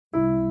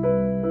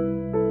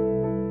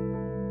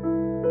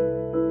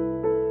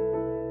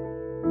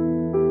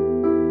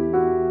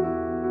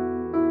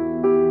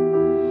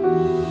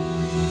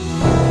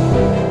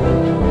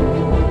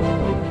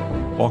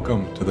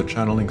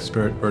Channeling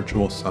Spirit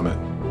Virtual Summit,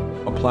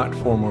 a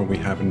platform where we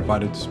have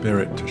invited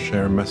Spirit to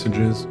share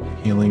messages,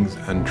 healings,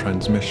 and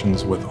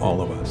transmissions with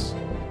all of us.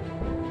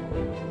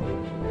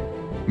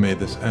 May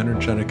this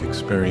energetic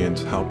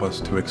experience help us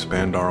to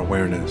expand our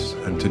awareness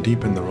and to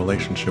deepen the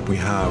relationship we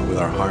have with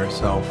our higher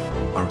self,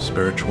 our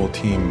spiritual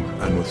team,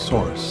 and with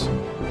Source,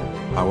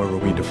 however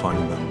we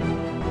define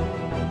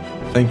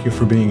them. Thank you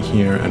for being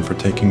here and for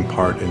taking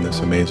part in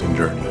this amazing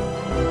journey.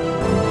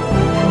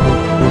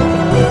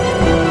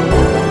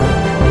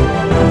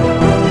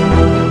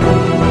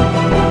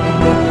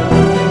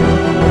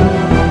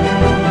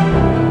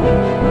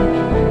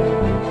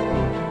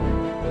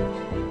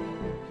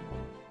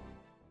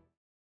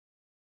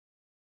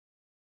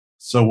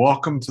 So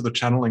welcome to the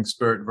Channeling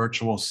Spirit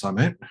Virtual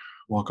Summit.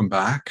 Welcome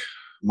back.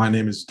 My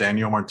name is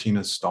Daniel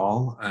Martinez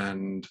Stahl,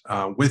 and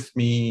with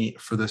me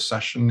for this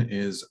session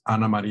is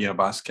Ana Maria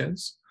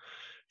Vasquez.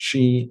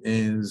 She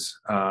is,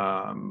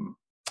 I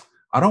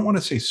don't want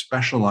to say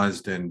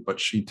specialized in, but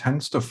she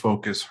tends to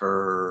focus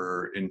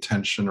her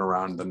intention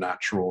around the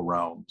natural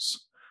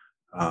realms.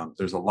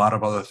 There's a lot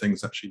of other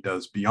things that she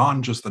does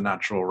beyond just the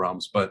natural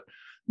realms, but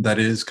that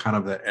is kind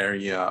of the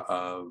area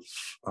of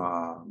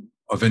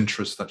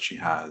interest that she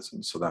has,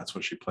 and so that's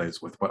what she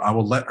plays with. But I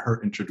will let her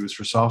introduce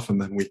herself,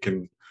 and then we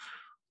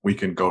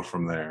can go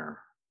from there.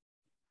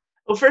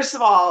 Well, first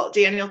of all,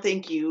 Daniel,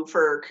 thank you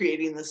for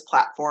creating this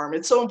platform.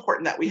 It's so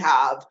important that we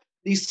have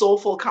these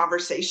soulful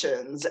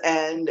conversations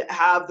and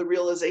have the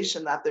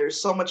realization that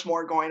there's so much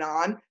more going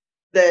on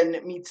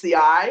than meets the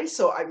eye.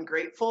 So I'm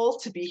grateful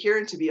to be here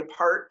and to be a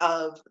part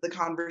of the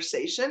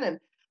conversation. And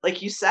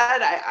like you said,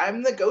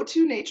 I'm the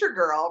go-to nature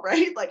girl,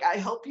 right? Like I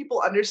help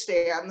people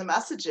understand the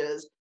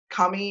messages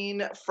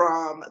coming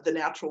from the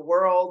natural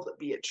world,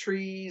 be it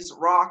trees,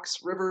 rocks,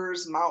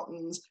 rivers,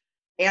 mountains,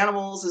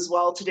 animals as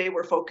well. Today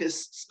we're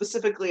focused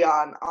specifically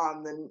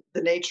on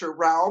the nature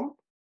realm.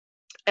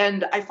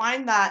 And I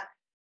find that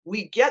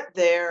we get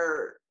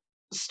there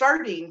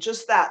starting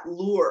just that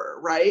lure,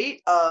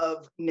 right,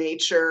 of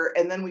nature,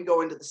 and then we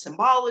go into the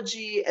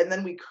symbology, and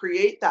then we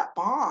create that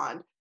bond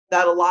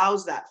that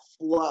allows that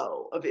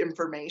flow of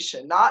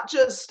information, not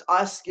just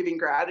us giving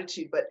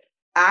gratitude, but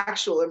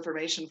actual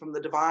information from the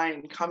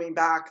divine coming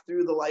back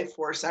through the life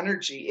force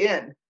energy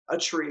in a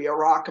tree, a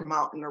rock, a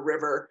mountain, a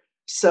river.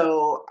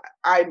 So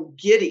I'm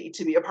giddy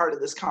to be a part of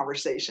this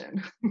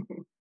conversation.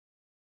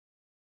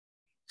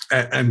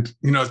 And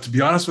you know, to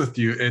be honest with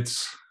you,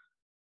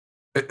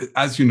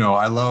 as you know,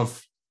 I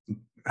love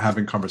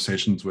having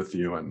conversations with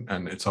you,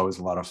 and it's always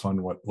a lot of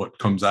fun what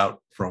comes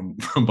out from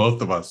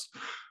both of us.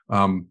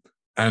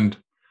 And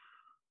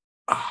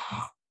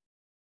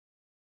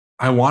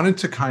I wanted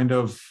to kind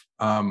of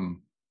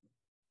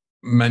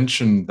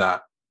mention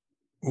that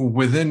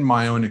within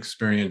my own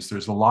experience,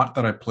 there's a lot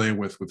that I play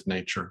with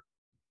nature.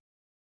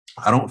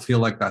 I don't feel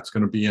like that's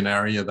going to be an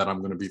area that I'm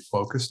going to be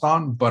focused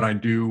on, but I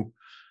do.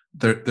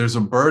 There's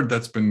a bird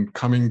that's been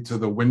coming to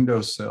the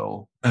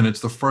windowsill, and it's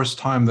the first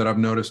time that I've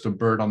noticed a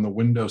bird on the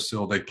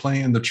windowsill. They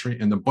play in the tree,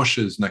 in the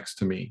bushes next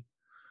to me,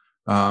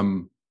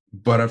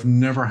 but I've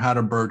never had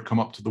a bird come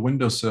up to the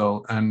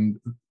windowsill,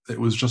 and it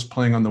was just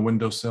playing on the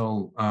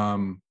windowsill,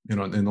 in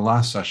the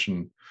last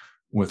session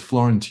with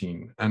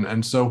Florentine,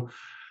 and so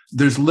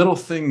there's little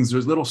things,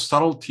 there's little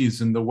subtleties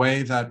in the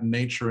way that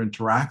nature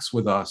interacts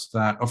with us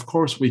that, of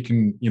course, we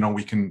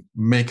can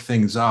make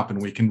things up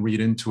and we can read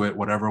into it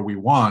whatever we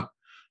want.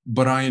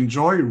 But I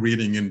enjoy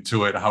reading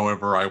into it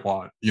however I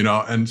want,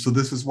 and so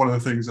this is one of the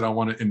things that I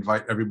want to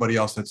invite everybody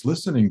else that's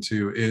listening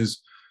to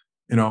is,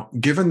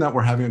 given that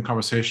we're having a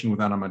conversation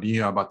with Ana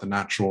Maria about the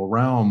natural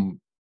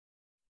realm,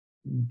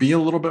 be a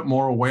little bit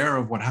more aware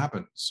of what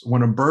happens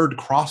when a bird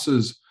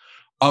crosses.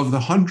 Of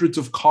the hundreds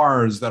of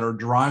cars that are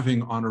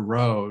driving on a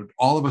road,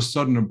 all of a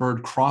sudden a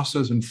bird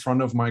crosses in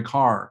front of my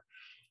car.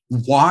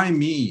 Why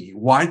me?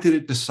 Why did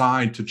it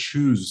decide to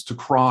choose to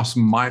cross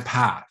my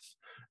path?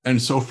 And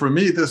so for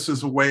me, this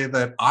is a way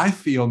that I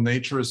feel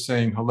nature is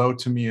saying hello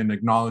to me and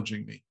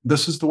acknowledging me.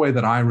 This is the way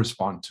that I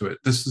respond to it.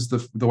 This is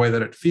the way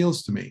that it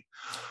feels to me.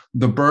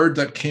 The bird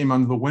that came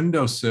on the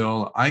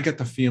windowsill, I get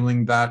the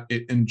feeling that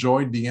it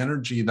enjoyed the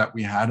energy that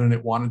we had and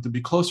it wanted to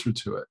be closer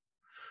to it.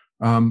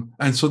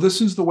 And so this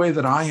is the way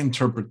that I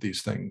interpret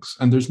these things.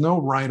 And there's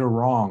no right or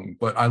wrong,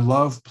 but I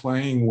love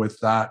playing with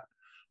that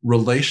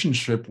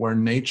relationship where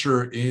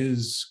nature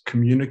is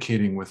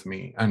communicating with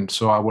me. And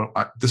so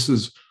this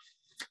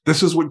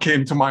is what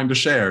came to mind to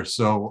share.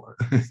 So,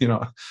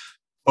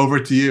 over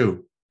to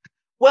you.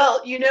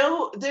 Well,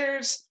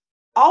 there's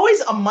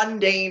always a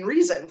mundane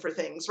reason for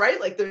things,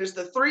 right? Like there's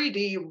the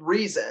 3D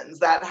reasons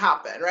that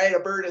happen, right? A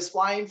bird is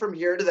flying from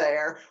here to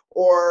there,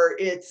 or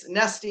it's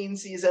nesting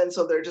season,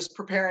 so they're just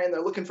preparing,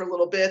 they're looking for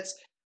little bits.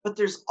 But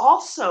there's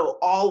also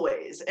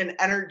always an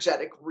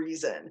energetic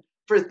reason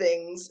for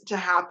things to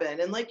happen.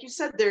 And like you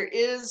said, there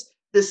is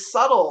this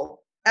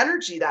subtle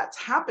energy that's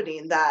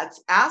happening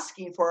that's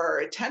asking for our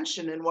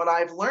attention. And what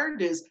I've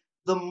learned is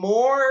the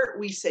more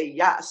we say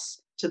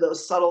yes to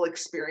those subtle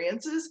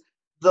experiences,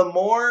 the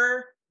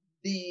more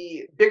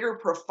the bigger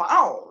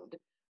profound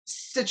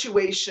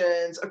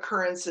situations,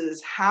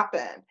 occurrences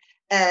happen.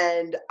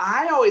 And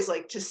I always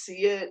like to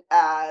see it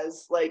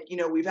as like,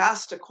 we've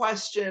asked a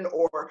question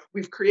or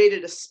we've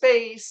created a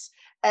space.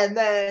 And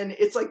then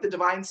it's like the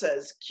divine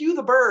says, cue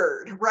the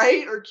bird,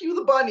 right? Or cue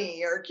the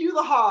bunny, or cue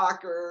the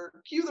hawk, or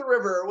cue the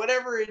river, or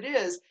whatever it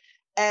is.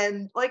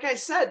 And like I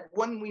said,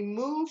 when we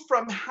move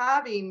from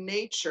having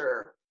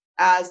nature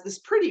as this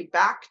pretty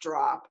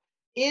backdrop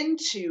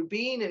into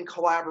being in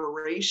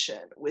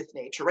collaboration with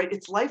nature, right?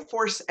 It's life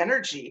force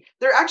energy.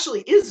 There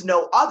actually is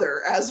no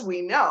other, as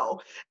we know.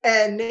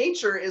 And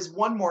nature is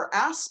one more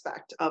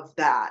aspect of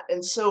that.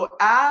 And so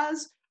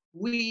as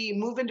we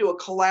move into a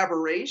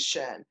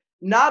collaboration,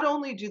 not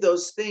only do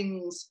those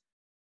things,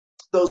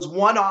 those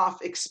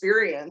one-off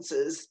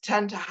experiences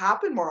tend to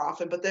happen more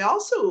often, but they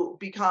also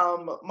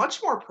become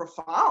much more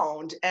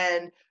profound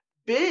and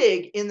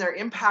big in their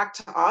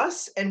impact to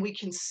us. And we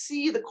can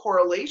see the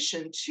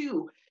correlation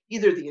to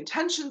either the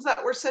intentions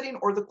that we're setting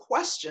or the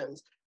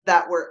questions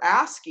that we're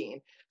asking.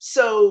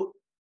 So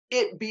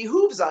it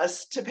behooves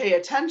us to pay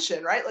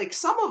attention, right? Like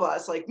some of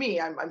us, like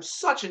me, I'm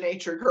such a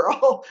nature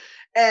girl,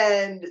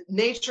 and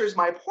nature's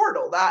my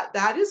portal.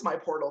 That is my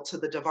portal to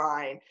the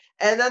divine.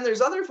 And then there's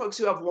other folks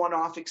who have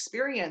one-off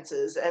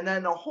experiences, and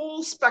then a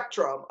whole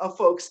spectrum of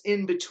folks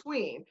in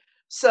between.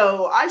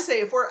 So I say,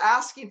 if we're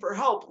asking for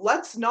help,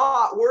 let's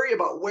not worry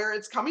about where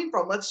it's coming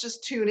from. Let's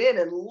just tune in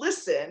and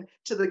listen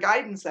to the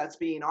guidance that's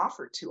being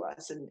offered to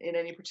us in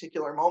any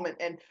particular moment.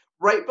 And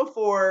right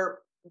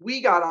before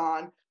we got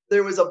on,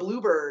 there was a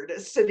bluebird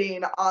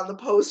sitting on the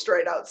post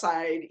right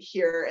outside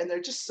here, and they're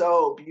just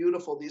so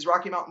beautiful, these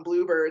Rocky Mountain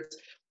bluebirds.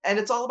 And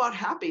it's all about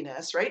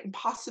happiness, right? And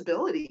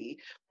possibility.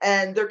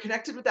 And they're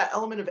connected with that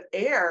element of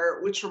air,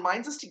 which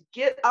reminds us to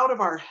get out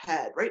of our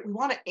head, right? We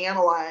want to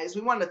analyze,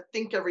 we want to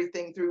think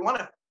everything through, we want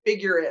to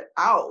figure it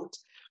out.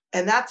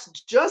 And that's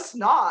just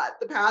not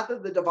the path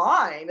of the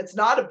divine. It's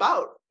not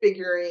about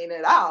figuring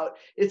it out.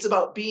 It's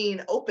about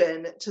being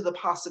open to the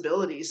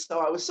possibilities. So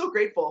I was so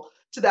grateful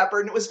to that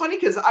bird. And it was funny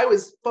because I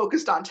was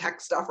focused on tech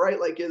stuff, right?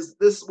 Like, is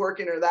this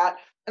working or that?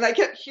 And I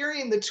kept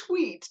hearing the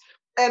tweet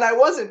and I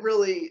wasn't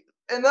really.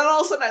 And then all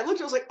of a sudden I looked,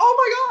 I was like,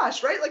 oh my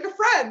gosh, right? Like a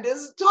friend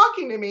is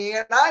talking to me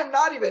and I'm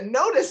not even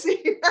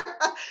noticing.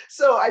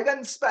 So I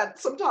then spent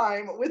some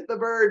time with the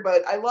bird,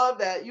 but I love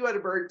that you had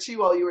a bird too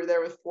while you were there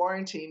with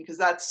Florentine,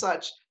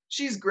 because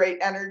she's great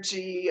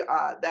energy,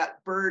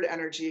 that bird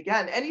energy.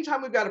 Again,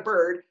 anytime we've got a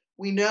bird,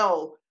 we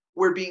know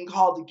we're being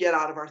called to get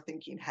out of our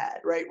thinking head,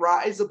 right?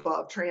 Rise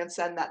above,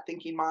 transcend that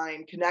thinking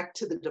mind, connect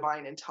to the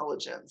divine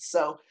intelligence.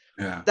 So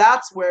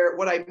that's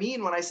what I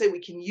mean when I say we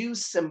can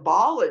use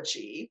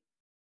symbology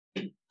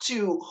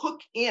to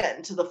hook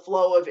in to the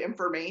flow of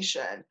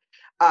information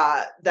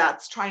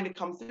that's trying to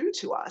come through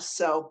to us.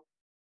 So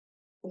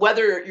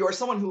whether you're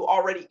someone who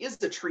already is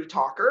a tree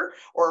talker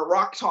or a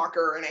rock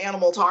talker, an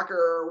animal talker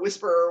or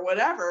whisperer or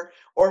whatever,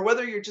 or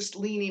whether you're just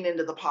leaning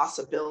into the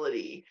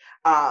possibility,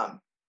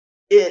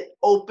 it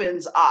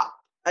opens up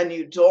a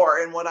new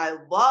door. And what I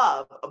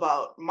love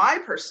about my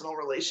personal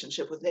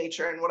relationship with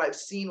nature and what I've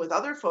seen with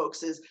other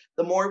folks is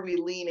the more we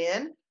lean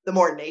in, the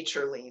more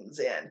nature leans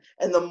in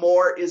and the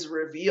more is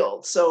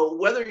revealed. So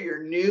whether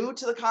you're new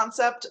to the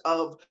concept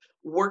of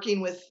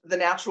working with the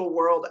natural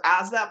world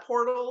as that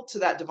portal to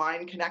that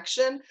divine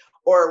connection,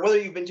 or whether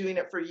you've been doing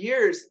it for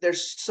years,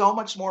 there's so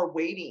much more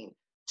waiting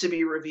to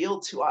be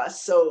revealed to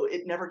us. So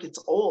it never gets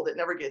old. It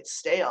never gets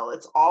stale.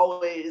 It's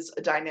always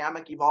a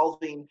dynamic,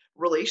 evolving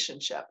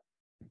relationship.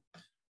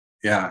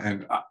 Yeah.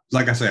 And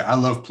like I say, I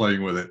love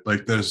playing with it.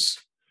 Like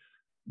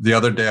the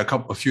other day,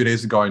 a few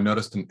days ago, I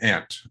noticed an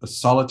ant, a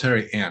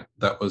solitary ant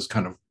that was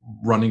kind of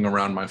running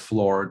around my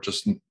floor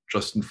just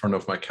in front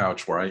of my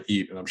couch where I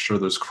eat. And I'm sure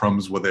there's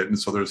crumbs with it. And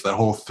so there's that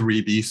whole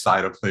 3D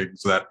side of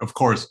things that, of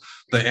course,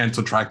 the ant's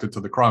attracted to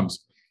the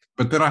crumbs.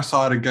 But then I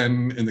saw it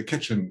again in the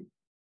kitchen.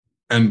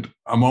 And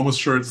I'm almost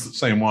sure it's the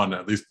same one,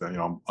 at least,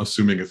 I'm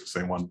assuming it's the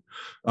same one.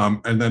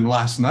 And then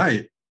last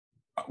night,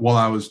 while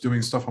I was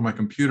doing stuff on my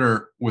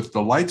computer with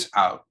the lights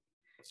out,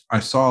 I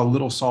saw a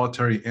little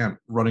solitary ant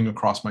running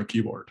across my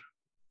keyboard.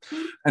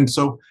 And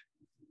so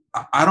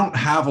I don't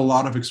have a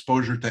lot of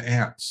exposure to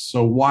ants.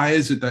 So why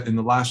is it that in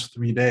the last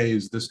 3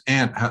 days, this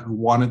ant had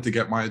wanted to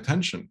get my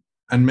attention?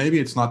 And maybe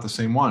it's not the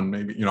same one.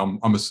 Maybe,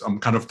 I'm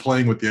kind of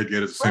playing with the idea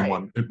that it's the same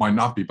one. It might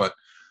not be, but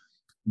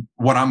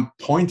what I'm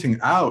pointing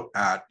out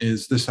at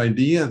is this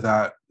idea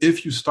that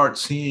if you start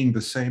seeing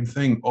the same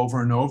thing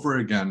over and over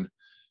again,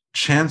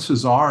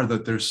 chances are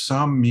that there's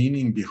some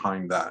meaning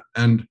behind that.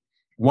 And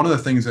one of the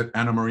things that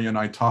Anna Maria and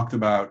I talked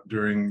about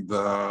during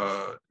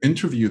the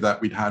interview that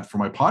we'd had for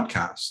my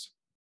podcast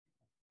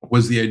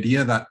was the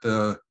idea that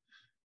the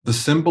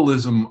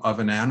symbolism of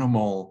an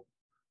animal,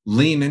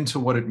 lean into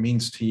what it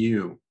means to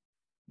you.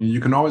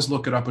 You can always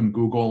look it up in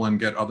Google and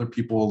get other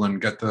people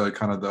and get the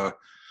kind of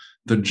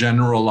the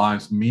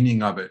generalized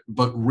meaning of it,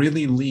 but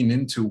really lean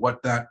into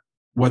what that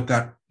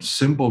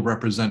symbol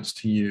represents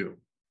to you.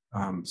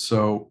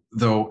 So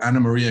though Anna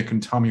Maria can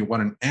tell me what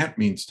an ant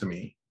means to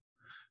me,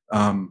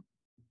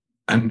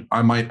 and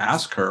I might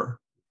ask her,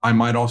 I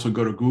might also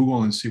go to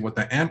Google and see what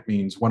the ant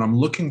means. What I'm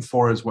looking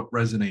for is what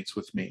resonates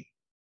with me.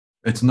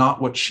 It's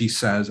not what she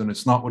says, and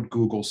it's not what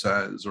Google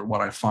says or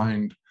what I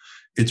find.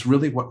 It's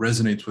really what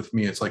resonates with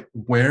me. It's like,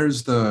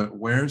 where's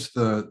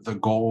the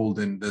gold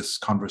in this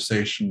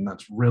conversation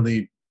that's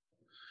really,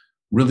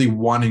 really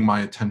wanting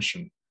my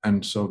attention?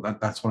 And so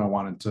that's what I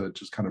wanted to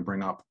just kind of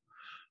bring up.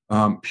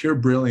 Pure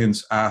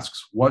Brilliance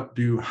asks, what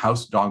do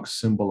house dogs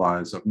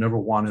symbolize? I've never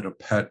wanted a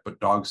pet,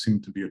 but dogs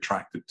seem to be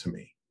attracted to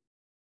me.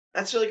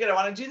 That's really good. I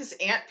want to do this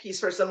ant piece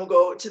first, then we'll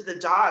go to the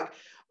dog.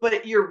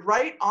 But you're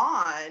right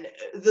on.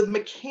 The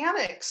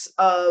mechanics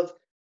of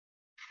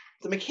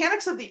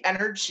the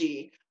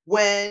energy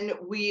when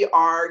we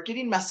are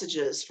getting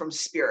messages from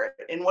spirit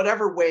in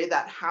whatever way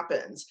that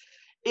happens.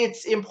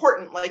 It's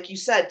important, like you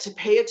said, to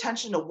pay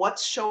attention to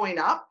what's showing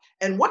up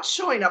and what's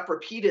showing up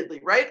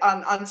repeatedly, right?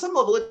 On some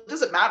level, it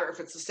doesn't matter if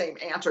it's the same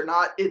ant or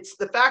not. It's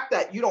the fact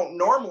that you don't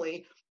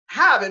normally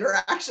have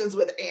interactions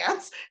with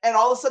ants and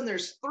all of a sudden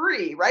there's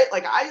three, right?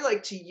 Like I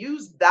like to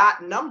use that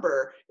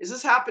number. Is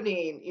this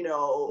happening,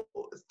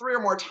 three or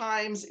more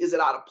times? Is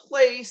it out of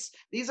place?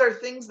 These are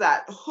things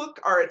that hook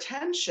our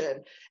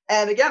attention.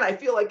 And again, I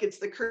feel like it's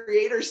the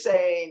creator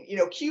saying,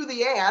 cue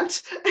the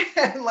ant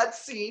and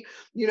let's see,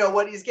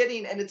 what he's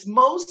getting. And it's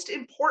most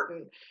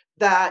important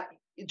that,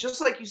 just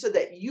like you said,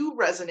 that you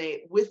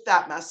resonate with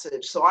that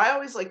message. So I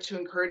always like to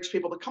encourage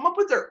people to come up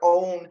with their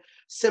own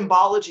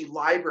symbology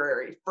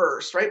library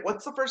first, right?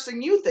 What's the first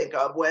thing you think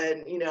of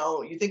when,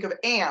 you think of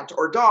ant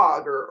or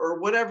dog or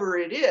whatever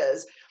it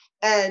is?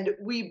 And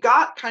we've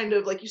got kind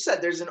of, like you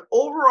said, there's an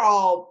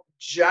overall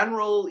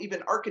general, even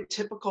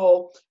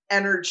archetypical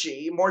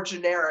energy, more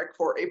generic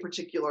for a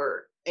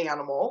particular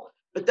animal.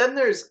 But then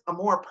there's a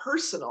more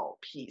personal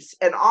piece,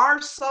 and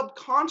our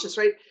subconscious,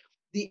 right?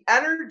 The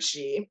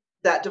energy,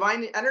 that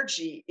divine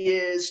energy,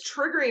 is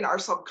triggering our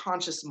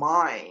subconscious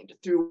mind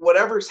through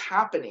whatever's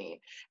happening.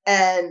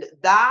 And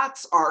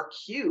that's our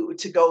cue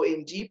to go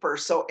in deeper.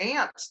 So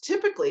ants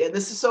typically, and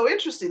this is so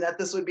interesting that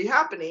this would be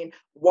happening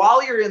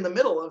while you're in the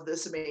middle of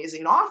this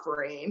amazing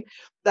offering,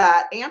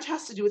 that ant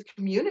has to do with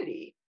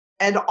community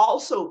and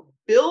also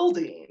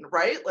building,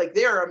 right? Like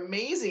they are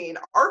amazing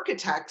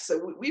architects.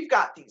 So we've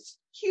got these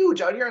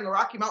huge, out here in the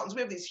Rocky Mountains,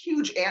 we have these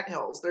huge ant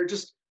hills. They're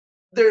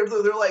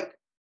like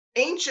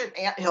ancient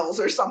ant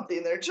hills or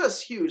something. They're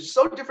just huge,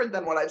 so different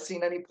than what I've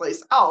seen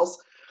anyplace else.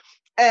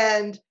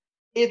 And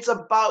it's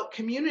about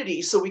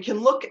community. So we can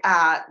look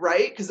at,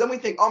 right? Because then we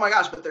think, oh my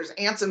gosh, but there's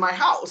ants in my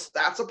house.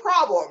 That's a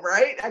problem,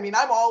 right? I mean,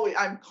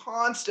 I'm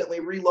constantly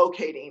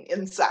relocating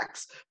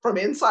insects from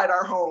inside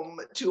our home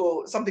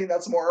to something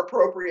that's more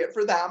appropriate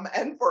for them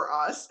and for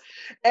us.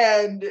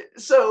 And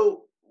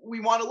so we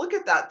want to look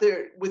at that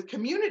there with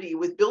community,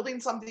 with building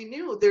something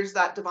new. There's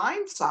that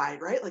divine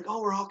side, right? Like,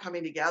 oh, we're all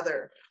coming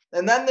together.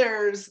 And then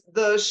there's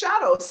the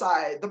shadow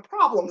side, the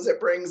problems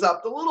it brings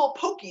up, the little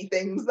pokey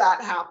things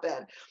that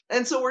happen.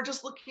 And so we're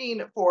just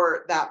looking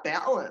for that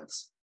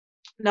balance.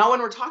 Now, when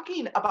we're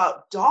talking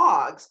about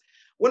dogs,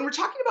 when we're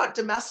talking about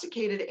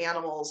domesticated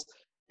animals,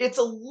 it's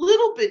a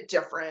little bit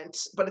different,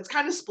 but it's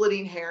kind of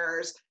splitting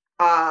hairs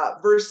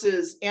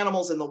versus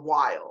animals in the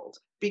wild.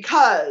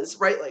 Because,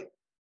 right, like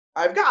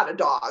I've got a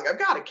dog, I've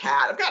got a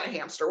cat, I've got a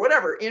hamster,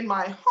 whatever in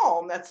my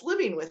home that's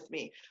living with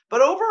me.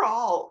 But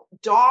overall,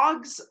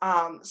 dogs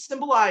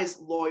symbolize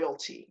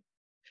loyalty.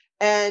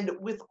 And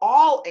with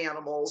all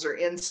animals or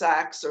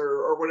insects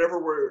or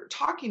whatever we're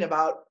talking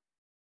about,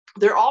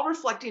 they're all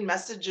reflecting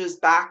messages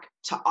back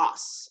to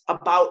us,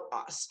 about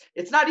us.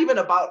 It's not even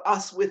about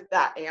us with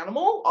that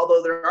animal,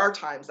 although there are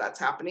times that's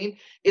happening.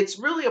 It's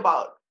really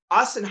about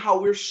us and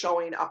how we're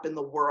showing up in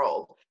the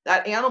world.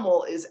 That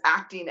animal is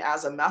acting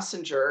as a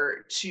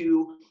messenger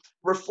to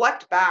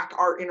reflect back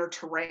our inner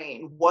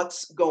terrain,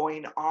 what's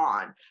going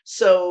on.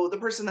 So the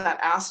person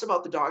that asked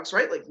about the dogs,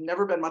 right? Like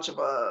never been much of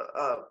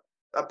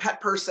a pet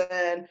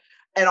person.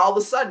 And all of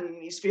a sudden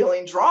he's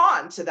feeling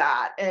drawn to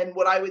that. And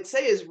what I would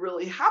say is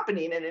really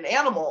happening in an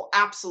animal,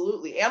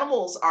 absolutely.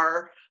 Animals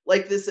are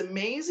like this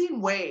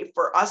amazing way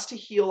for us to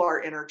heal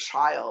our inner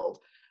child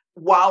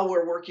while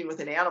we're working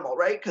with an animal,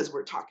 right? Because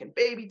we're talking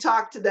baby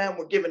talk to them,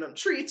 we're giving them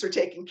treats, we're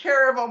taking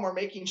care of them, we're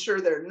making sure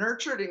they're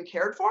nurtured and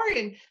cared for,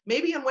 and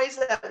maybe in ways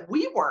that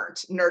we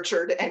weren't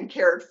nurtured and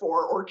cared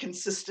for, or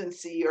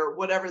consistency or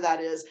whatever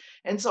that is.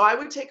 And so I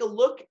would take a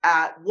look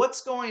at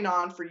what's going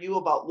on for you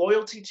about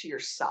loyalty to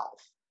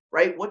yourself,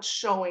 right? What's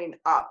showing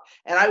up?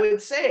 And I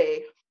would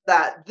say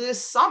that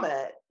this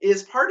summit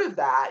is part of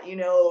that,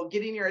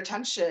 getting your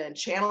attention,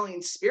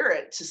 channeling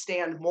spirit to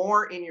stand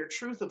more in your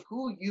truth of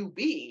who you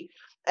be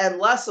and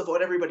less of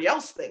what everybody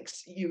else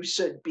thinks you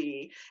should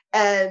be.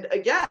 And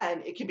again,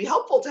 it can be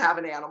helpful to have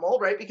an animal,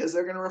 right? Because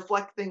they're going to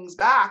reflect things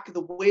back.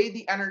 The way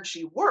the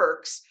energy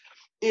works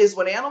is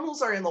when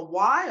animals are in the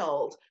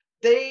wild,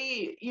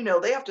 they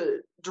have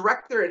to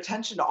direct their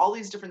attention to all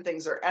these different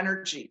things, their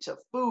energy to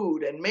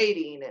food and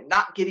mating and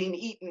not getting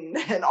eaten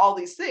and all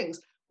these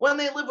things. When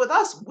they live with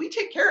us, we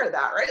take care of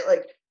that, right?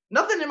 Like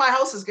nothing in my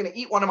house is going to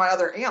eat one of my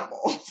other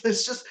animals.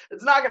 It's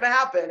not going to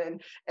happen.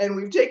 And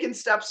we've taken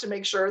steps to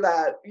make sure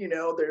that,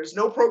 there's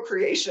no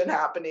procreation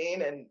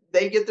happening and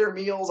they get their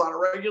meals on a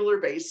regular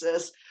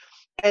basis.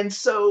 And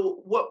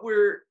so what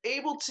we're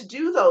able to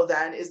do though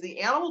then is the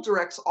animal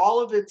directs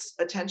all of its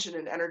attention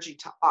and energy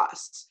to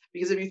us.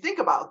 Because if you think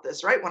about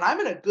this, right, when I'm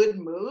in a good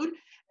mood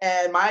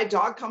and my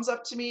dog comes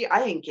up to me,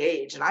 I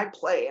engage and I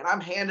play and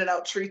I'm handing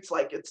out treats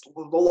like it's the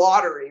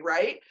lottery,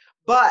 right?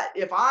 But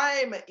if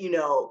I'm,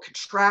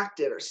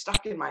 contracted or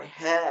stuck in my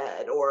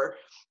head or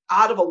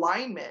out of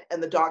alignment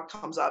and the dog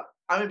comes up,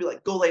 I'm gonna be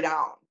like, go lay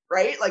down,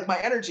 right? Like my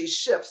energy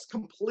shifts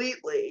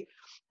completely.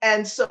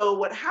 And so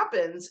what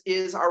happens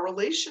is our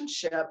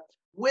relationship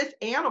with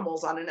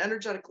animals on an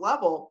energetic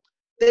level,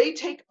 they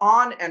take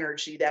on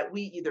energy that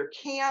we either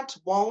can't,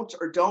 won't,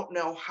 or don't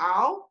know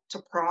how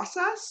to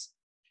process.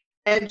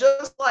 And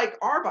just like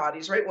our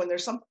bodies, right? When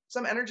there's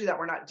some energy that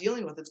we're not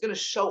dealing with, it's going to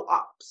show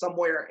up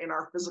somewhere in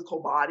our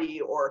physical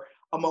body or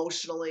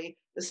emotionally.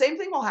 The same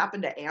thing will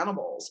happen to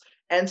animals.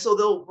 And so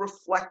they'll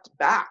reflect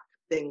back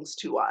things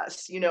to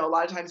us. A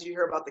lot of times you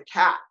hear about the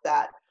cat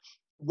that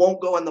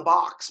won't go in the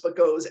box, but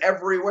goes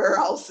everywhere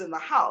else in the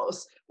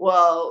house.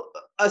 Well,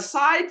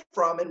 aside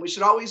from, and we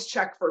should always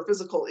check for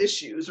physical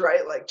issues,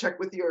 right? Like check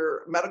with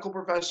your medical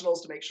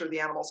professionals to make sure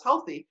the animal's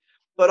healthy.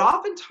 But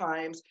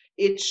oftentimes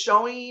it's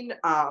showing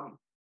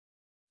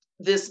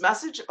this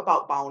message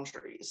about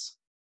boundaries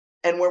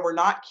and where we're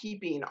not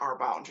keeping our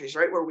boundaries,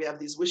 right? Where we have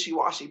these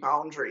wishy-washy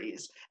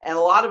boundaries. And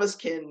a lot of us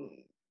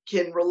can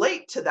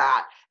relate to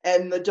that.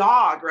 And the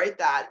dog, right,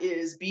 that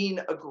is being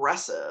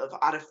aggressive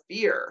out of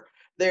fear.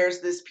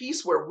 There's this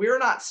piece where we're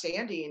not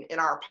standing in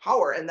our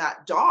power. And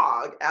that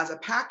dog, as a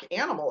pack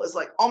animal, is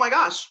like, oh my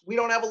gosh, we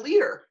don't have a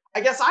leader. I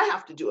guess I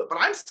have to do it, but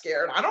I'm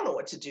scared. I don't know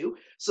what to do.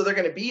 So they're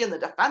going to be in the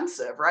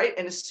defensive, right?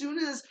 And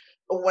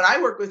when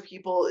I work with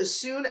people, as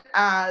soon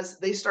as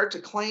they start to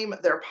claim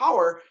their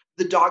power,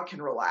 the dog can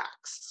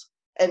relax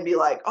and be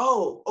like,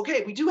 oh,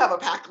 okay, we do have a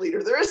pack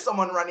leader. There is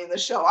someone running the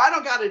show. I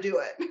don't got to do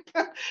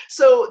it.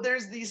 So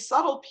there's these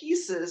subtle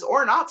pieces,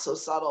 or not so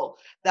subtle,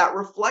 that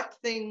reflect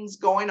things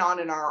going on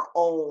in our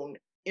own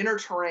inner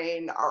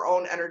terrain, our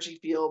own energy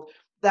field,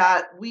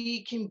 that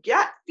we can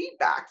get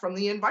feedback from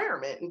the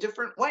environment in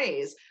different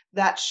ways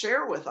that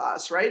share with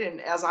us, right?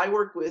 And as I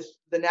work with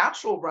the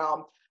natural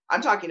realm,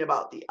 I'm talking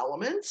about the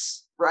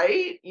elements,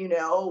 right?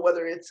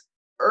 Whether it's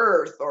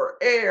earth or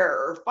air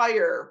or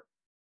fire,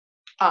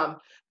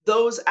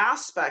 those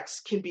aspects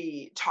can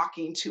be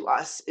talking to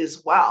us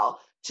as well.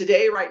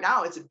 Today, right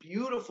now, it's a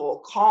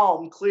beautiful,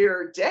 calm,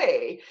 clear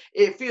day.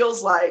 It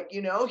feels like,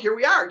 here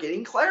we are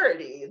getting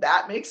clarity.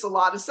 That makes a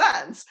lot of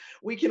sense.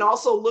 We can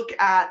also look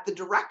at the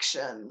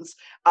directions.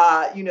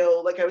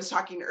 Like I was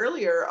talking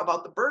earlier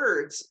about the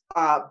birds.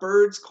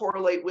 Birds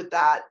correlate with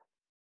that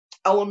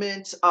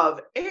element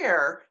of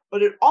air,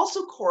 but it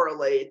also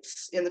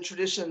correlates in the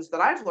traditions that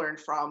I've learned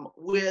from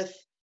with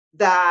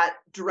that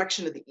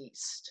direction of the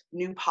east,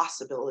 new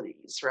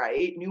possibilities,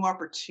 right? New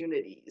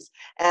opportunities.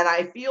 And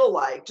I feel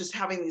like just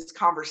having these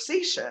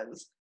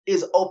conversations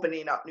is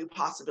opening up new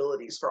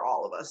possibilities for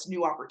all of us,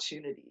 new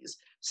opportunities.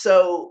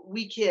 So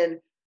we can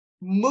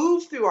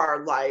move through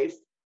our life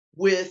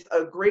with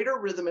a greater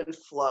rhythm and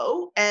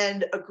flow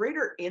and a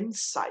greater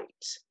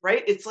insight,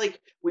 right? It's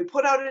like we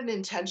put out an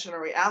intention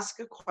or we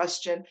ask a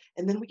question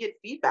and then we get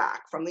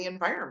feedback from the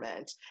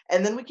environment,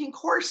 and then we can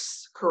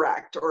course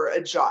correct or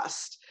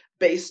adjust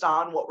based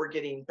on what we're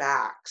getting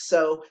back.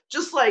 So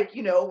just like,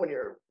 when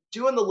you're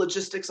doing the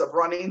logistics of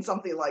running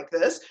something like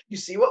this, you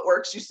see what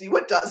works, you see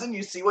what doesn't,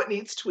 you see what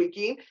needs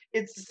tweaking.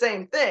 It's the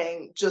same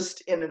thing,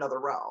 just in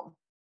another realm.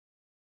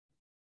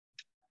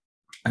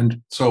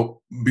 And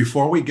so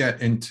before we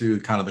get into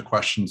kind of the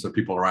questions that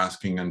people are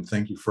asking, and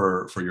thank you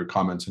for your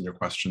comments and your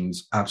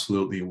questions,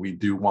 absolutely, we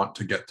do want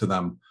to get to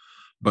them.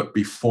 But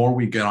before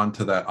we get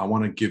onto that, I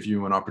want to give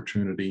you an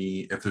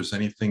opportunity, if there's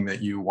anything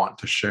that you want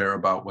to share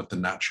about what the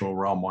natural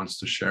realm wants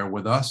to share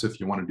with us, if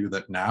you want to do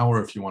that now,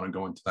 or if you want to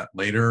go into that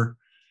later.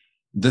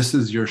 This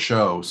is your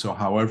show. So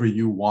however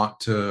you want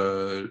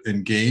to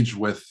engage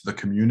with the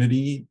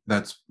community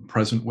that's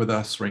present with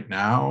us right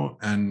now,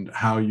 and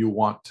how you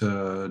want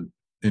to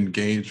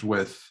engage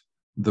with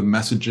the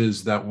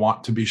messages that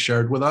want to be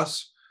shared with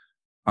us,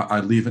 I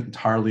leave it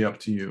entirely up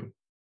to you.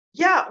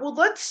 Yeah, well,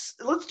 let's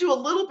do a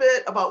little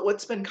bit about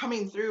what's been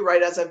coming through,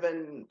 right? As I've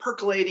been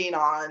percolating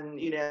on,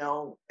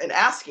 and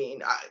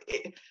asking.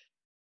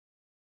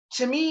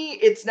 To me,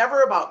 it's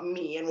never about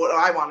me and what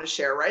I want to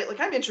share, right? Like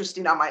I'm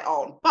interesting on my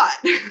own, but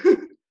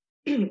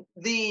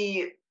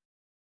the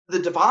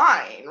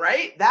divine,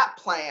 right? That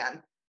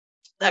plan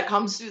that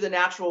comes through the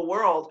natural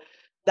world,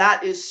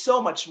 that is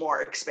so much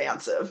more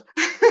expansive.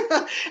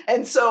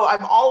 And so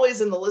I'm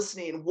always in the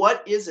listening.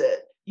 What is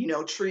it?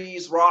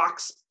 Trees,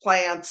 rocks,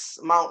 plants,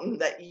 mountain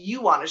that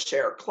you want to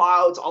share,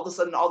 clouds. All of a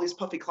sudden, all these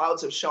puffy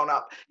clouds have shown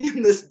up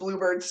in this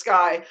bluebird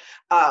sky.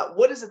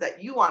 What is it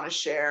that you want to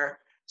share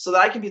so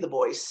that I can be the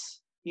voice?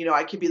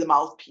 I can be the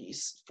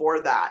mouthpiece for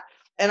that.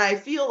 And I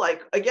feel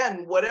like,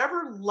 again,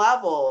 whatever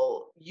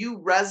level you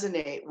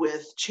resonate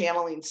with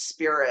channeling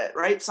spirit,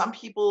 right? Some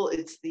people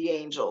it's the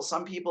angels,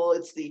 some people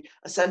it's the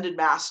ascended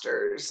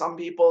masters, some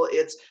people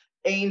it's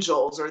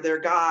angels or their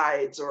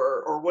guides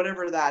or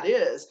whatever that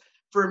is.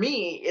 For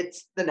me,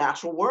 it's the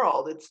natural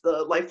world. It's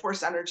the life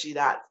force energy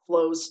that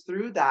flows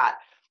through that.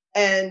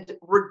 And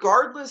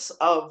regardless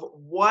of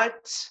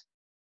what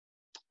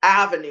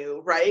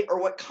avenue, right, or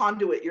what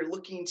conduit you're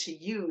looking to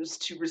use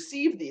to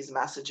receive these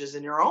messages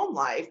in your own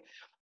life,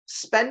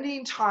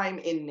 spending time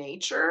in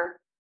nature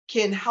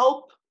can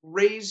help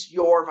raise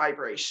your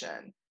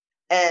vibration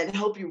and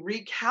help you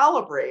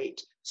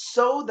recalibrate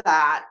so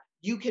that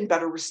you can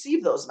better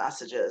receive those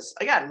messages.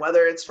 Again,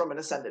 whether it's from an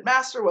ascended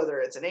master, whether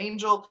it's an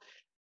angel,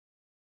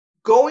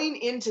 going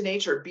into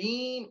nature,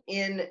 being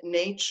in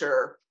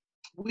nature,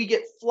 we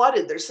get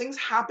flooded. There's things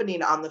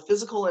happening on the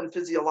physical and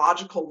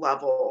physiological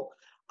level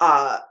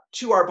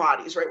to our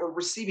bodies, right? We're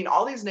receiving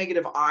all these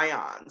negative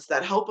ions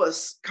that help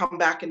us come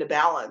back into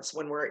balance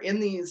when we're in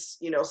these,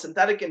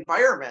 synthetic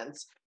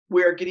environments.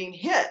 We're getting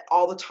hit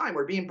all the time.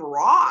 We're being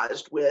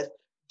barraged with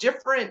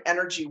different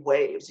energy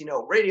waves,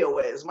 radio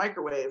waves,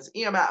 microwaves,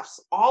 EMFs,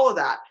 all of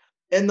that.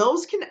 And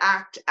those can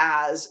act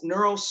as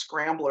neuro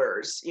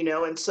scramblers,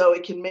 and so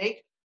it can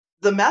make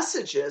the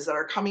messages that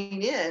are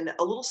coming in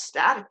a little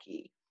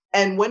staticky.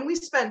 And when we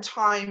spend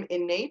time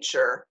in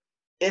nature,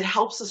 it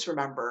helps us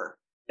remember.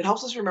 It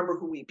helps us remember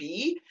who we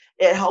be.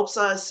 It helps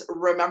us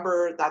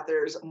remember that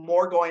there's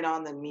more going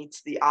on than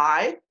meets the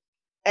eye.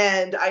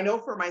 And I know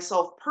for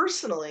myself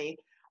personally,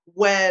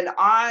 when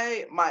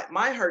my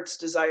heart's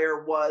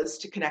desire was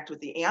to connect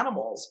with the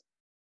animals,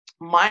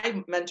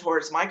 my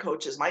mentors, my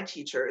coaches, my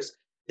teachers,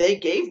 they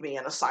gave me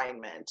an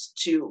assignment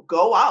to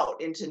go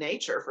out into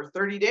nature for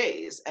 30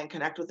 days and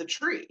connect with a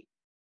tree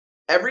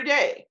every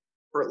day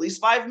for at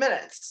least 5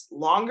 minutes,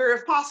 longer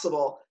if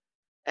possible.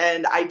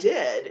 And I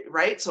did,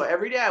 right? So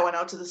every day I went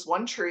out to this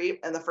one tree,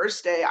 and the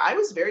first day I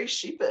was very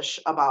sheepish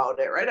about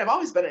it, right? I've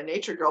always been a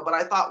nature girl, but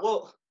I thought,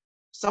 well,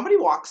 somebody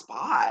walks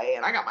by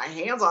and I got my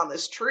hands on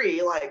this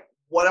tree, like,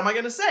 what am I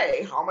going to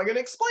say? How am I going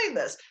to explain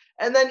this?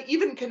 And then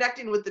even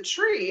connecting with the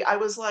tree, I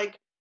was like,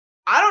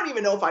 I don't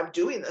even know if I'm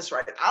doing this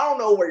right. I don't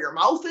know where your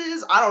mouth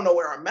is. I don't know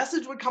where a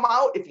message would come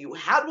out if you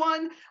had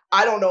one.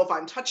 I don't know if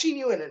I'm touching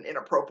you in an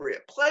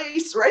inappropriate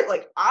place, right?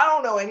 Like, I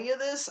don't know any of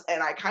this.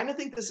 And I kind of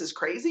think this is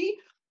crazy.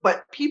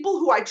 But people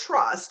who I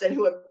trust and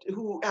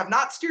who have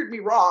not steered me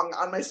wrong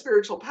on my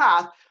spiritual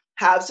path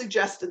have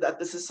suggested that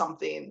this is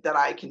something that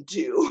I can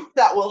do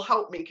that will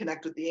help me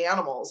connect with the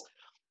animals.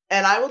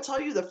 And I will tell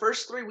you, the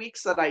first 3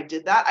 weeks that I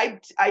did that,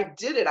 I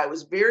did it. I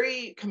was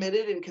very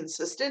committed and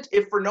consistent,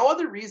 if for no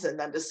other reason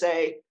than to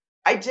say,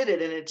 I did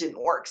it and it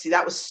didn't work. See,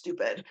 that was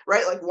stupid,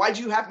 right? Like, why'd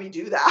you have me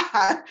do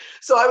that?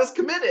 So I was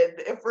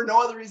committed, if for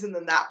no other reason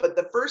than that. But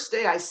the first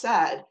day I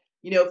said,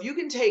 if you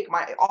can take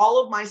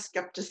all of my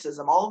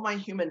skepticism, all of my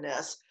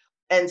humanness,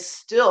 and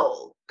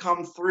still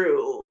come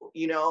through,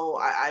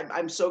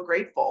 I'm so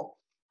grateful.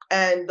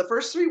 And the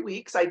first 3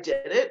 weeks I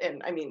did it,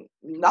 and I mean,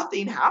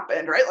 nothing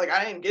happened, right? Like,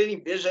 I didn't get any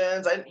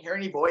visions, I didn't hear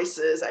any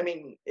voices. I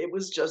mean, it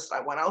was just, I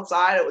went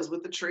outside, I was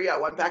with the tree, I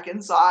went back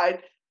inside.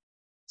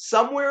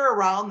 Somewhere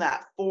around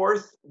that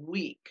fourth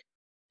week,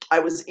 I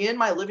was in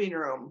my living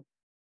room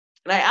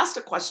and I asked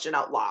a question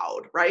out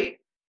loud, right?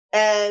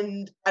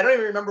 And I don't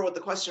even remember what the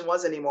question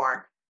was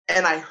anymore.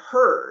 And I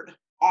heard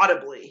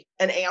audibly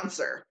an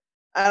answer.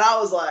 And I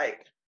was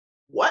like,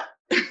 what?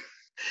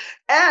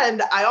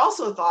 And I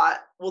also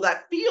thought, well,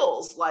 that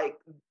feels like,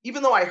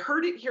 even though I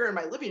heard it here in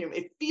my living room,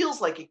 it feels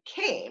like it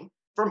came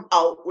from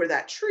out where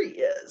that tree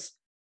is.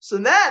 So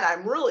then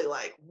I'm really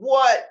like,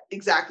 what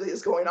exactly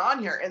is going on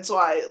here? And so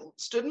I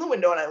stood in the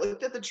window and I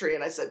looked at the tree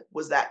and I said,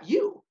 was that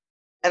you?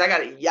 And I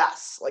got a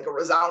yes, like a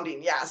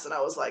resounding yes. And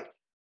I was like,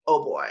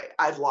 oh boy,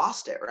 I've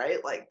lost it,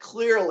 right? Like,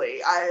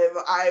 clearly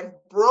I've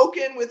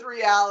broken with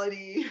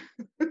reality.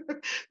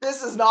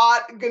 This is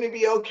not going to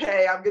be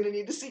okay. I'm going to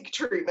need to seek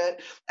treatment.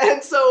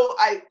 And so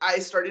I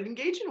started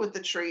engaging with the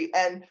tree,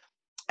 and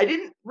I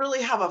didn't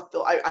really have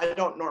I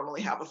don't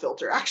normally have a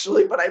filter,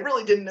 actually, but I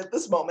really didn't at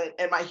this moment.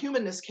 And my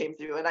humanness came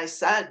through, and I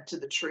said to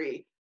the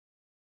tree,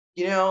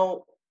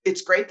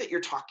 it's great that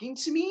you're talking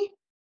to me,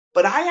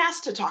 but I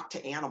asked to talk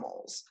to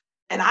animals,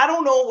 and I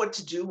don't know what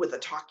to do with a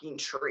talking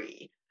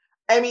tree.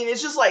 I mean,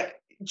 it's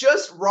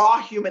just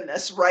raw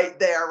humanness right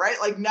there, right?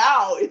 Like,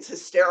 now it's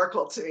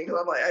hysterical to me because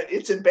I'm like,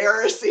 it's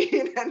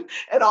embarrassing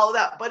and all of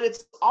that. But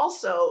it's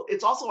also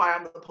why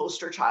I'm the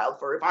poster child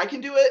for, if I can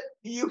do it,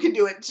 you can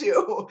do it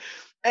too.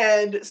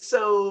 And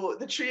so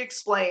the tree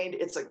explained,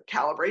 it's a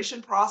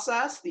calibration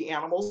process. The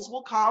animals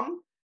will come.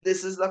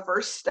 This is the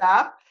first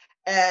step.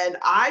 And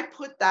I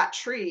put that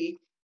tree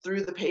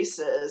through the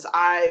paces.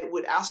 I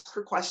would ask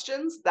her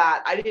questions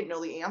that I didn't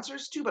know the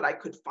answers to, but I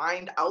could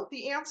find out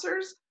the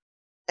answers.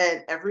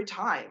 And every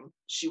time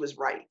she was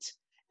right.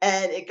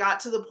 And it got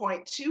to the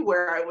point too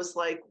where I was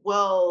like,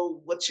 well,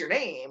 what's your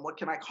name? What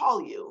can I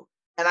call you?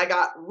 And I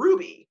got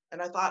Ruby.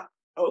 And I thought,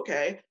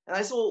 okay. And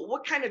I said, well,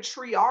 what kind of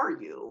tree are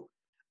you?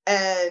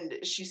 And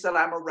she said,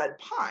 I'm a red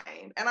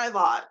pine. And I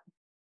thought,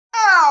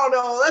 I don't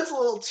know, that's a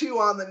little too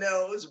on the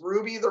nose.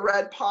 Ruby the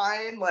red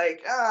pine,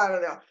 like, I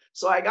don't know.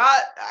 So I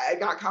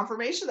got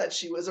confirmation that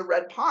she was a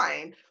red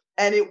pine,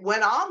 and it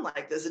went on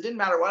like this. It didn't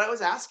matter what I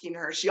was asking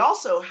her. She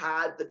also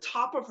had the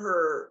top of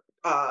her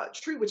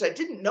tree, which I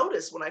didn't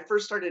notice when I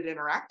first started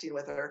interacting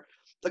with her.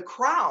 The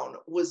crown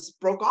was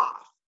broke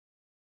off,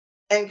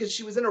 and because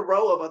she was in a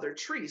row of other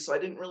trees, so I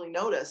didn't really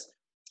notice.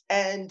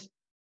 And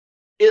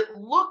it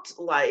looked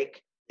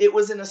like it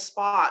was in a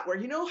spot where,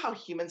 you know how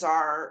humans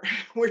are,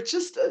 we're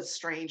just a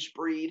strange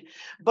breed,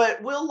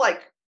 but we'll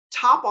like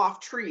top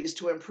off trees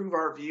to improve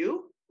our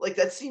view. Like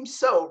that seems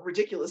so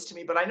ridiculous to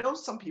me, but I know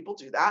some people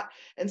do that.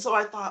 And so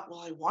I thought,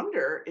 well, I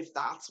wonder if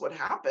that's what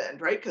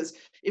happened, right? Because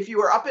if you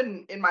were up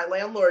in my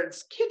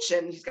landlord's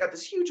kitchen, he's got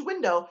this huge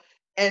window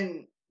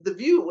and the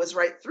view was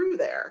right through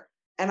there.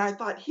 And I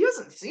thought he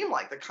doesn't seem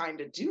like the kind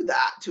to do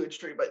that to a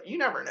tree, but you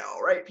never know,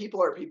 right?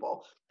 People are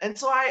people. And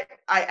so I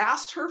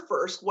asked her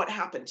first, what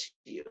happened to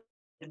you?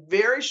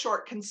 Very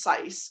short,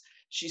 concise.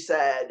 She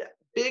said,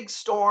 big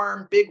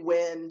storm, big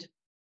wind,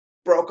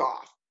 broke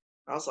off.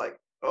 I was like,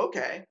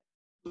 okay.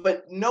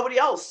 But nobody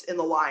else in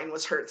the line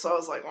was hurt. So I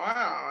was like,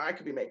 wow, I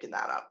could be making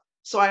that up.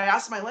 So I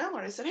asked my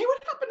landlord, I said, hey,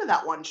 what happened to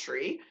that one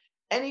tree?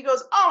 And he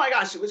goes, oh my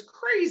gosh, it was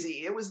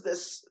crazy. It was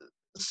this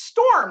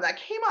storm that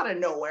came out of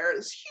nowhere,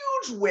 this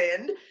huge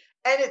wind,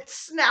 and it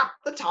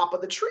snapped the top of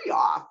the tree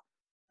off.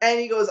 And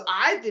he goes,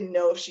 I didn't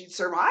know if she'd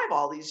survive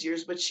all these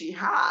years, but she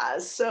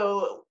has.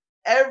 So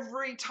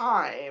every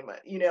time,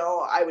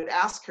 I would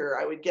ask her,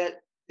 I would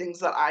get things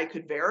that I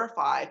could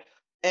verify.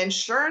 And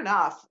sure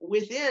enough,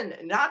 within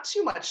not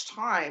too much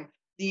time,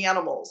 the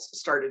animals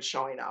started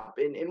showing up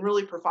in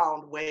really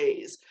profound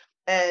ways.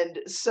 And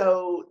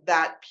so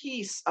that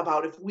piece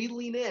about if we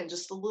lean in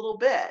just a little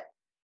bit,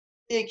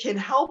 it can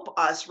help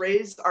us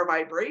raise our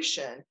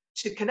vibration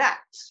to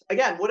connect.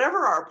 Again,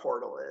 whatever our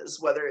portal is,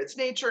 whether it's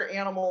nature,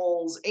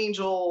 animals,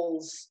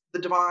 angels, the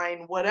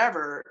divine,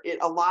 whatever, it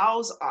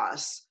allows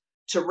us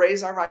to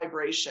raise our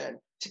vibration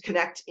to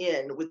connect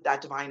in with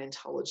that divine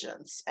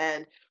intelligence.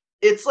 And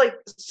it's like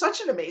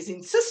such an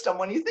amazing system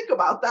when you think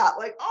about that.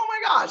 Like, oh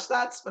my gosh,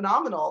 that's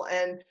phenomenal.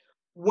 And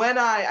when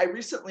I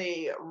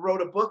recently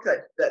wrote a book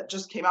that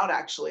just came out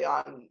actually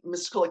on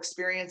mystical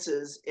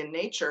experiences in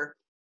nature,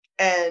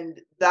 and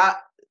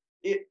that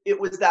it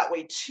was that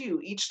way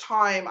too. Each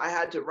time I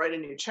had to write a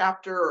new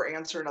chapter or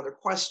answer another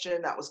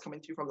question that was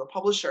coming through from the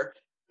publisher,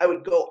 I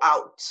would go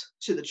out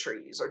to the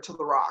trees or to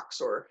the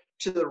rocks or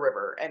to the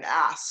river and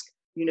ask,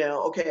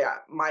 okay,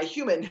 my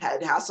human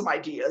head has some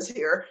ideas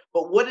here,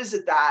 but what is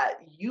it that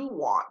you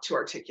want to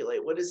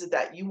articulate? What is it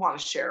that you want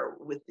to share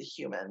with the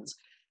humans?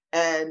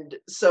 And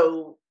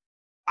so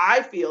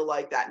I feel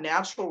like that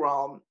natural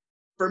realm,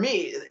 for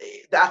me,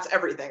 that's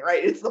everything,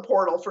 right? It's the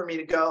portal for me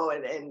to go,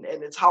 and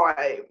it's how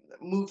I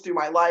move through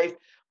my life.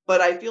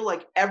 But I feel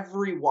like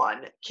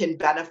everyone can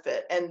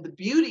benefit. And the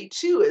beauty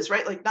too is,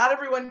 right, like not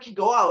everyone can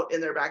go out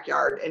in their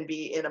backyard and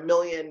be in a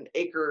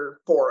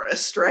 1,000,000-acre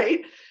forest,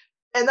 right?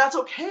 And that's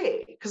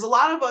okay, because a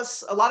lot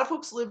of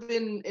folks live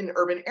in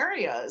urban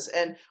areas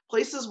and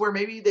places where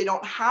maybe they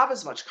don't have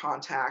as much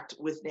contact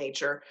with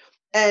nature.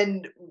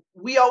 And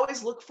we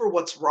always look for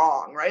what's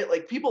wrong, right?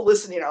 Like people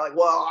listening are like,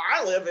 well,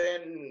 I live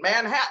in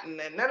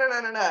Manhattan and no, no,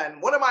 no, no, no,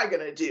 and what am I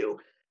going to do?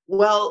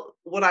 Well,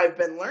 what I've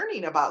been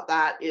learning about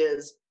that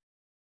is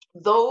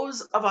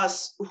those of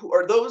us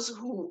those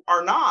who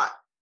are not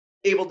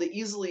able to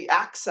easily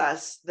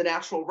access the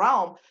natural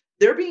realm,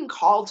 they're being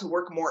called to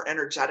work more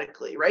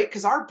energetically, right?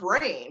 Because our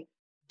brain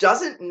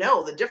doesn't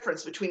know the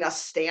difference between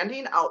us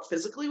standing out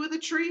physically with a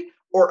tree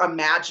or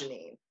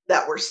imagining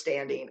that we're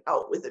standing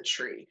out with a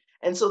tree.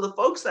 And so the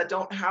folks that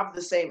don't have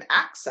the same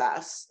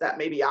access that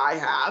maybe I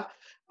have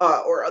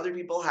or other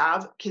people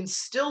have can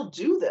still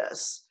do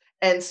this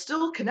and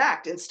still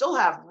connect and still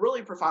have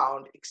really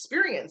profound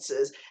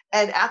experiences.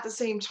 And at the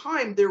same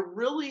time, they're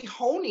really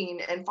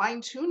honing and fine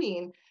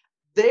tuning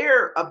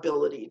their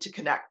ability to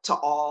connect to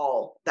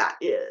all that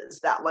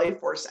is that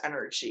life force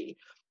energy.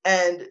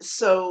 And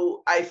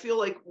so I feel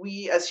like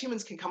we as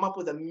humans can come up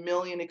with a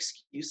million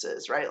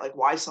excuses, right? Like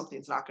why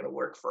something's not going to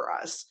work for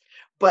us.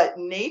 But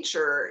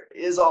nature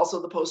is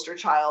also the poster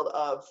child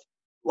of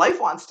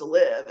life wants to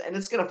live and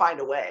it's going to find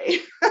a way.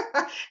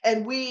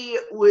 And we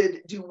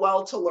would do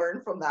well to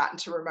learn from that and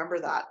to remember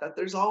that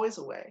there's always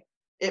a way.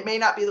 It may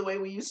not be the way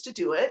we used to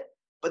do it,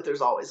 but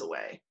there's always a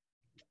way.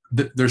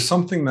 There's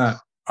something that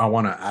I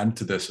want to add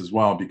to this as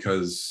well,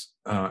 because,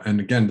 and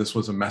again, this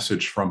was a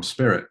message from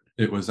Spirit.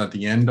 It was at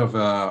the end of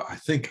I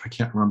think, I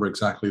can't remember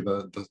exactly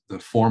the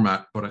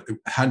format, but it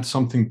had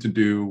something to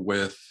do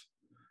with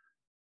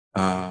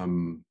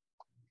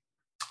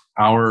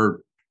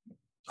our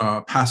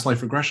past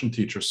life regression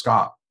teacher,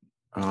 Scott.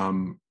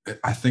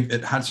 I think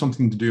it had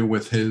something to do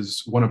with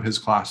one of his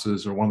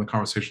classes or one of the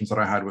conversations that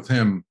I had with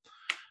him,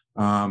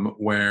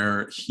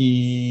 where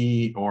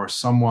he or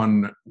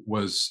someone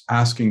was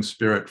asking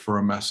Spirit for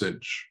a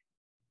message.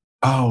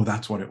 Oh,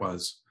 that's what it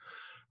was.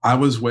 I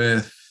was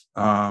with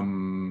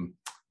Shannon,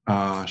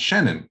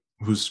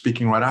 who's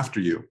speaking right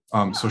after you.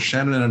 So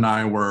Shannon and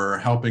I were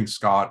helping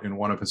Scott in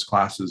one of his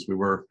classes. We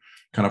were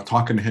kind of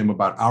talking to him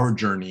about our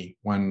journey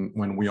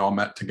when we all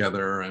met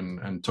together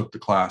and took the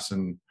class.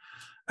 And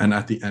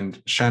at the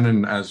end,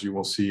 Shannon, as you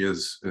will see,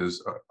 is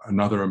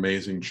another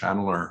amazing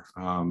channeler.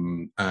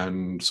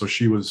 And so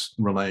she was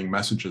relaying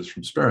messages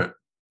from spirit,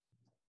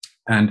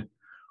 and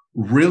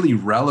really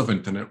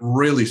relevant, and it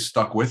really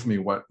stuck with me.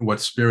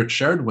 What spirit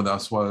shared with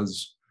us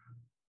was,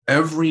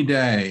 every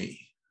day,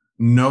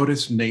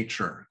 notice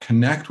nature,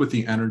 connect with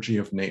the energy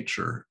of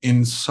nature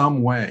in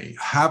some way.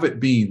 Have it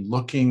be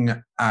looking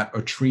at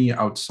a tree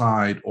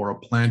outside, or a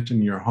plant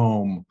in your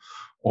home,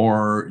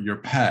 or your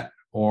pet,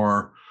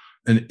 or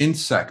an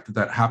insect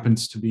that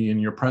happens to be in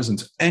your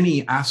presence.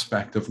 Any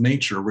aspect of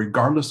nature,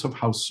 regardless of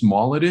how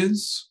small it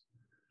is,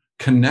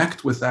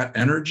 connect with that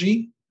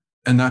energy,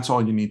 and that's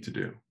all you need to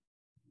do.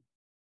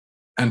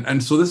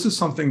 And so this is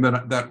something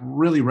that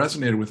really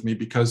resonated with me,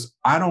 because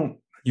I'm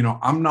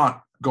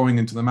not going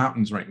into the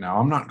mountains right now.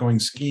 I'm not going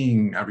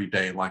skiing every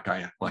day like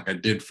I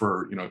did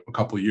for a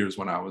couple of years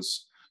when I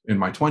was in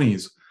my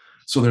 20s.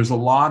 So there's a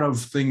lot of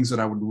things that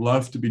I would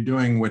love to be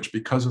doing, which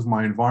because of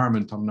my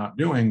environment I'm not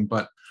doing.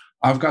 But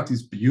I've got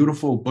these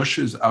beautiful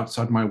bushes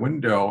outside my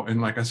window,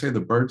 and like I say, the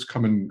birds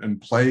come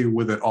and play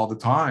with it all the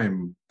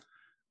time.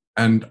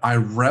 And I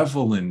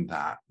revel in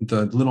that.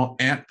 The little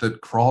ant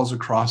that crawls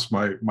across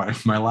my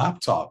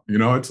laptop,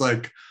 it's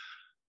like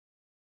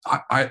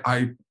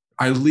I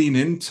lean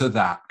into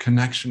that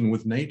connection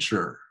with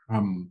nature.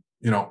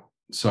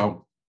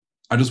 So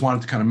I just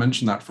wanted to kind of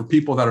mention that for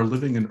people that are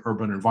living in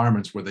urban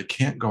environments where they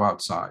can't go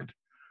outside.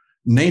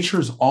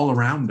 Nature's all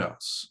around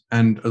us,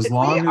 and as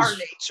long as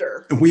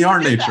we are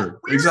nature,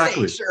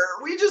 exactly.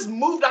 We just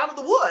moved out of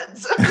the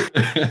woods.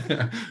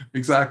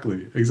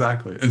 Exactly.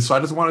 And so I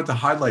just wanted to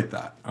highlight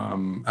that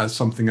as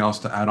something else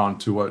to add on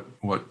to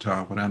what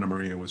Anna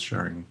Maria was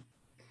sharing.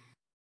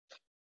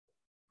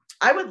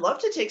 I would love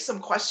to take some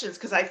questions,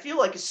 because I feel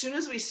like as soon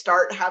as we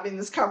start having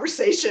this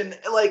conversation,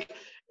 like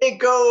it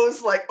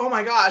goes like, oh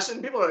my gosh,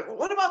 and people are like, well,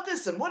 what about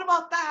this, and what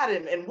about that,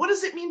 and what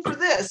does it mean for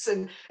this,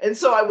 and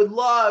so I would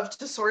love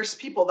to source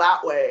people that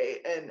way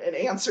and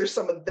answer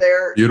some of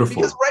their beautiful.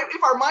 Because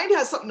if our mind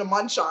has something to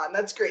munch on,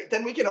 that's great,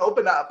 then we can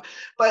open up.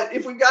 But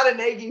if we've got a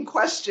nagging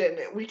question,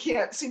 we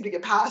can't seem to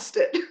get past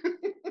it.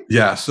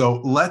 Yeah,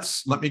 so let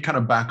me kind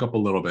of back up a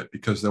little bit,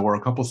 because there were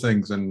a couple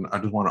things, and I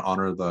just want to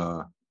honor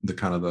the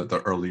kind of the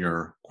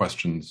earlier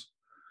questions.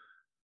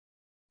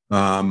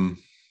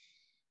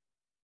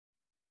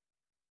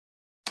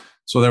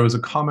 So there was a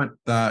comment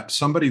that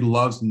somebody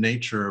loves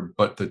nature,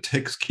 but the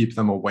ticks keep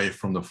them away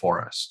from the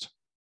forest.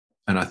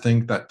 And I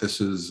think that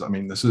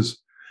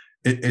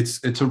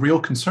it's a real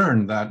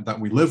concern that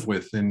we live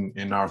with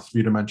in our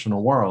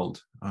three-dimensional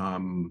world.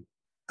 And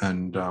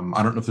I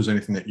don't know if there's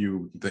anything that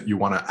you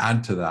want to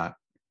add to that.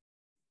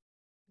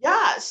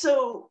 Yeah.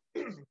 So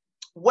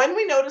when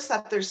we notice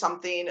that there's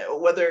something,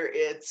 whether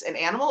it's an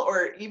animal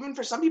or even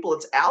for some people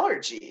it's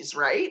allergies,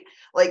 right?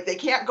 Like they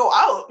can't go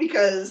out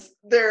because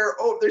their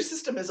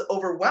system is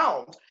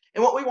overwhelmed.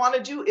 And what we want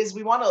to do is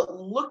we want to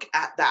look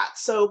at that.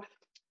 So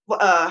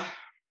they're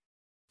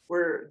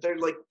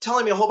like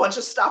telling me a whole bunch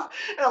of stuff,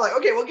 and I'm like,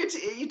 okay, we'll get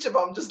to each of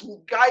them. Just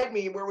guide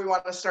me where we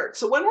want to start.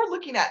 So when we're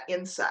looking at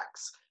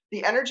insects,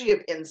 the energy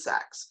of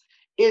insects,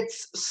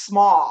 it's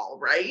small,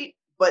 right?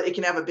 But it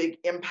can have a big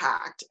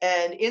impact.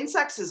 And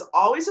insects is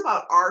always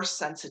about our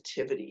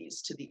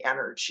sensitivities to the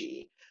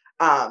energy.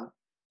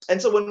 And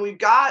so when we've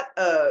got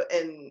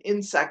an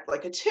insect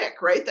like a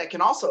tick, right, that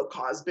can also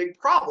cause big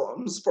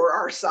problems for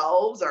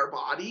ourselves, our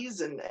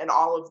bodies, and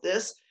all of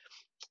this,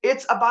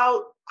 it's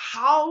about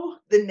how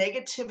the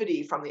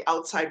negativity from the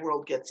outside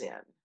world gets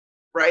in,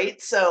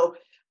 right? So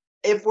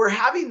if we're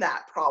having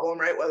that problem,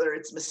 right, whether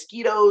it's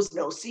mosquitoes,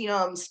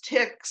 no-see-ums,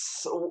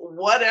 ticks,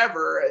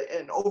 whatever,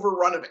 an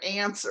overrun of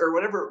ants or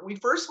whatever, we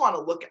first want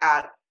to look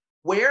at,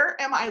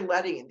 where am I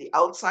letting the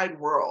outside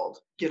world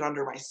get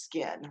under my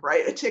skin,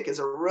 right? A tick is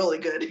a really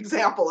good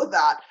example of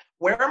that.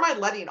 Where am I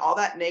letting all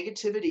that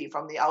negativity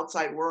from the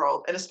outside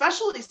world, and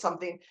especially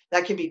something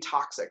that can be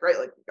toxic, right?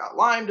 Like we've got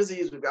Lyme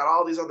disease, we've got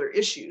all these other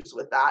issues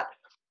with that.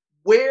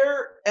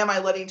 Where am I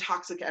letting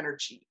toxic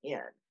energy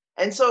in?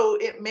 And so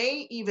it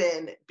may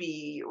even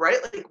be, right,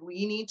 like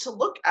we need to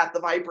look at the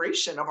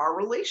vibration of our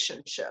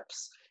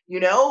relationships.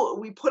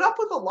 We put up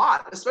with a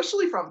lot,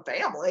 especially from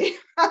family,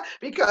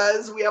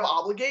 because we have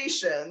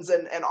obligations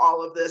and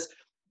all of this,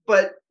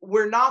 but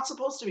we're not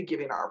supposed to be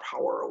giving our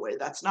power away.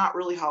 That's not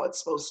really how it's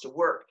supposed to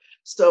work.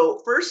 So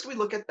first we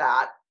look at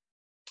that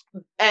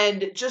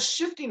and just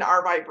shifting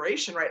our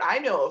vibration, right? I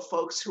know of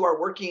folks who are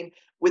working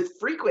with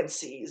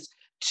frequencies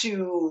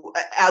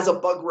as a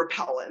bug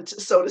repellent,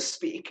 so to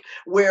speak,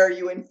 where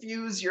you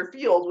infuse your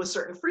field with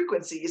certain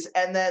frequencies,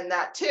 and then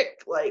that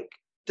tick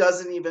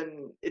doesn't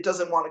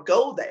want to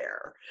go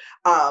there.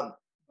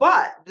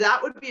 But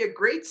that would be a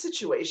great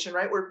situation,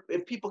 right? Where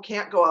if people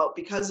can't go out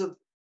because of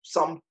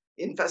some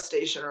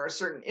infestation or a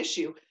certain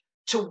issue,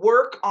 to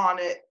work on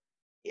it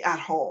at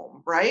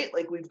home, right?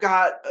 Like we've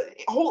got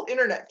a whole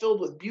internet filled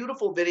with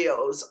beautiful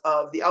videos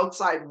of the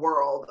outside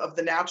world, of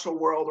the natural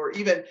world, or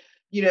even,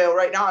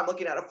 right now I'm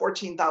looking at a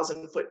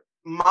 14,000 foot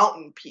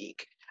mountain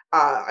peak.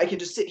 I can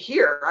just sit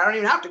here. I don't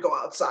even have to go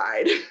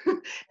outside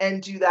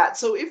and do that.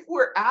 So if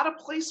we're at a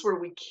place where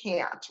we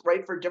can't,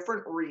 right, for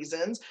different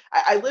reasons,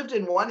 I lived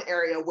in one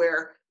area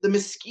where the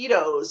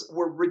mosquitoes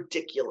were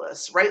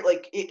ridiculous, right?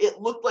 Like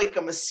it looked like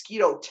a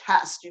mosquito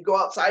test. You go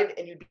outside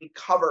and you'd be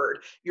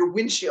covered. Your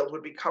windshield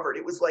would be covered.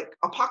 It was like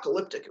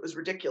apocalyptic. It was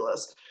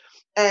ridiculous.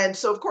 And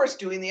so, of course,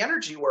 doing the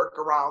energy work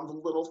around the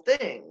little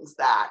things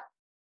that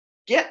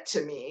get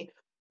to me.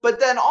 But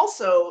then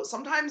also,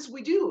 sometimes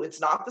we do. It's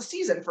not the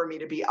season for me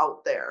to be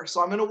out there. So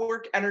I'm going to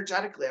work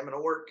energetically. I'm going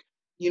to work,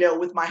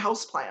 with my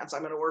house plants. I'm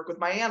going to work with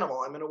my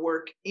animal. I'm going to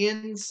work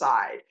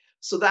inside.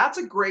 So that's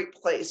a great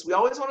place. We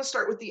always want to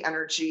start with the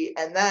energy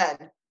and then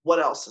what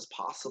else is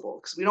possible,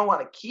 because we don't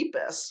want to keep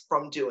us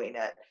from doing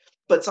it.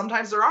 But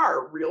sometimes there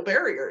are real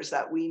barriers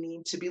that we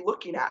need to be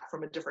looking at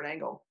from a different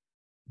angle.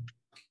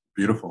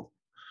 Beautiful.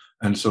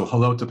 And so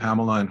hello to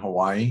Pamela in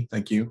Hawaii.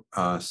 Thank you.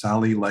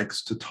 Sally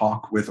likes to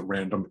talk with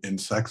random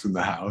insects in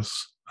the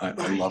house. I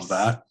love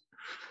that.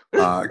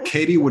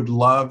 Katie would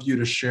love you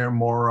to share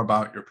more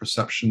about your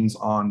perceptions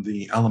on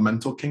the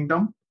elemental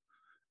kingdom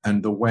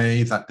and the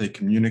way that they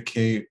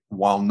communicate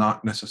while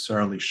not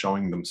necessarily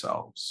showing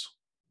themselves.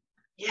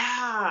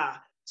 Yeah.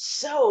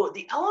 So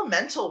the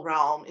elemental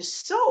realm is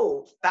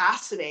so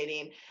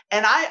fascinating.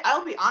 And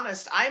I'll be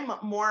honest, I'm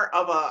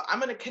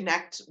going to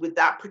connect with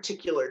that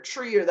particular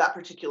tree or that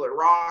particular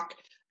rock,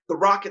 the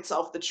rock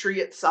itself, the tree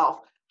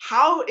itself,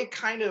 how it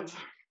kind of,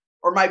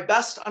 or my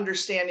best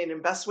understanding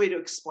and best way to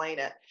explain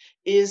it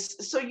is,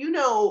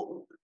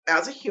 so,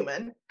 as a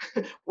human,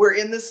 we're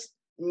in this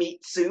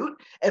meat suit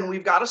and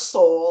we've got a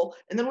soul,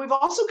 and then we've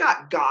also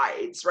got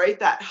guides, right,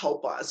 that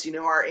help us,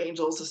 our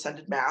angels,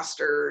 ascended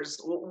masters,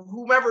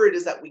 whomever it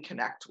is that we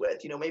connect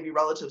with, maybe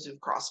relatives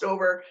who've crossed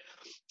over.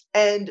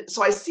 And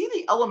so I see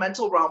the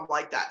elemental realm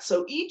like that.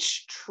 So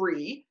each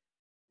tree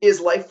is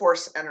life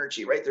force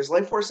energy, right? There's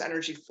life force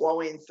energy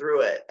flowing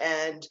through it.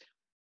 And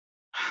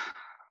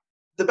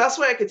the best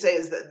way I could say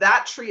is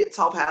that tree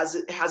itself has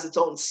its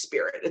own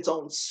spirit, its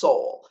own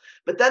soul.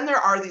 But then there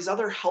are these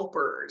other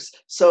helpers.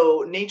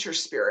 So nature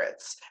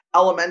spirits,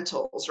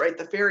 elementals, right?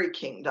 The fairy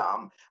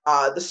kingdom,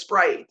 the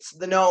sprites,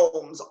 the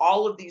gnomes,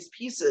 all of these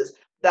pieces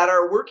that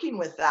are working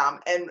with them.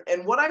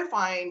 And what I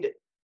find,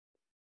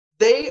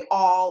 they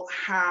all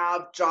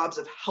have jobs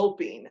of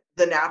helping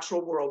the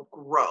natural world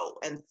grow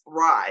and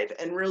thrive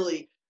and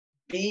really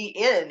be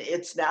in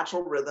its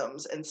natural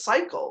rhythms and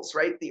cycles,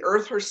 right? The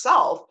earth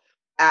herself,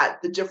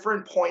 at the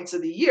different points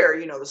of the year,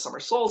 the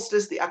summer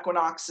solstice, the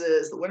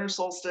equinoxes, the winter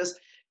solstice,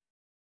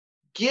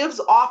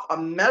 gives off a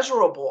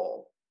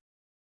measurable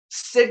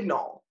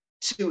signal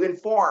to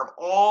inform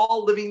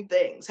all living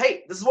things.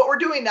 Hey, this is what we're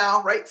doing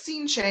now, right?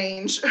 Scene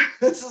change.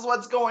 This is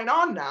what's going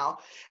on now.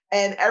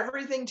 And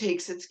everything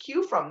takes its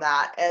cue from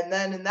that. And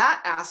then in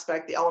that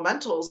aspect, the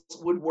elementals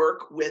would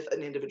work with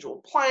an individual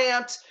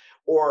plant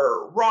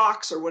or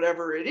rocks or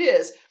whatever it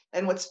is.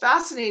 And what's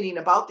fascinating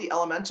about the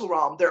elemental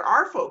realm, there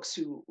are folks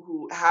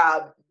who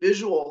have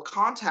visual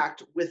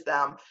contact with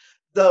them,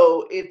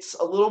 though it's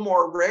a little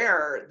more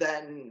rare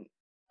than,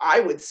 I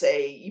would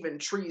say, even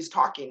trees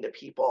talking to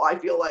people. I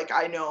feel like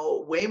I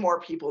know way more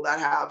people that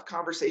have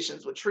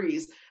conversations with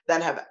trees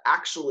than have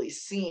actually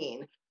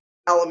seen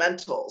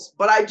elementals.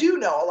 But I do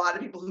know a lot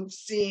of people who've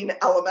seen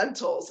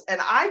elementals, and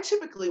I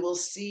typically will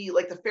see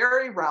like the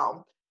fairy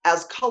realm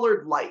as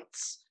colored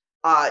lights.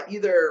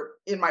 Either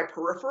in my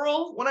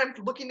peripheral when I'm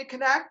looking to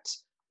connect,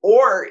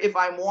 or if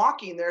I'm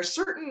walking,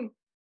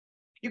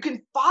 you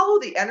can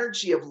follow the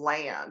energy of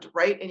land,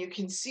 right? And you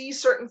can see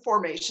certain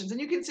formations and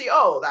you can see,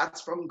 oh,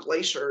 that's from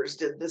glaciers,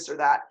 did this or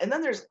that. And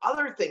then there's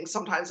other things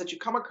sometimes that you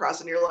come across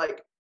and you're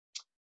like,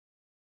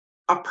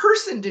 a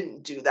person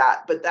didn't do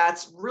that, but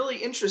that's really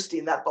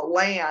interesting that the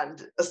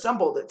land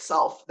assembled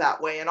itself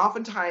that way. And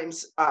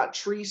oftentimes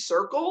tree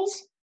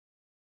circles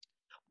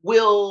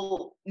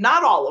will,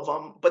 not all of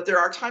them, but there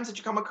are times that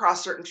you come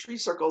across certain tree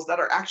circles that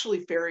are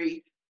actually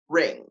fairy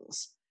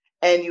rings,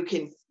 and you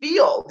can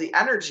feel the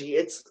energy.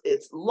 It's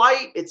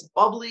light, it's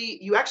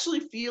bubbly. You actually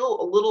feel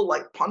a little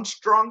like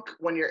punch drunk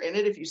when you're in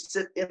it if you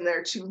sit in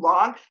there too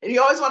long. And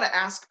you always want to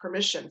ask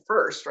permission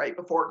first, right,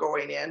 before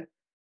going in.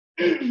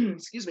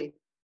 Excuse me,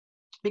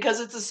 because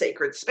it's a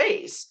sacred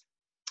space.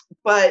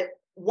 But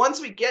once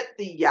we get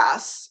the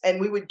yes, and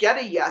we would get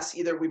a yes,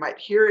 either we might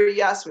hear a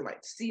yes, we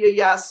might see a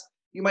yes,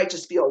 you might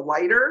just feel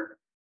lighter,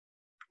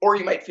 or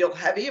you might feel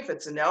heavy if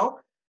it's a no.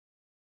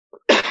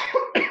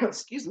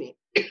 Excuse me.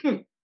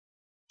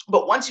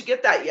 But once you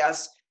get that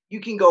yes, you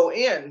can go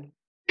in.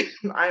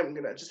 I'm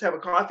going to just have a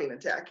coughing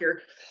attack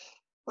here.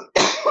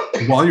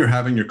 While you're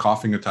having your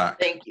coughing attack.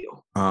 Thank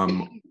you.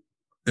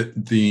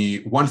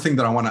 The one thing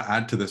that I want to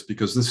add to this,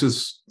 because this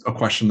is a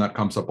question that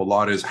comes up a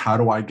lot, is how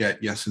do I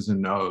get yeses and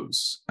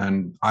nos?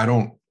 And I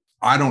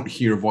don't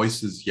hear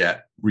voices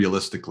yet,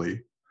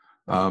 realistically.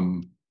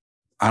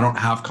 I don't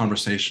have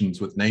conversations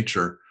with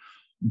nature,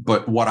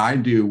 but what I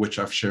do, which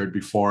I've shared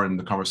before in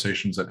the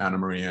conversations that Anna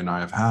Maria and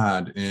I have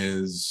had,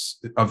 is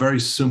a very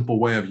simple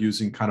way of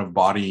using kind of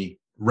body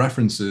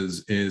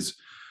references is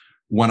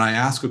When I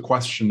ask a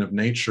question of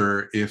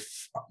nature,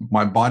 if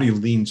my body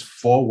leans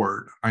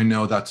forward, I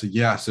know that's a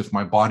yes. If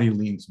my body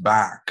leans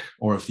back,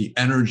 or if the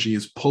energy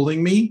is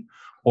pulling me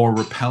or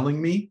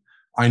repelling me,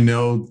 I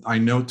know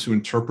to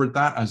interpret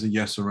that as a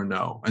yes or a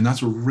no. And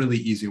that's a really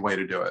easy way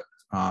to do it.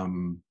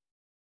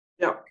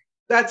 Yeah,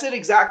 that's it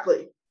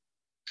exactly.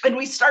 And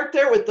we start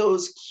there with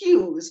those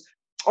cues,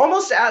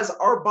 almost as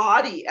our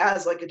body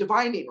as like a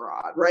divining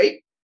rod,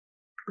 right?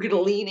 We're going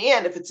to lean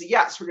in if it's a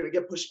yes, we're going to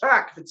get pushed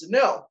back if it's a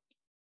no.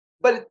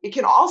 But it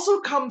can also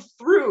come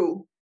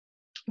through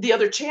the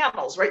other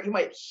channels, right? You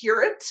might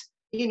hear it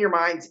in your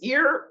mind's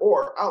ear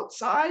or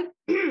outside.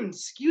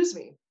 Excuse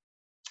me.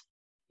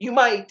 You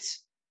might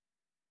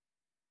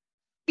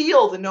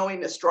feel the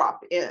knowingness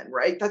drop in,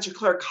 right? That's your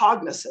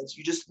claircognizance.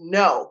 You just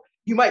know.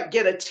 You might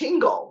get a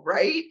tingle,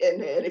 right?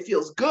 And it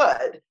feels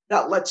good.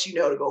 That lets you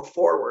know to go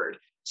forward.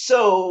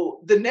 So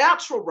the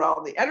natural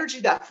realm, the energy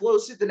that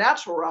flows through the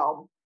natural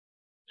realm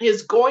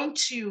is going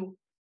to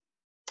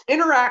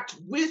interact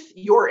with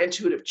your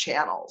intuitive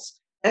channels.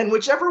 And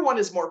whichever one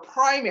is more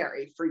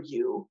primary for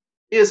you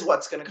is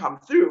what's going to come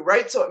through,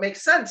 right? So it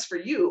makes sense for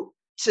you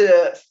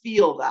to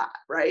feel that,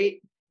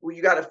 right? Well,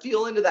 you got to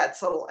feel into that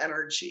subtle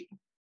energy.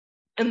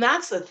 And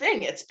that's the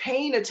thing, it's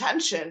paying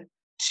attention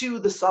to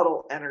the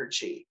subtle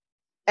energy.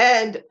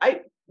 And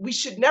we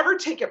should never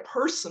take it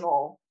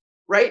personal,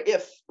 right?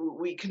 If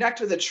we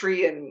connect with a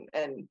tree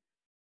and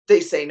they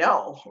say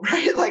no,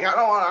 right? Like, I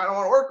don't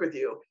want to work with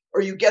you. Or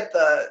you get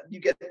the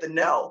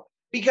no,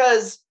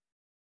 because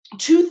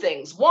two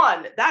things.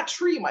 One, that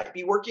tree might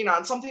be working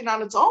on something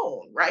on its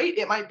own, right?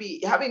 It might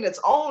be having its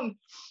own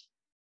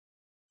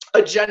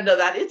agenda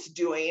that it's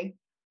doing,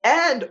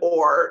 and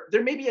or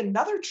there may be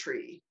another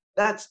tree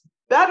that's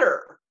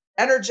better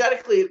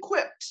energetically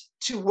equipped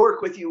to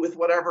work with you with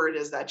whatever it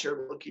is that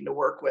you're looking to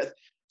work with.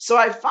 So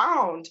I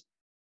found,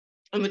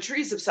 and the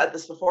trees have said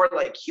this before,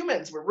 like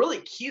humans, we're really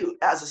cute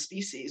as a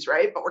species,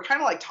 right? But we're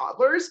kind of like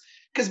toddlers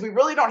because we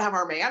really don't have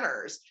our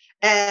manners.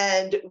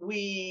 And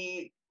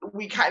we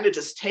kind of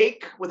just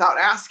take without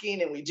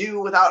asking, and we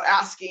do without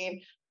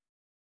asking.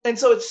 And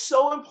so it's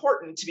so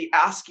important to be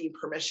asking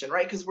permission,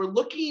 right? Because we're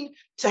looking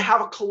to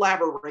have a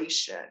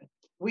collaboration.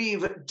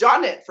 We've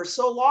done it for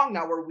so long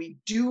now where we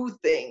do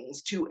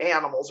things to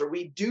animals or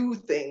we do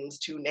things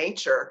to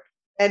nature.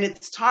 And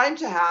it's time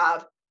to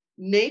have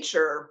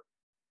nature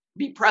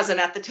be present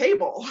at the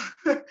table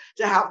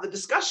to have the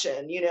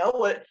discussion,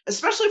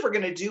 especially if we're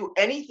going to do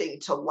anything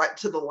to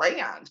the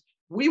land.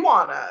 We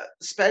want to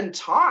spend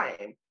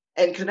time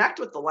and connect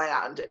with the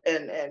land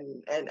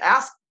and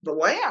ask the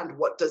land,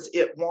 what does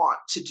it want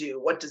to do?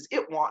 What does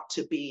it want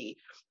to be?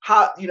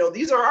 How,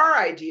 these are our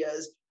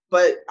ideas,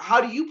 but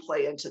how do you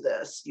play into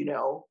this,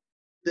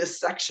 this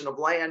section of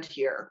land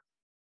here?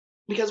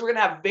 Because we're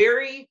going to have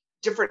very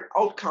different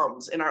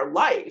outcomes in our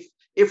life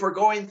if we're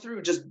going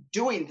through just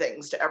doing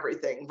things to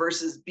everything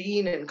versus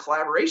being in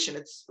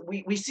collaboration.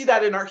 We see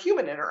that in our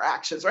human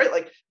interactions, right?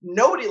 Like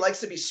nobody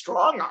likes to be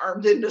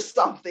strong-armed into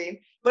something,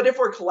 but if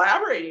we're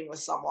collaborating with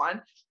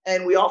someone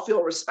and we all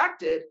feel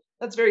respected,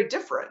 that's very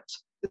different.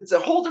 It's a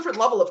whole different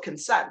level of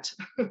consent.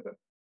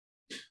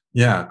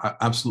 Yeah, I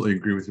absolutely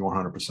agree with you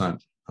 100%.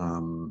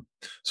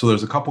 So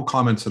there's a couple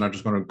comments, and I'm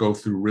just going to go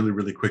through really,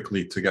 really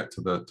quickly to get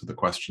to the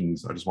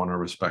questions. I just want to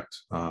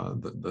respect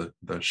the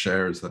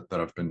shares that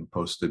have been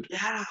posted.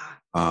 Yeah.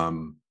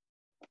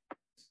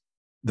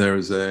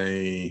 There's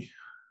a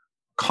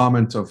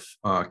comment of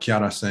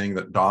Chiara saying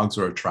that dogs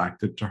are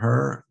attracted to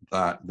her,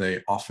 that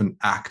they often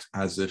act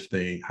as if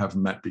they have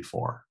met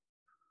before,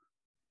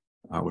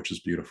 which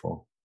is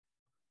beautiful.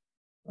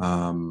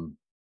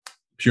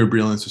 Pure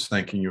Brilliance is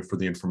thanking you for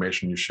the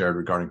information you shared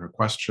regarding her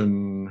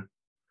question.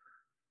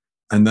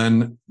 And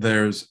then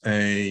there's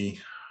a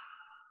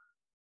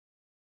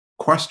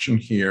question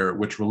here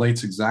which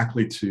relates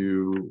exactly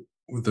to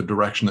the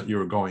direction that you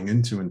were going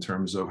into in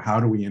terms of how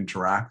do we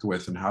interact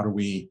with and how do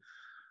we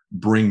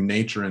bring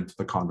nature into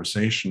the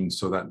conversation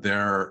so that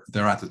they're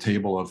at the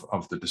table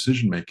of the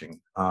decision making.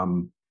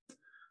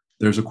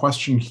 There's a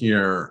question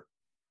here.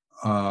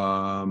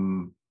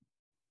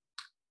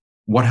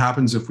 What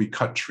happens if we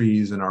cut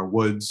trees in our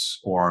woods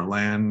or our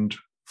land?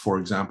 For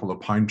example, a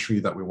pine tree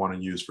that we want to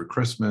use for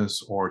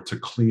Christmas or to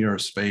clear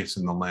space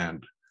in the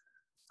land.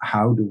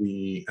 How do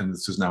we, and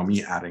this is now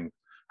me adding,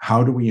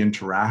 how do we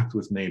interact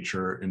with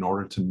nature in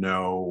order to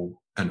know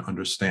and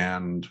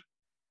understand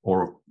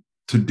or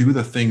to do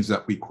the things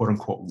that we quote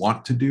unquote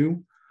want to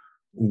do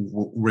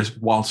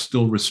while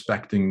still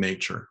respecting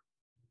nature?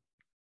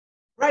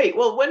 Right.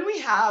 Well, when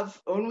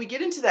we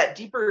get into that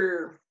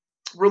deeper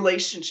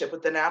relationship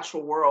with the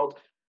natural world,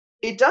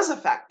 it does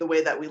affect the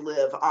way that we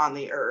live on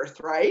the earth,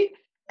 right?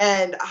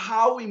 And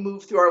how we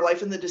move through our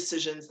life and the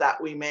decisions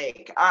that we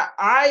make.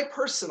 I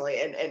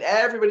personally, and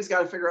everybody's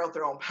got to figure out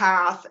their own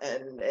path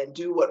and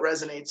do what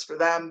resonates for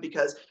them,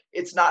 because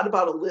it's not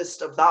about a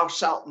list of thou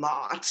shalt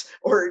not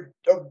or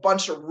a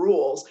bunch of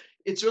rules.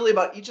 It's really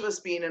about each of us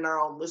being in our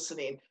own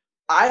listening.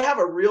 I have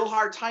a real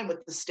hard time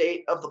with the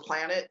state of the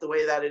planet the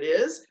way that it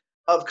is.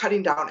 of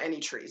cutting down any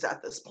trees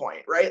at this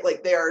point, right?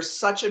 Like they are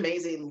such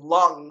amazing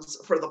lungs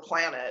for the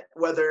planet,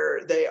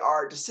 whether they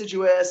are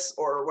deciduous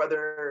or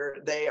whether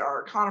they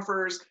are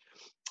conifers.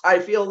 I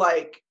feel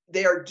like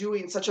they are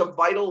doing such a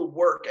vital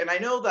work. And I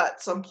know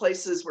that some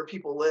places where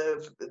people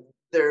live,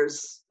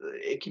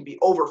 it can be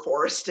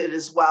overforested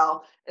as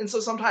well. And so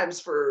sometimes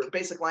for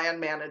basic land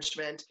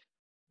management,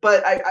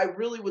 but I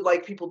really would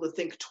like people to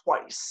think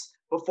twice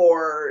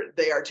before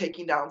they are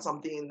taking down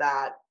something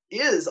that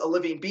is a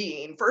living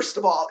being, first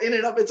of all, in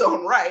and of its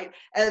own right.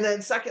 And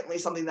then secondly,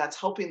 something that's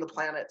helping the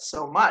planet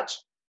so much.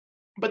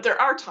 But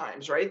there are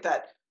times, right,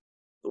 that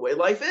the way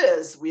life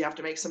is, we have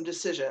to make some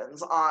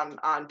decisions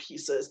on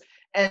pieces.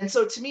 And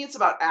so to me, it's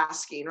about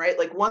asking, right?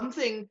 Like one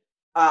thing,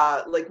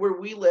 like where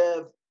we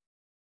live,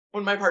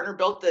 when my partner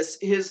built this,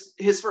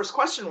 his first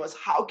question was,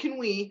 how can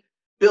we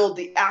build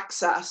the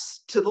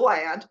access to the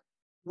land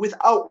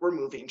without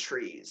removing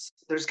trees?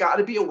 There's got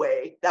to be a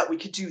way that we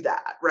could do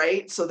that,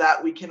 right? So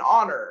that we can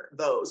honor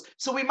those.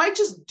 So we might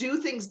just do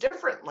things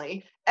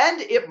differently,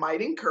 and it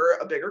might incur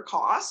a bigger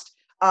cost.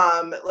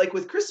 Like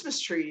with Christmas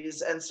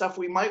trees and stuff,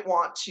 we might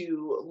want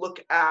to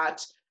look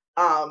at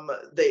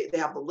they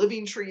have the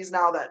living trees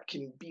now that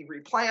can be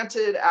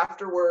replanted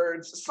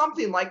afterwards,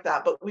 something like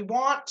that. But we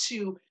want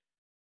to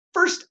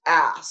first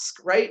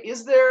ask, right?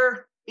 Is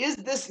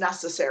this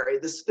necessary?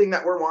 This thing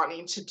that we're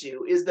wanting to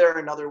do, is there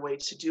another way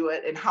to do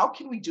it? And how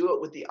can we do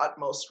it with the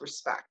utmost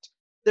respect?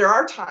 There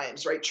are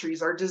times, right?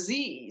 Trees are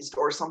diseased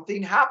or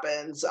something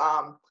happens.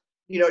 A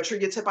tree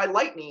gets hit by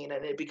lightning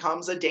and it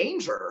becomes a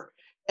danger.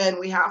 And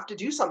we have to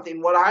do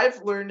something. What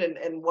I've learned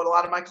and what a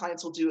lot of my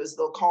clients will do is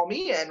they'll call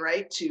me in,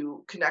 right,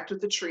 to connect with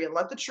the tree and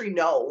let the tree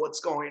know what's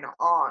going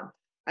on.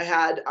 I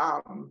had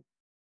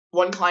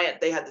one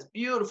client, they had this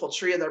beautiful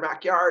tree in their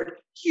backyard,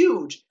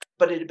 huge,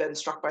 but it had been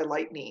struck by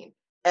lightning.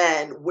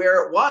 And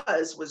where it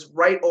was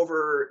right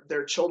over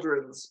their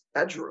children's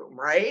bedroom,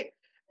 right?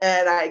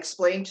 And I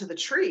explained to the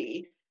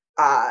tree,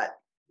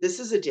 this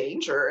is a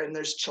danger, and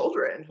there's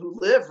children who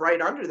live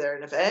right under there.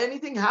 And if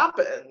anything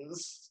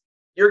happens,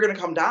 you're going to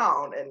come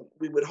down. And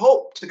we would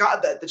hope to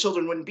God that the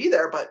children wouldn't be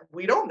there, but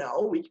we don't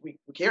know. We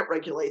can't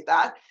regulate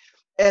that.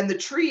 And the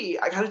tree,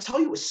 I got to tell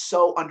you, was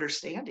so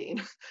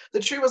understanding. The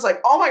tree was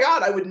like, oh my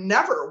God, I would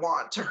never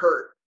want to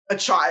hurt a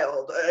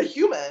child, a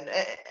human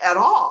at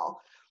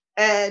all.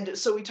 And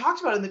so we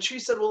talked about it, and the tree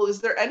said, well, is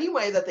there any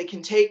way that they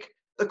can take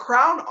the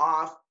crown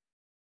off,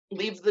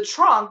 leave the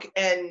trunk,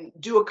 and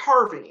do a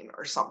carving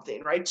or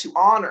something, right, to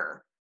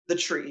honor the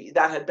tree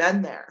that had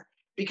been there?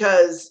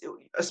 Because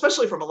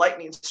especially from a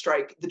lightning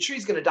strike, the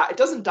tree's going to die. It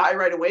doesn't die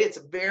right away. It's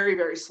a very,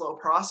 very slow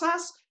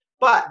process.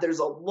 But there's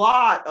a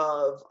lot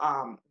of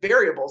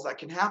variables that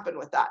can happen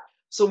with that.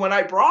 So when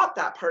I brought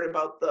that part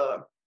about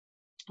the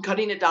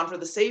cutting it down for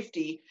the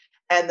safety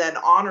and then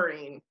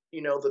honoring,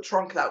 the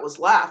trunk that was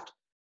left,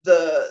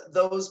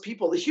 those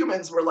people, the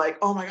humans, were like,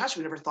 oh my gosh,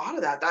 we never thought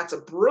of that. That's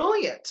a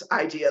brilliant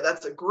idea.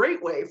 That's a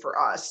great way for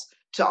us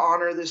to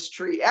honor this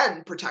tree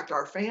and protect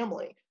our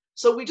family.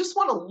 So we just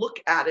want to look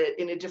at it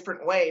in a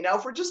different way. Now,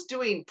 if we're just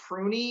doing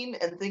pruning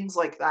and things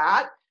like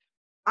that,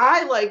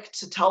 I like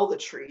to tell the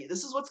tree,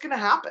 this is what's going to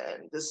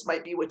happen. This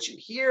might be what you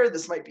hear.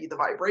 This might be the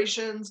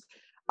vibrations.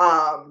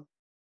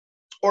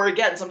 Or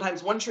again,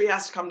 sometimes one tree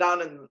has to come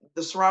down and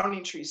the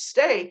surrounding trees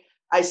stay.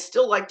 I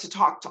still like to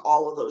talk to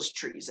all of those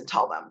trees and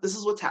tell them, this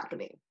is what's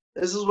happening.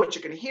 This is what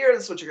you're going to hear.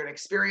 This is what you're going to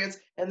experience.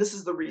 And this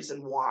is the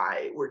reason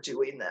why we're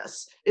doing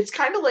this. It's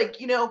kind of like,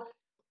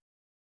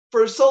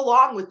 for so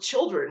long with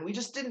children, we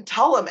just didn't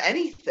tell them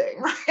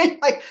anything, right?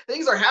 Like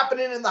things are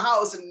happening in the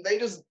house and they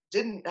just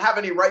didn't have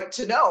any right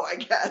to know, I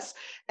guess.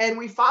 And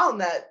we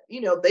found that,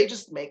 they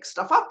just make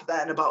stuff up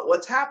then about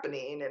what's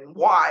happening and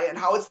why and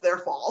how it's their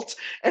fault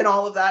and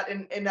all of that.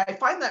 And I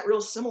find that real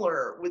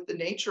similar with the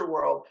nature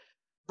world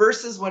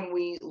versus when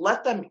we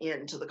let them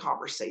into the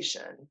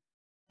conversation.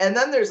 And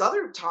then there's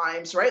other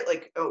times, right?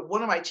 Like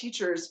one of my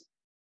teachers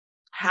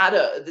had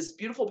this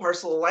beautiful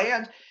parcel of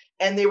land,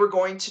 and they were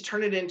going to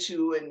turn it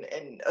into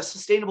a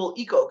sustainable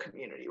eco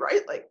community,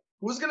 right? Like,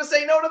 who's going to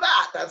say no to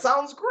that? That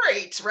sounds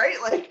great, right?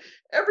 Like,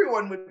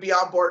 everyone would be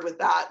on board with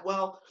that.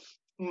 Well,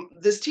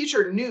 this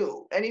teacher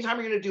knew anytime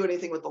you're going to do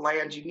anything with the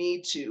land, you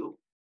need to,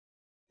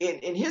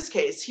 in his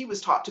case, he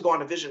was taught to go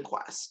on a vision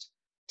quest,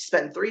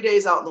 spend 3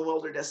 days out in the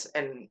wilderness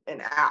and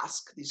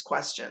ask these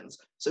questions.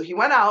 So he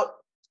went out,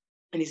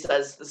 and he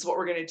says, this is what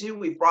we're going to do.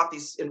 We've brought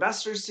these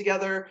investors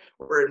together.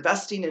 We're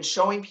investing in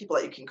showing people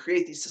that you can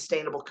create these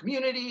sustainable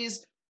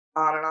communities,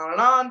 on and on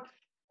and on.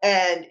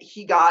 And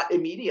he got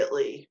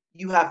immediately,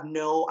 you have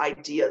no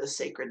idea the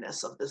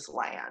sacredness of this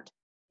land.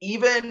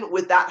 Even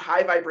with that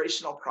high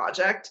vibrational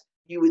project,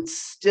 you would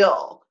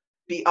still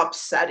be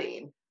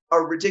upsetting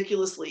a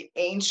ridiculously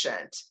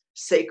ancient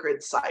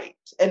sacred site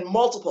and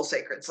multiple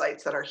sacred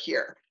sites that are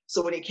here.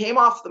 So when he came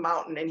off the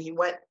mountain and he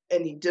went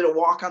and he did a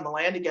walk on the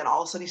land again,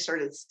 all of a sudden he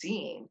started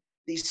seeing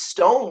these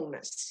stone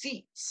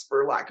seats,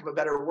 for lack of a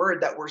better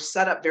word, that were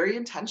set up very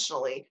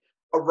intentionally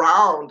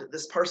around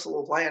this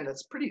parcel of land.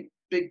 It's a pretty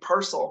big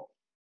parcel.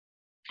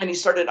 And he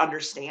started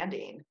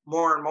understanding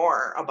more and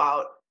more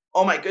about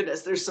oh my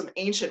goodness, there's some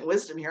ancient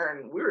wisdom here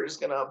and we were just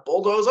going to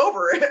bulldoze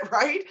over it,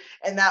 right?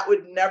 And that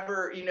would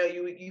never,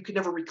 you could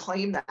never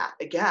reclaim that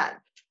again.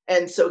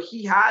 And so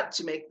he had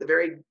to make the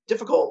very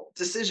difficult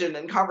decision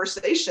and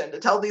conversation to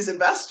tell these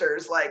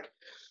investors, like,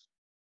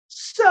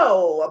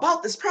 so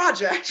about this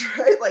project,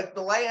 right? Like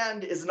the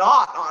land is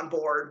not on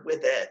board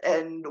with it.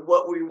 And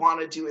what we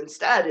want to do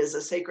instead is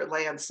a sacred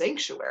land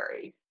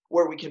sanctuary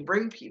where we can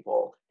bring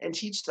people and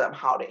teach them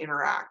how to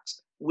interact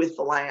with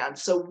the land.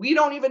 So we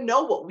don't even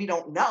know what we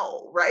don't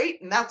know,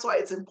 right? And that's why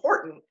it's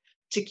important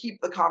to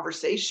keep the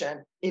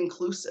conversation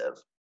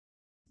inclusive.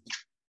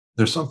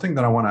 There's something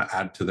that I want to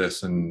add to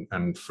this,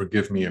 and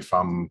forgive me if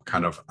I'm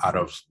kind of out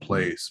of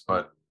place,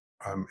 but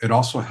it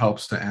also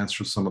helps to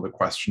answer some of the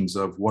questions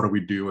of what do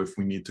we do if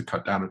we need to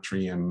cut down a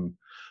tree. And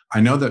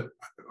I know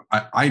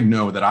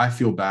that I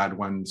feel bad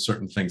when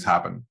certain things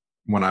happen,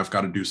 when I've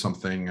got to do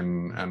something,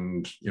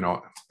 and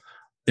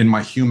in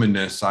my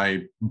humanness,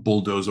 I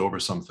bulldoze over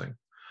something.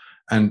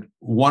 And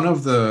one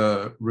of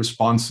the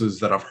responses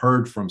that I've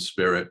heard from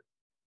Spirit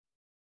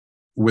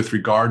with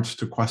regards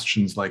to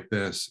questions like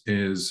this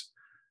is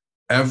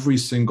every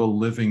single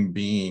living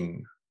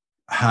being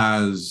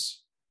has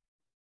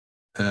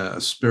a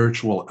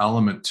spiritual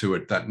element to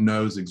it that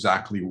knows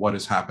exactly what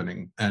is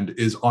happening and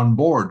is on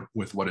board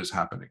with what is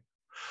happening.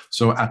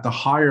 So at the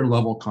higher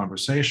level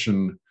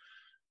conversation,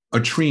 a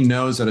tree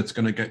knows that it's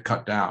going to get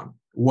cut down.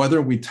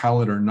 Whether we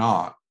tell it or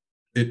not,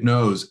 it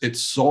knows, its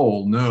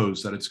soul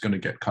knows that it's going to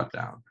get cut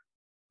down.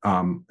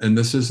 And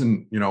this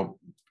isn't,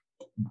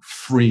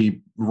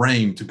 free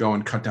reign to go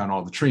and cut down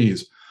all the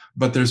trees.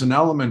 But there's an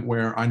element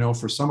where I know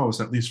for some of us,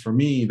 at least for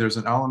me, there's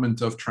an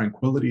element of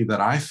tranquility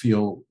that I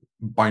feel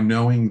by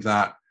knowing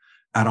that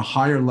at a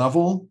higher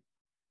level,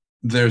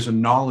 there's a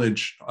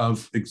knowledge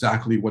of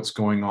exactly what's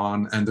going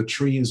on, and the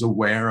tree is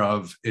aware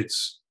of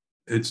its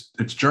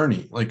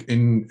journey. Like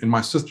in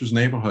my sister's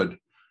neighborhood,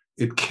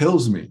 it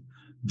kills me.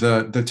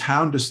 The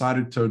town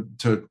decided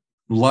to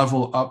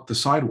level up the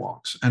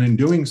sidewalks, and in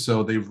doing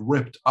so, they've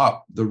ripped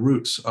up the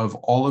roots of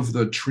all of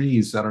the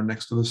trees that are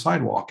next to the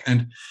sidewalk,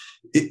 and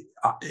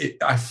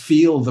I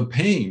feel the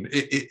pain.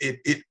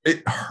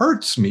 It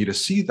hurts me to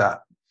see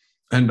that.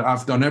 And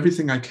I've done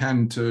everything I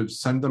can to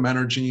send them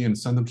energy and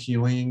send them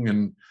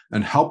healing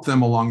and help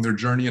them along their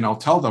journey. And I'll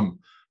tell them,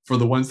 for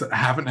the ones that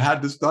haven't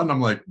had this done,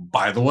 I'm like,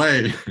 by the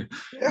way,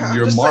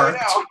 you're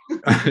marked. So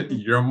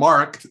you're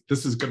marked.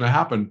 This is going to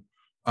happen.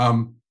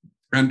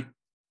 And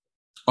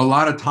a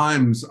lot of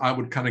times I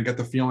would kind of get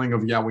the feeling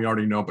of, yeah, we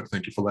already know, but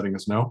thank you for letting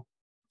us know.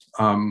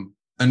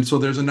 And so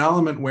there's an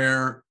element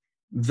where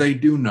they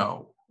do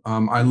know.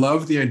 I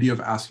love the idea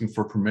of asking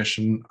for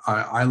permission.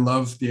 I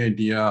love the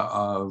idea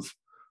of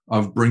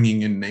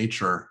bringing in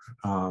nature,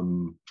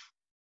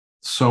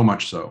 so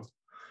much so.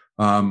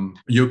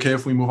 You okay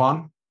if we move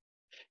on?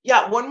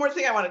 Yeah, one more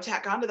thing I want to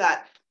tack onto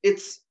that.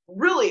 It's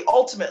really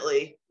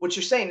ultimately what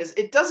you're saying is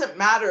it doesn't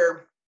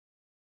matter.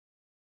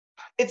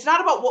 It's not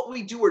about what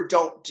we do or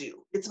don't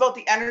do. It's about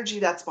the energy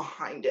that's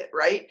behind it,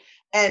 right?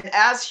 And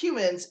as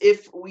humans,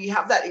 if we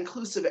have that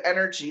inclusive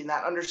energy and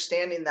that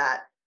understanding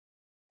that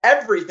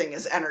everything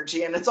is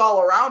energy and it's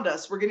all around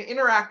us, we're going to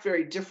interact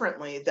very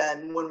differently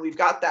than when we've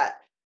got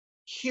that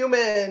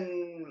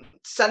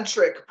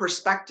human-centric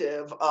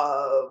perspective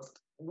of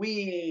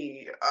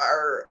we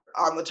are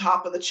on the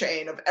top of the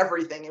chain of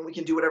everything and we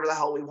can do whatever the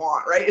hell we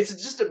want, right? It's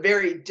just a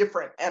very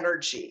different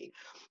energy.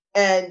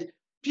 And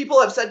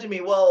people have said to me,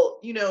 well,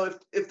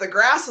 if the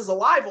grass is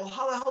alive, well,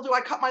 how the hell do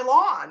I cut my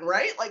lawn,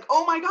 right? Like,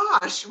 oh my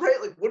gosh,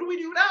 right? Like, what do we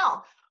do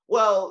now?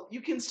 Well,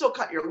 you can still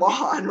cut your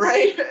lawn,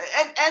 right?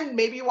 And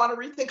maybe you want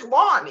to rethink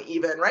lawn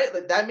even, right?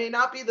 Like that may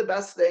not be the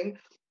best thing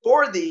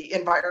for the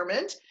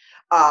environment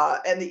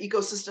and the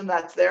ecosystem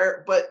that's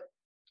there, but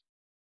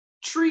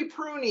tree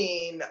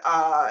pruning,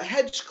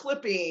 hedge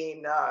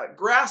clipping,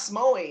 grass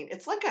mowing,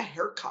 it's like a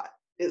haircut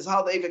is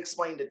how they've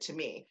explained it to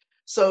me.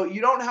 So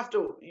you don't have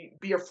to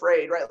be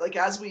afraid, right? Like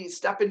as we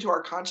step into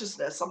our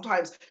consciousness,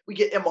 sometimes we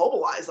get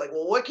immobilized, like,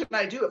 well, what can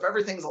I do if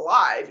everything's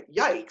alive?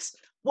 Yikes.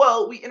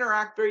 Well, we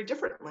interact very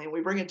differently and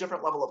we bring a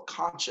different level of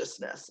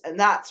consciousness. And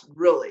that's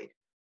really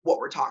what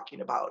we're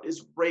talking about,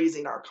 is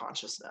raising our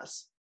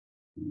consciousness.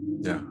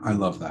 Yeah, I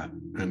love that.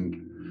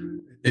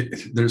 And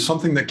there's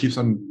something that keeps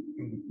on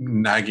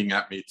nagging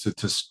at me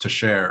to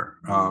share.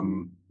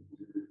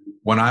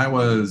 When I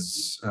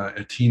was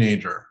a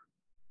teenager,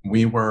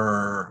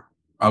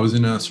 I was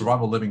in a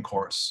survival living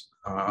course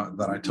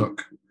that I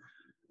took,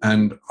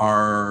 and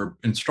our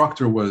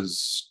instructor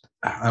was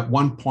at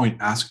one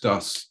point asked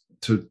us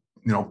to,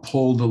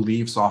 pull the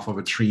leaves off of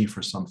a tree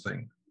for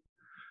something.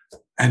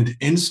 And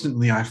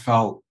instantly I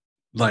felt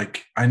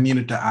like I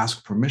needed to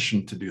ask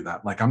permission to do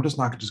that. Like, I'm just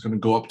not just going to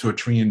go up to a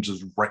tree and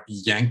just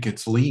yank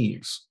its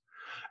leaves.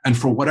 And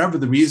for whatever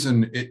the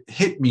reason, it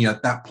hit me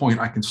at that point.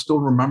 I can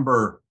still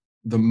remember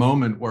the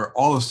moment where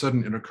all of a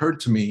sudden it occurred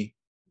to me,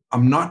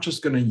 I'm not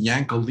just going to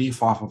yank a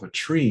leaf off of a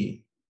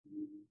tree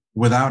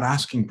without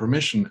asking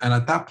permission. And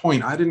at that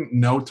point, I didn't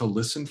know to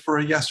listen for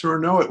a yes or a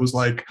no. It was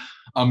like,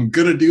 I'm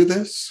going to do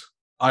this.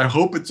 I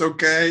hope it's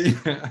okay.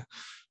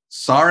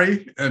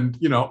 sorry. And,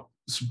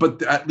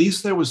 but at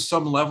least there was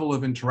some level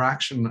of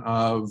interaction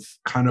of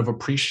kind of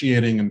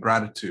appreciating and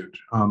gratitude.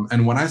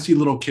 And when I see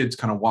little kids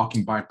kind of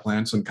walking by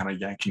plants and kind of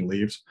yanking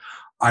leaves,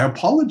 I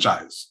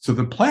apologize to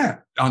the plant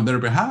on their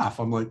behalf.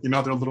 I'm like,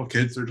 they're little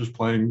kids, they're just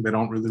playing, they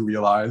don't really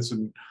realize.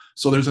 And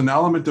so there's an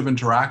element of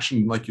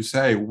interaction, like you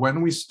say,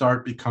 when we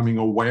start becoming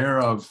aware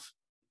of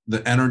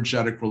the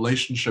energetic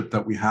relationship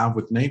that we have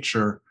with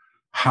nature,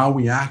 how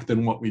we act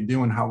and what we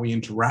do and how we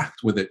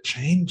interact with it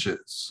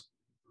changes.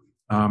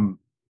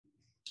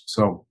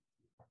 So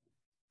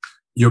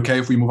you okay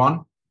if we move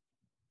on?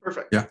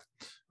 Perfect. Yeah.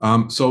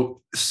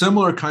 So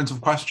similar kinds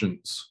of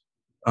questions.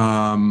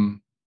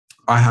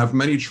 I have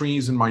many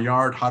trees in my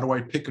yard. How do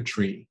I pick a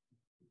tree?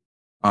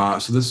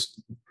 So this,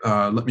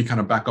 let me kind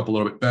of back up a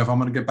little bit. Bev, I'm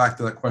going to get back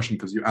to that question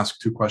because you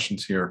asked two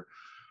questions here.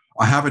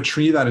 I have a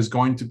tree that is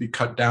going to be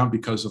cut down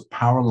because of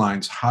power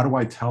lines. How do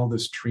I tell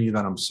this tree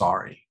that I'm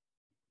sorry?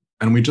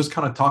 And we just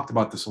kind of talked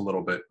about this a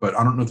little bit, but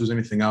I don't know if there's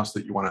anything else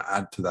that you want to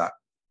add to that.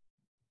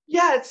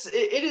 Yeah, it's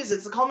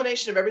a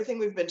culmination of everything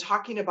we've been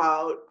talking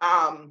about.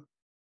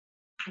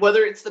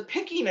 Whether it's the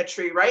picking a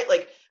tree, right?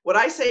 Like what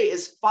I say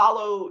is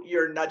follow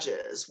your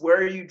nudges. Where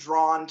are you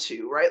drawn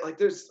to, right? Like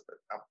there's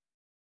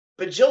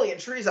a bajillion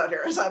trees out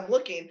here as I'm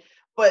looking,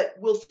 but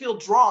we'll feel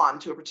drawn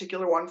to a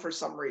particular one for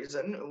some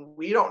reason.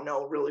 We don't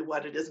know really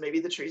what it is. Maybe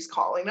the tree's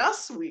calling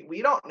us.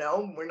 We don't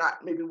know. We're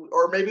not, maybe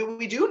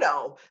we do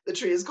know the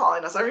tree is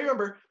calling us. I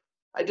remember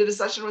I did a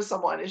session with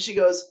someone and she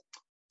goes,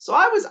 so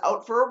I was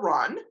out for a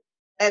run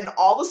and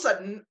all of a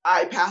sudden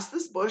I passed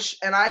this bush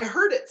and I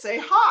heard it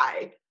say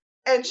hi.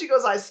 And she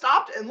goes, I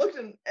stopped and looked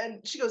and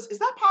she goes, is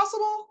that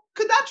possible?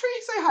 Could that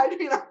tree say hi to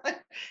me? And I'm like,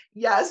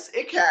 yes,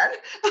 it can.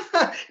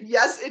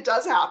 Yes, it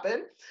does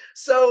happen.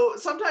 So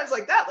sometimes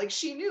like that, like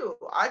she knew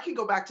I can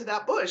go back to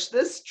that bush.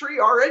 This bush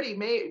already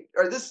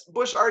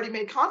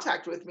made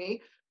contact with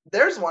me.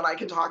 There's one I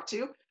can talk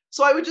to.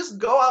 So I would just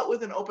go out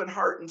with an open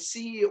heart and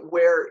see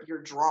where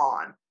you're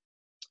drawn.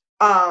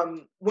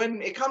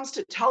 When it comes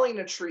to telling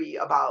a tree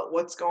about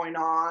what's going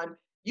on,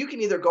 you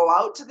can either go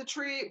out to the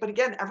tree, but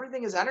again,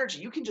 everything is energy.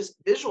 You can just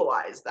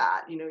visualize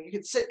that. You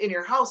could sit in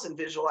your house and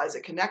visualize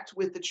it, connect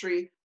with the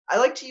tree. I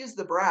like to use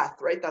the breath,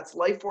 right? That's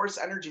life force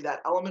energy,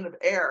 that element of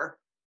air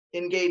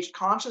engaged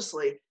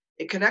consciously.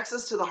 It connects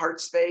us to the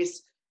heart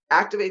space,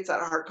 activates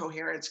that heart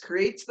coherence,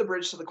 creates the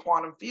bridge to the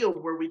quantum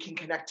field where we can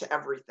connect to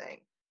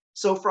everything.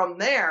 So from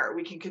there,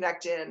 we can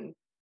connect in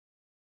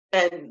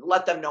and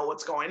let them know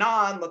what's going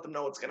on, let them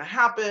know what's going to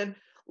happen,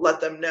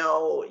 let them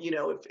know,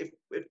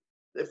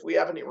 if we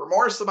have any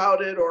remorse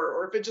about it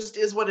or if it just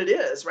is what it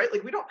is, right?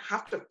 Like we don't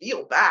have to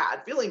feel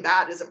bad. Feeling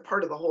bad isn't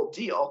part of the whole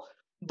deal,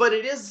 but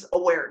it is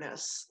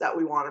awareness that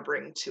we want to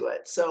bring to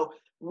it. So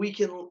we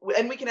can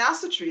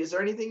ask the tree, is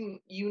there anything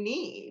you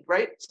need,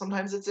 right?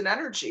 Sometimes it's an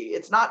energy.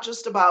 It's not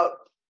just about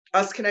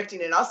us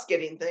connecting and us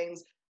getting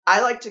things. I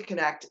like to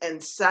connect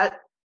and set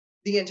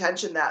the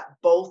intention that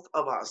both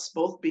of us,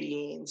 both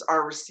beings,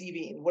 are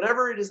receiving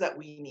whatever it is that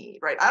we need,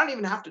 right? I don't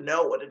even have to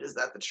know what it is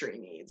that the tree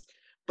needs.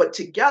 But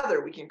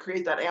together we can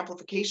create that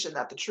amplification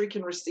that the tree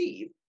can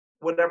receive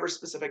whatever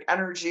specific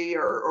energy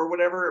or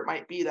whatever it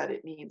might be that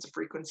it needs, a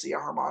frequency, a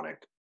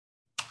harmonic.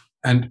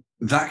 And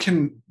that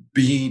can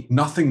be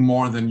nothing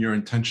more than your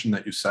intention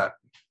that you set.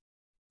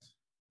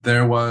 So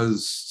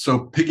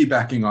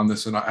piggybacking on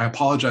this, and I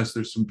apologize,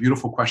 there's some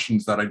beautiful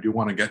questions that I do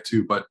want to get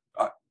to, but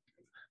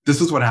this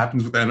is what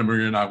happens with Anna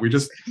Maria and I.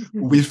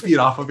 We feed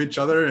off of each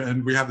other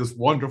and we have this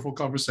wonderful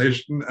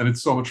conversation and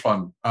it's so much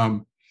fun.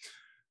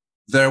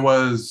 There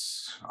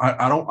was,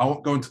 I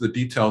won't go into the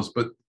details,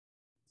 but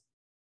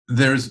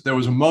there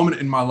was a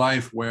moment in my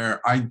life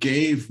where I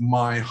gave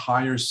my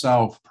higher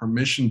self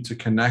permission to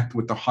connect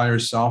with the higher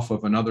self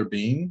of another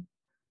being.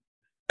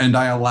 And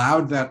I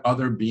allowed that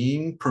other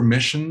being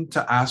permission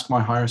to ask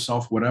my higher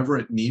self whatever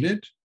it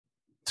needed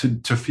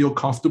to feel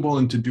comfortable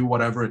and to do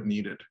whatever it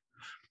needed,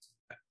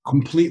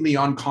 completely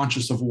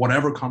unconscious of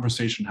whatever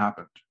conversation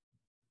happened.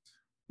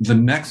 The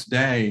next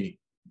day,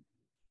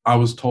 I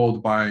was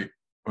told by,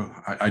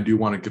 I do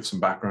want to give some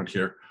background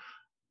here.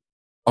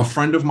 A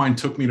friend of mine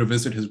took me to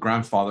visit his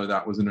grandfather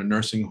that was in a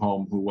nursing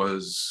home who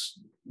was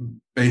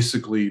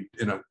basically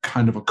in a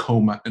kind of a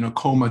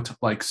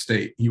coma-like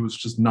state. He was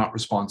just not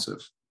responsive.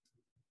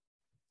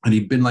 And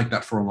he'd been like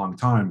that for a long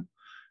time.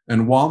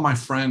 And while my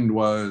friend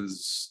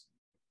was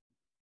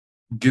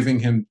giving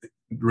him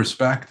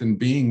respect and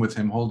being with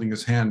him, holding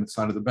his hand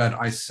inside of the bed,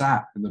 I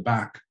sat in the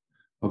back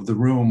of the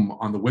room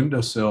on the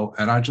windowsill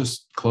and I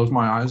just closed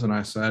my eyes and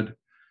I said,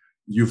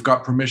 you've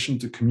got permission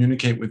to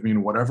communicate with me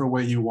in whatever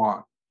way you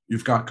want.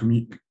 You've got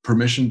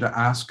permission to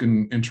ask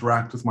and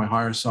interact with my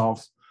higher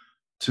self,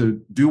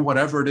 to do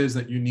whatever it is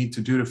that you need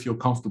to do to feel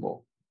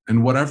comfortable,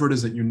 and whatever it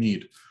is that you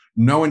need.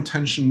 No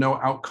intention, no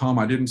outcome.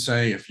 I didn't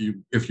say if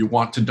you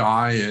want to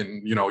die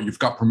and you've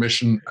got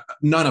permission.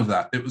 None of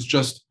that. It was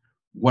just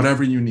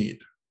whatever you need.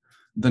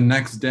 The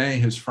next day,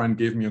 his friend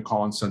gave me a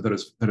call and said that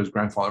his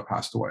grandfather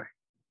passed away.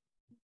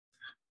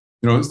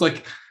 It's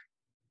like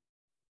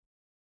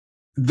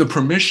the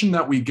permission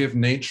that we give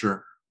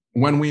nature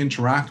when we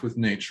interact with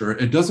nature,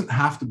 it doesn't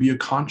have to be a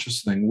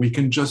conscious thing. We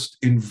can just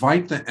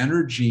invite the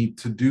energy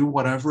to do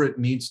whatever it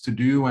needs to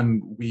do,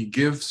 and we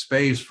give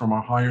space from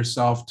our higher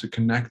self to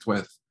connect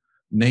with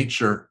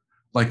nature.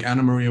 Like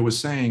Anna Maria was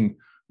saying,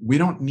 we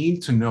don't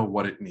need to know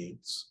what it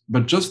needs,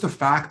 but just the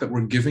fact that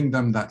we're giving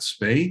them that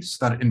space,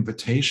 that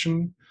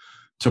invitation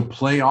to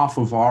play off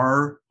of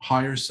our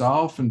higher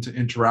self and to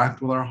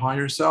interact with our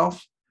higher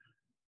self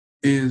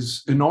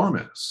is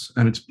enormous,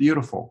 and it's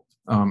beautiful.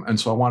 And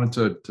so I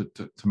wanted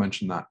to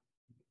mention that.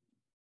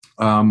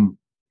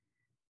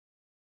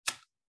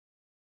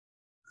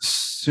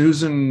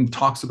 Susan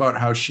talks about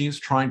how she's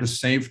trying to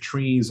save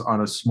trees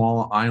on a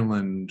small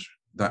island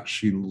that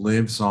she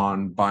lives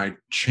on by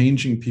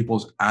changing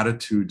people's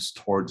attitudes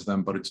towards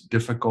them, but it's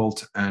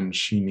difficult and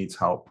she needs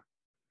help.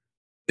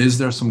 Is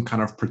there some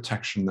kind of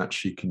protection that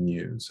she can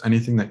use?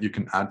 Anything that you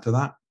can add to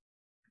that?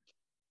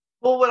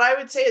 Well, what I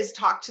would say is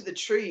talk to the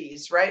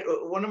trees, right?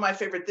 One of my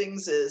favorite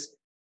things is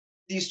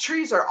these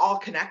trees are all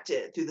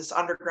connected through this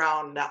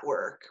underground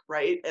network,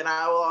 right? And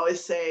I will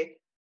always say,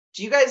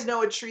 do you guys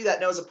know a tree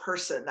that knows a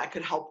person that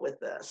could help with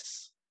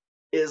this?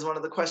 Is one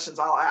of the questions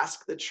I'll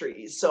ask the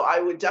trees. So I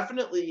would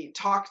definitely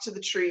talk to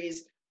the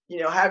trees,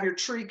 have your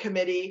tree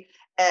committee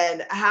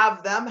and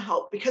have them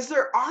help, because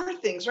there are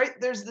things, right?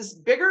 There's this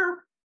bigger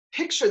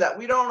picture that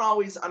we don't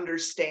always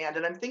understand.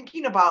 And I'm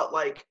thinking about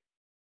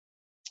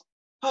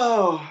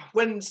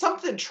when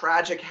something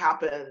tragic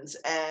happens,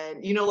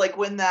 and like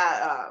when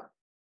that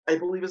I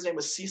believe his name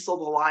was Cecil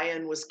the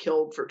lion was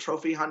killed for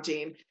trophy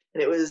hunting,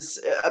 and it was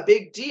a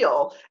big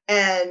deal.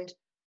 And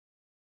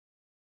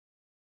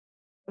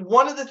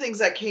one of the things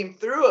that came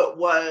through it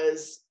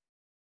was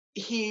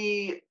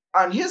he,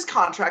 on his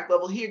contract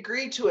level, he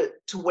agreed to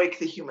it to wake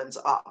the humans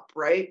up,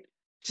 right?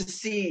 To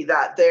see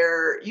that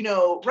they're,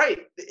 right,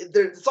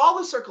 it's all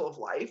the circle of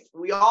life.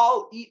 We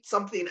all eat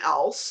something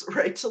else,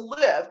 right, to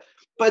live.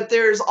 But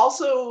there's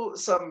also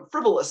some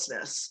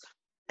frivolousness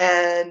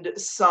and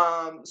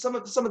some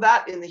of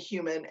that in the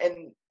human.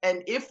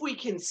 And if we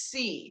can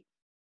see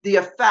the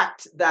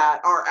effect that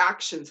our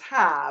actions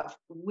have,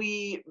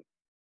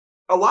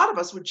 a lot of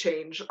us would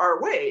change our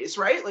ways,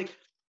 right? Like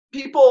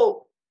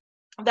people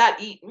that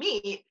eat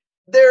meat,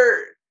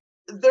 they're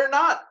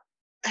not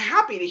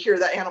happy to hear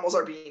that animals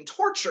are being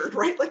tortured,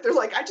 right? Like they're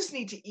like, I just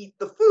need to eat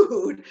the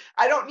food.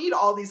 I don't need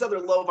all these other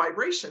low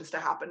vibrations to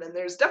happen. And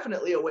there's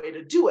definitely a way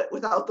to do it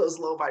without those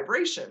low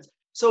vibrations.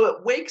 So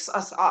it wakes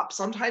us up.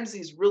 Sometimes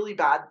these really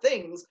bad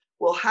things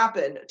will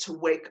happen to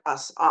wake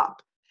us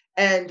up.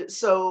 And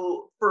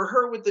so for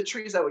her with the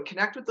trees, I would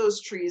connect with those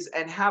trees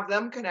and have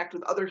them connect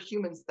with other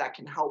humans that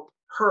can help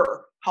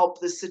her help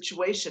this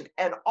situation.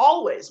 And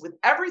always with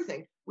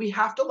everything, we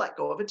have to let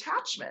go of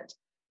attachment.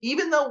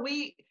 Even though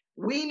we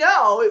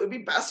know it would be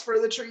best for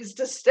the trees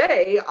to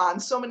stay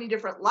on so many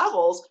different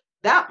levels,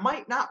 that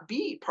might not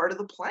be part of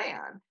the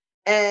plan.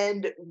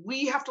 And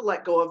we have to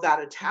let go of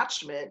that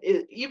attachment.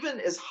 Even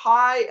as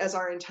high as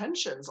our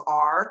intentions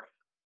are,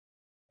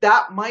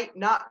 that might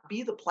not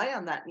be the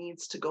plan that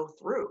needs to go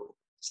through.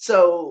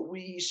 So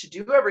we should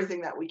do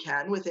everything that we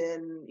can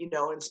within,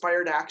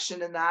 inspired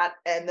action and that.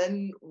 And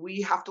then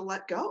we have to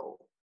let go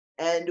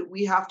and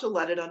we have to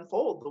let it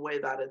unfold the way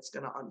that it's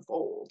going to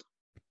unfold.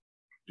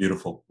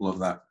 Beautiful. Love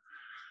that.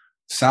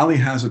 Sally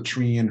has a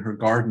tree in her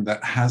garden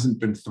that hasn't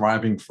been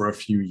thriving for a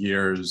few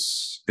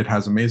years. It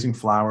has amazing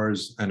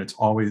flowers, and it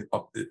always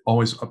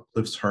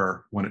uplifts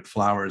her when it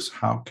flowers.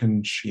 How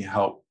can she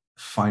help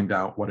find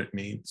out what it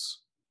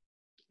needs?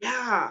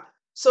 Yeah.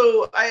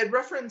 So I had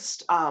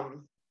referenced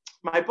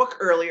my book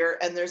earlier,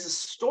 and there's a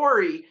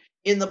story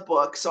in the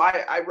book. So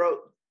I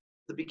wrote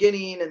the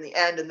beginning and the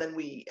end, and then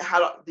we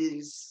had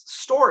these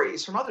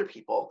stories from other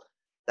people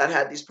that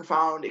had these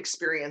profound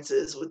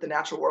experiences with the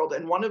natural world.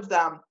 And one of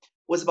them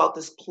was about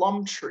this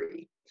plum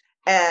tree.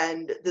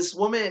 And this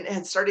woman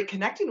had started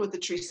connecting with the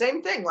tree,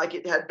 same thing, like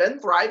it had been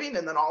thriving.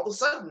 And then all of a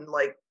sudden,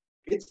 like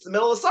it's the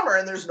middle of summer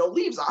and there's no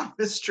leaves on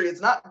this tree.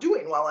 It's not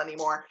doing well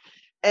anymore.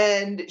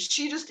 And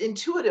she just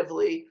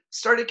intuitively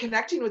started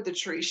connecting with the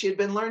tree. She had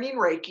been learning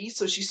Reiki.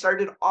 So she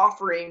started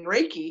offering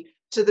Reiki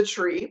to the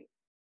tree.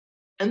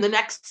 And the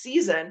next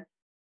season,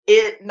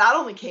 it not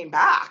only came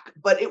back,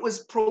 but it was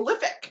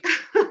prolific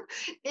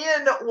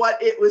in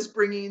what it was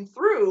bringing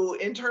through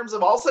in terms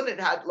of all of a sudden it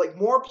had like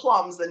more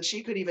plums than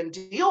she could even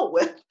deal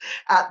with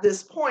at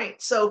this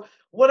point. So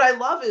what I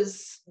love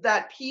is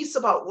that piece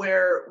about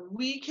where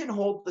we can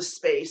hold the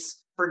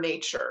space for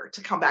nature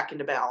to come back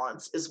into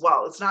balance as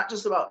well. It's not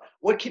just about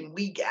what can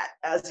we get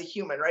as a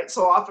human, right?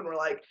 So often we're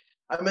like,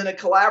 I'm going to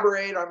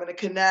collaborate, I'm going to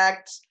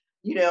connect,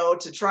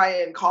 to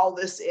try and call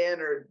this in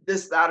or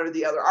this, that, or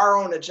the other, our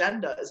own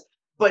agendas,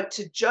 but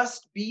to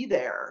just be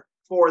there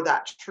for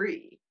that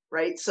tree,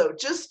 right? So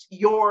just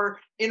your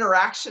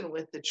interaction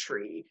with the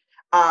tree.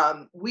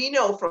 We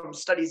know from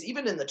studies,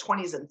 even in the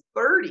 20s and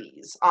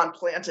 30s on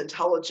plant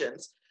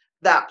intelligence,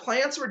 that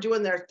plants were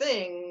doing their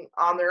thing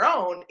on their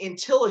own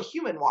until a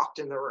human walked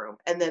in the room.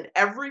 And then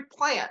every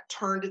plant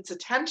turned its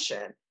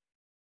attention,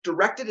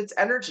 directed its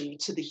energy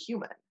to the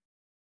human.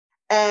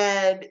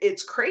 And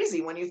it's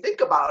crazy when you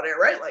think about it,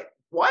 right? Like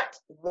what?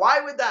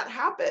 Why would that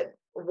happen?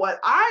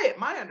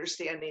 My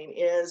understanding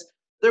is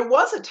there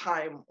was a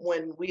time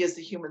when we as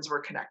the humans were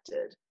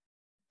connected,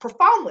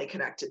 profoundly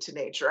connected to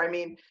nature. I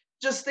mean,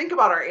 just think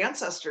about our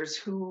ancestors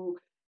who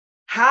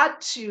had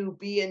to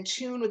be in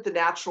tune with the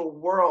natural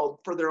world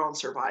for their own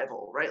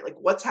survival, right? Like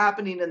what's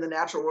happening in the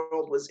natural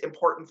world was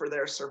important for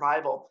their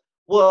survival.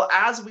 Well,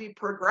 as we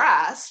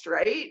progressed,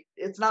 right?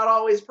 It's not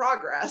always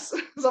progress.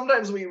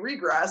 Sometimes we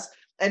regress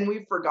and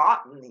we've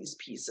forgotten these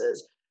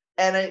pieces.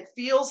 And it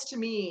feels to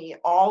me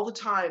all the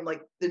time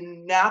like the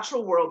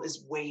natural world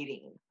is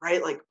waiting,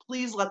 right? Like,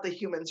 please let the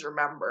humans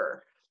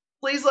remember.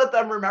 Please let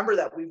them remember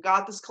that we've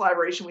got this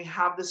collaboration, we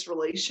have this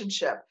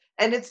relationship.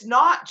 And it's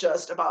not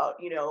just about,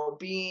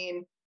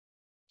 being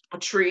a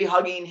tree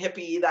hugging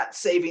hippie that's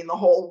saving the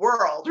whole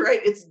world, right?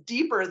 It's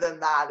deeper than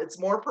that. It's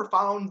more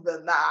profound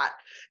than that.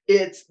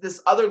 It's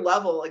this other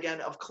level,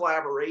 again, of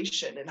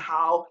collaboration, and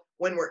how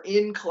when we're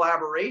in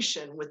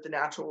collaboration with the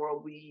natural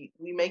world, we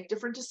make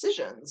different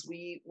decisions.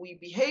 We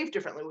behave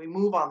differently. We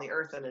move on the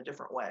earth in a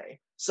different way.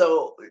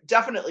 So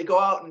definitely go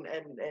out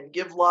and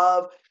give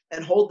love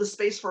and hold the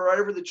space for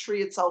whatever the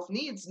tree itself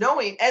needs,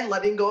 knowing and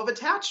letting go of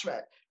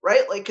attachment,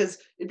 right? Like, because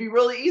it'd be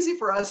really easy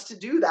for us to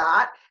do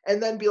that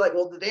and then be like,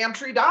 well, the damn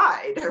tree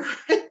died.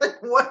 Right?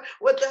 Like,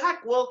 what the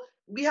heck? Well,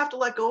 we have to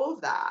let go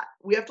of that.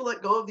 We have to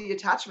let go of the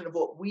attachment of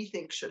what we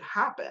think should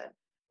happen,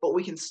 but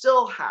we can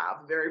still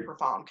have very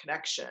profound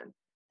connection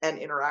and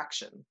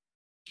interaction.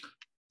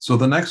 So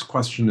the next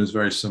question is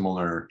very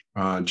similar.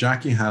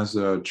 Jackie has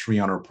a tree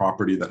on her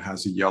property that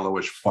has a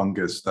yellowish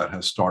fungus that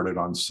has started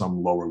on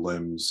some lower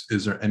limbs.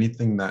 Is there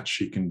anything that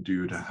she can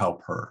do to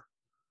help her?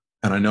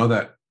 And I know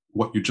that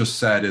what you just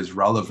said is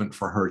relevant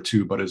for her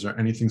too, but is there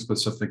anything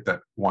specific that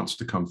wants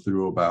to come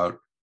through about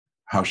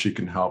how she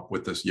can help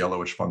with this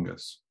yellowish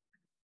fungus?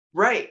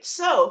 Right.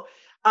 So,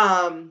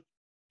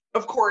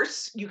 of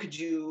course, you could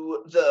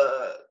do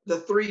the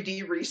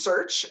 3D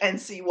research and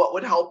see what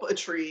would help a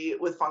tree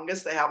with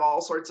fungus. They have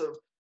all sorts of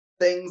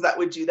things that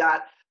would do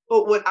that.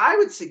 But what I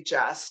would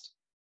suggest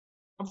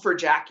for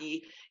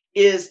Jackie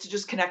is to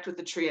just connect with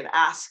the tree and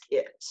ask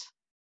it,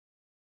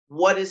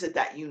 what is it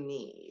that you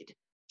need?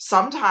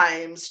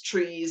 Sometimes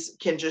trees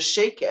can just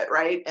shake it,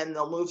 right? And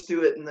they'll move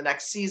through it in the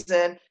next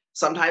season.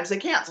 Sometimes they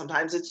can't.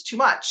 Sometimes it's too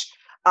much.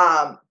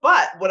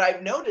 But what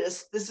I've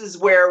noticed, this is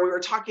where we were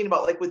talking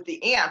about, like with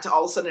the ant,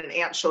 all of a sudden an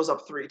ant shows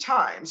up 3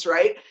 times,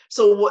 right?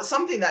 So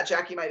something that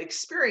Jackie might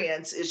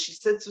experience is she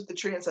sits with the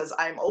tree and says,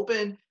 I'm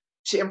open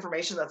to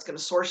information that's going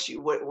to source you.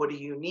 What do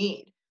you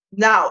need?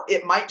 Now,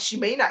 she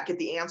may not get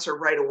the answer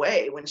right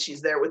away when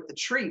she's there with the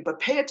tree, but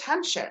pay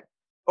attention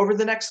over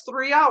the next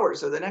 3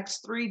 hours or the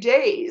next 3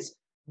 days.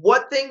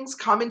 What things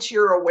come into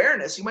your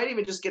awareness? You might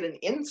even just get an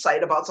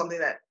insight about something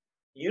that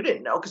you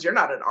didn't know because you're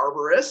not an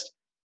arborist,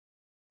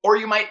 or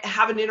you might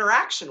have an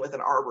interaction with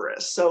an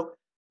arborist. So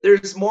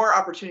there's more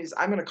opportunities.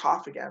 I'm going to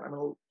cough again. I'm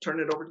going to turn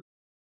it over.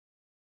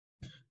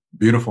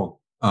 Beautiful.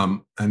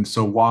 And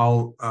so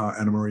while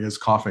Anna Maria is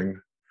coughing,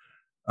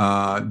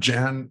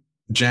 Jan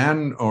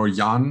or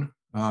Jan,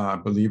 I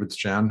believe it's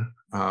Jan,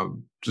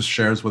 just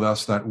shares with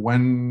us that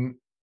when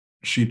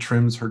she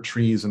trims her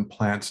trees and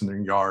plants in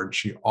her yard,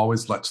 she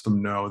always lets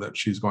them know that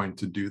she's going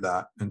to do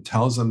that and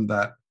tells them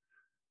that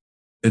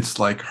it's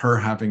like her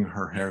having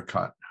her hair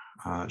cut.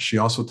 She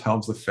also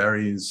tells the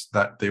fairies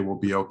that they will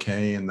be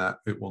okay and that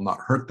it will not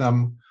hurt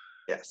them.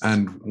 Yes.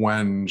 And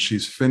when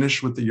she's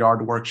finished with the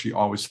yard work, she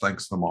always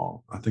thanks them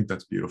all. I think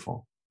that's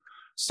beautiful.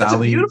 That's a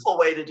beautiful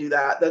way to do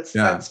that. That's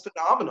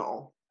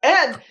phenomenal.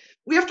 And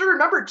we have to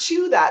remember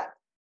too that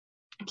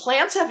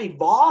plants have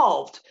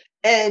evolved,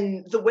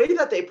 and the way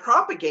that they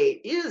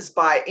propagate is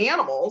by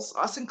animals,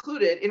 us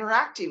included,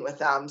 interacting with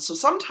them. So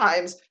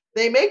sometimes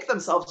they make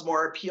themselves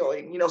more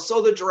appealing.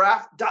 So the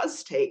giraffe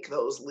does take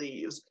those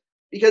leaves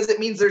because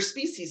it means their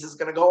species is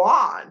going to go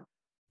on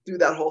through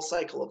that whole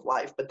cycle of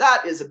life. But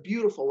that is a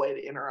beautiful way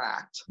to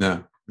interact.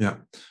 Yeah.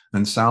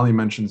 And Sally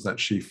mentions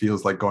that she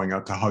feels like going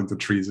out to hug the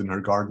trees in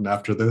her garden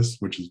after this,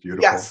 which is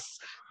beautiful. Yes.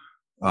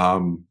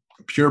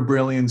 Pure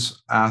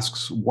Brilliance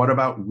asks, what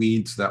about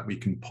weeds that we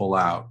can pull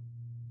out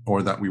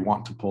or that we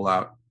want to pull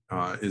out?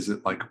 Is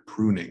it like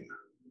pruning?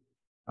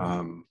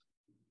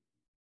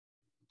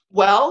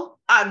 Well,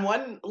 on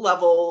one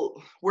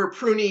level, we're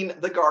pruning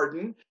the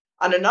garden.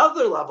 On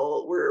another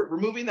level, we're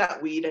removing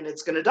that weed and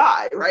it's going to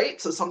die,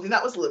 right? So something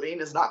that was living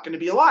is not going to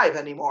be alive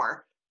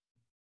anymore.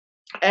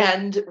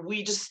 And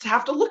we just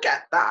have to look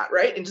at that,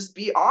 right? And just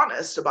be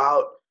honest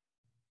about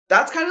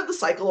that's kind of the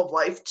cycle of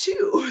life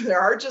too. There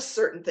are just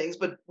certain things,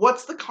 but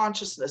what's the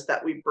consciousness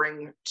that we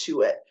bring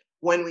to it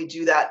when we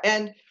do that?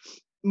 And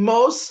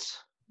most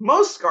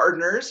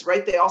gardeners,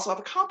 right, they also have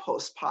a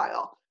compost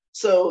pile.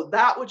 So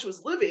that which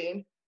was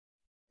living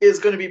is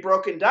going to be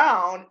broken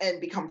down and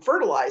become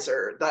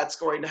fertilizer that's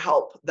going to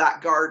help that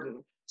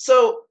garden.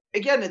 So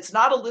again, it's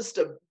not a list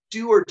of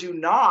do or do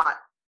not,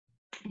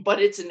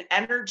 but it's an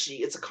energy,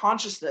 it's a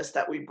consciousness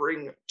that we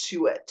bring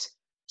to it.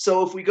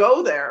 So if we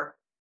go there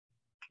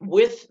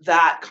with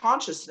that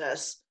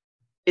consciousness,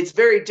 it's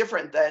very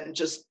different than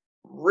just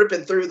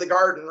ripping through the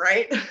garden,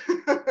 right?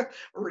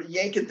 We're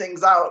yanking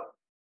things out.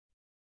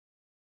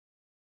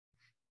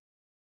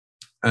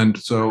 And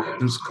so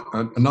there's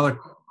another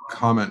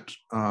comment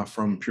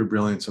from Pure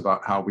Brilliance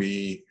about how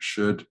we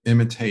should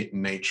imitate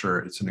nature.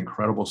 It's an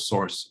incredible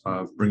source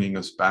of bringing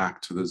us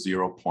back to the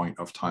 0 point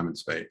of time and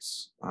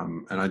space.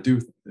 And I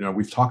do,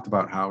 we've talked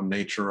about how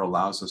nature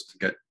allows us to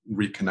get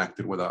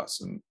reconnected with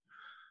us. And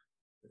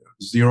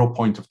 0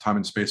 point of time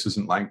and space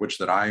isn't language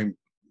that I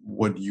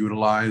would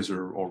utilize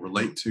or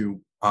relate to.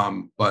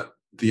 But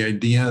the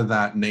idea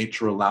that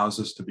nature allows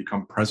us to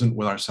become present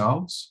with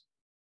ourselves,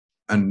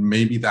 and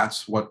maybe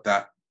that's what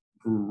that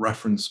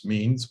reference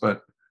means,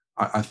 but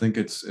I think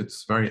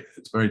it's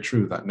very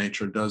true that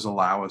nature does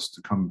allow us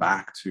to come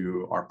back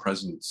to our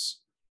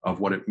presence of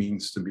what it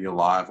means to be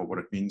alive, or what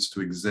it means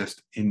to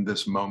exist in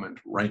this moment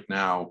right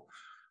now,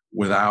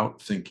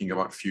 without thinking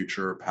about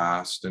future or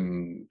past,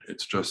 and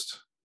it's just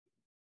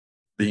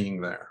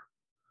being there.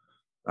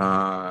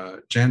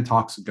 Jan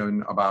talks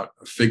again about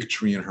a fig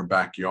tree in her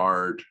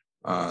backyard.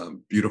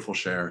 Beautiful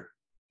share,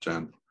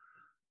 Jan.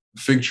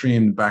 Fig tree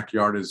in the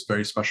backyard is a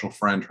very special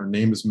friend. Her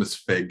name is Miss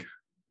Fig.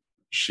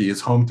 She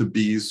is home to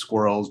bees,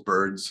 squirrels,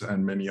 birds,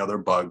 and many other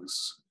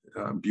bugs.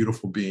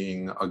 Beautiful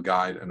being, a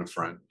guide and a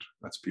friend.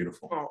 That's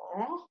beautiful.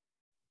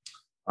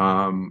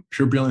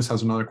 Pure Brilliance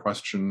has another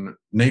question.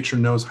 Nature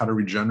knows how to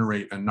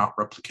regenerate and not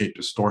replicate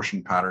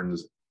distortion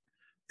patterns.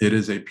 It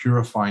is a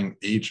purifying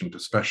agent,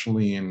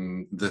 especially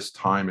in this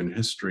time in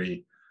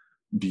history.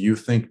 Do you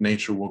think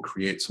nature will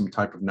create some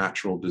type of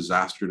natural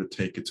disaster to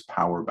take its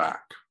power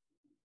back?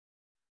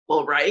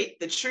 Well, right.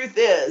 The truth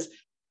is,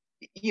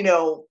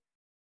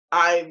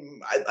 I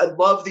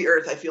love the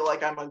earth. I feel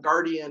like I'm a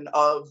guardian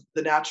of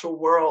the natural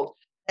world.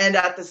 And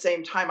at the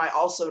same time, I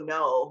also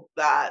know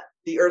that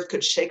the earth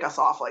could shake us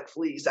off like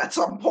fleas at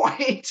some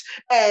point,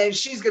 and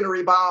she's going to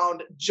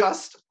rebound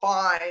just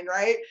fine,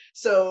 right?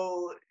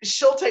 So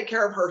she'll take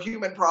care of her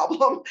human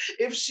problem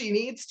if she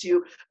needs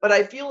to. But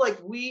I feel like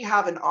we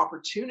have an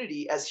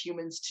opportunity as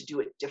humans to do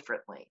it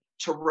differently,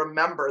 to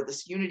remember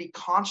this unity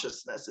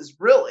consciousness is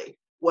really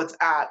what's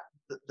at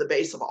the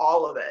base of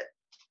all of it.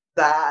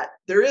 That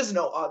there is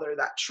no other,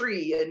 that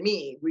tree and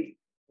me.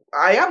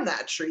 I am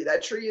that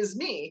tree is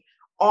me.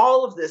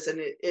 All of this, and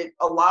it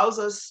allows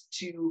us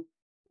to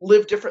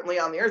live differently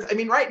on the earth. I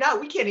mean, right now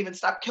we can't even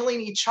stop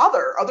killing each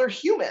other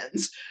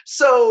humans.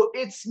 So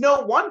it's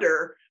no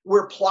wonder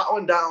we're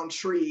plowing down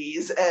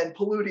trees and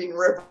polluting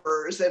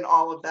rivers and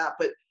all of that.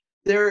 But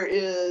there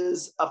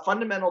is a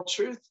fundamental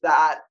truth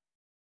that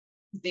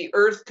the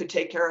earth could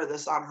take care of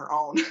this on her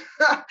own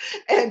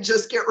and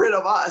just get rid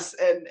of us.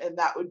 And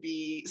that would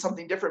be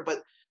something different.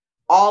 But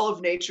all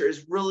of nature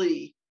is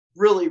really,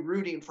 really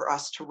rooting for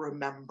us to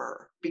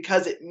remember,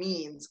 because it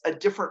means a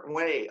different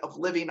way of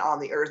living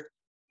on the earth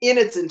in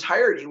its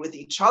entirety, with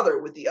each other,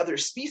 with the other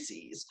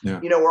species. Yeah.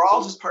 We're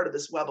all just part of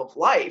this web of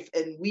life,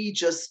 and we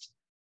just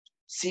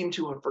seem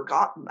to have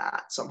forgotten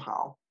that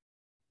somehow.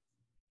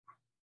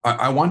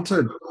 I want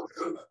to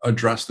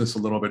address this a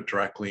little bit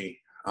directly.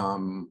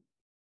 From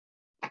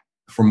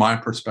my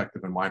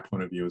perspective and my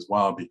point of view as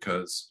well,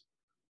 because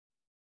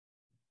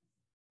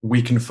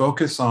we can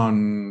focus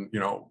on,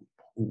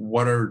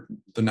 what are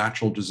the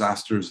natural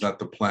disasters that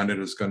the planet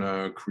is going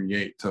to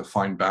create to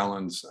find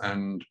balance.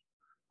 And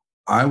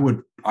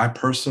I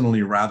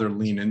personally rather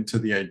lean into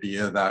the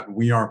idea that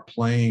we are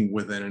playing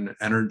within an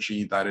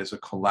energy that is a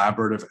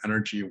collaborative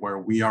energy, where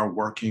we are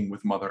working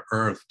with Mother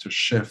Earth to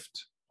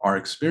shift our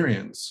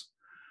experience.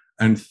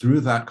 And through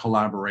that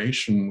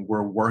collaboration,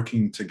 we're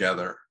working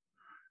together.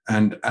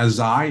 And as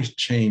I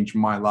change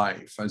my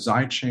life, as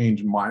I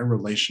change my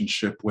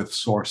relationship with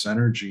source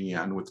energy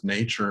and with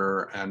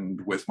nature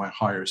and with my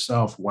higher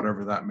self,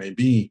 whatever that may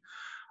be,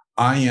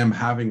 I am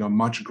having a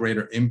much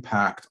greater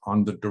impact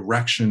on the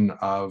direction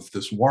of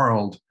this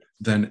world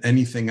than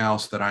anything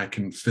else that I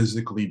can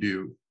physically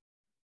do.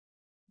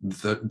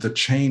 The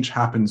change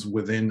happens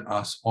within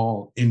us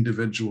all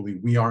individually.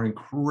 We are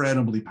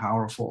incredibly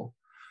powerful.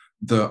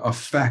 The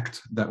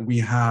effect that we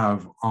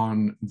have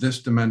on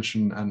this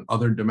dimension and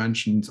other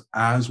dimensions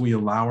as we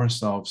allow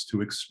ourselves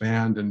to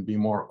expand and be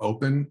more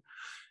open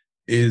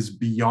is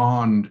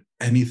beyond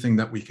anything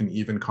that we can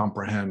even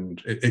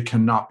comprehend. It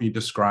cannot be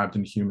described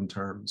in human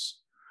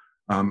terms.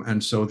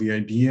 And so the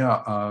idea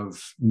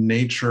of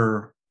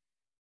nature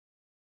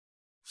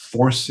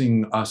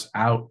forcing us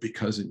out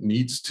because it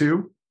needs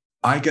to,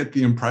 I get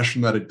the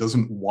impression that it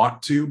doesn't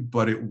want to,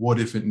 but it would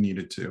if it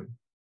needed to.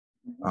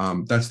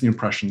 That's the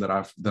impression that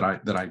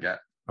I get,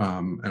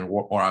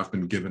 or I've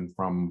been given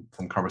from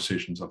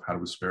conversations I've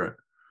had with Spirit.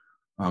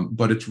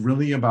 But it's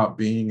really about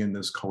being in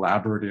this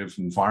collaborative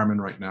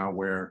environment right now,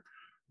 where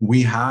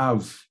we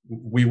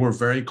were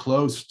very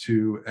close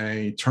to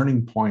a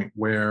turning point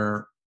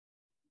where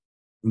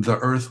the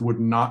Earth would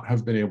not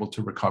have been able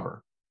to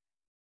recover.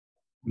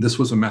 This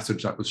was a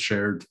message that was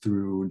shared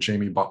through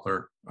Jamie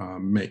Butler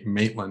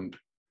Maitland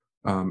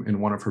in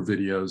one of her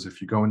videos.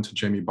 If you go into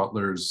Jamie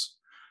Butler's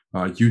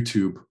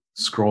YouTube,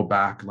 scroll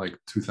back like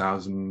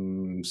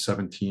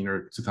 2017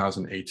 or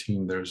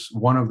 2018, there's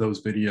one of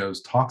those videos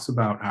talks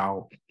about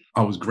how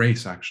oh, it was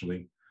Grace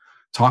actually,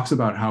 talks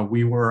about how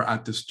we were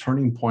at this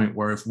turning point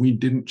where if we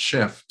didn't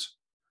shift,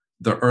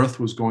 the earth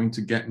was going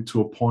to get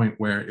into a point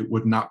where it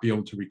would not be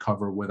able to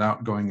recover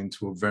without going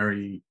into a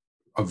very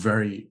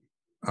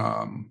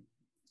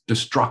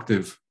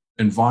destructive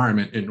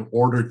environment in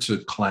order to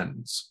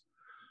cleanse.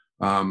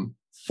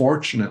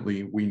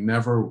 Fortunately, we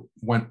never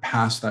went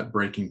past that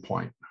breaking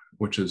point,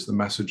 which is the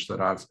message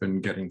that I've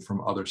been getting from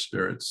other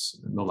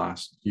spirits in the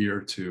last year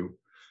or two,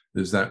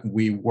 is that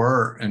we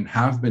were and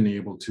have been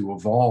able to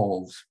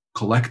evolve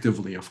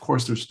collectively. Of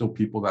course, there's still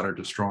people that are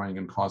destroying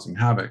and causing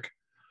havoc,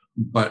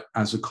 but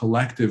as a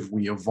collective,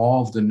 we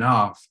evolved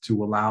enough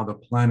to allow the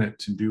planet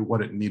to do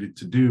what it needed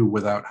to do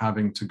without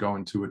having to go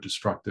into a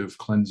destructive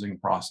cleansing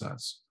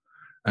process.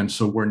 And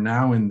so we're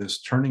now in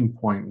this turning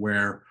point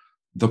where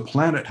the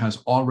planet has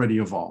already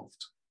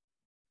evolved.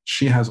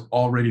 She has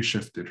already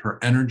shifted. Her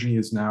energy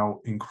is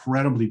now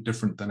incredibly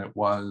different than it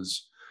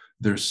was.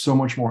 There's so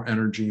much more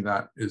energy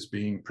that is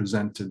being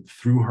presented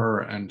through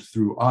her and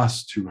through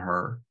us to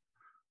her.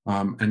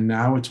 And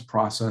now it's a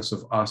process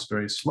of us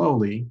very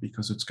slowly,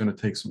 because it's going to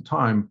take some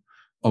time,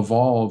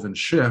 evolve and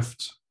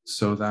shift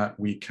so that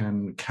we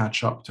can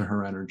catch up to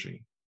her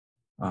energy.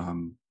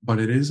 But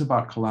it is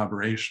about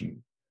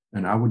collaboration.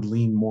 And I would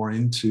lean more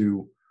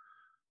into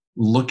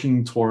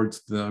looking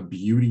towards the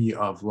beauty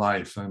of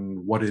life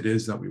and what it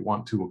is that we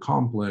want to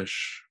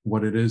accomplish,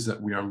 what it is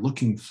that we are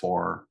looking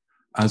for,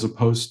 as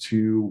opposed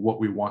to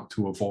what we want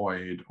to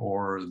avoid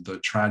or the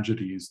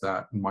tragedies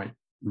that might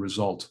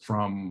result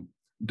from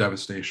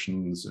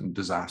devastations and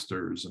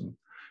disasters. And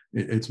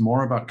it's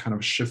more about kind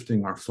of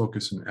shifting our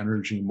focus and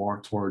energy more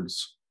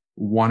towards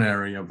one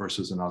area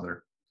versus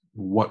another.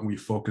 What we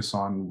focus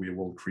on, we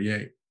will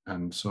create.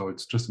 And so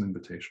it's just an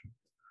invitation.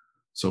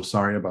 So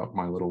sorry about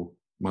my little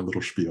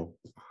spiel.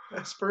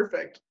 That's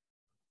perfect.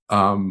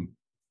 Do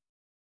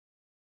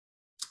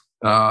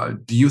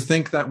you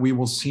think that we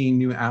will see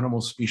new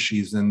animal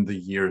species in the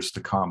years to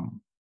come?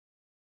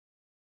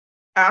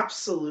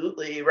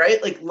 Absolutely,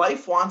 right? Like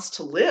life wants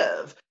to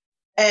live.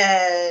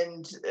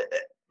 And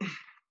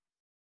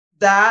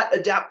that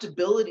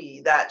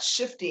adaptability, that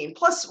shifting,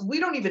 plus we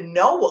don't even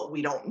know what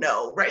we don't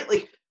know, right?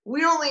 Like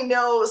we only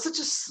know such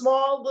a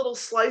small little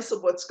slice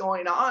of what's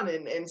going on.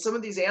 And some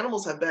of these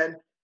animals have been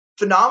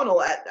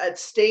phenomenal at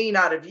staying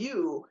out of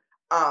view,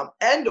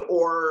 and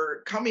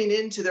or coming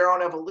into their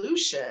own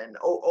evolution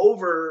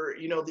over,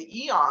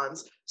 the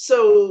eons.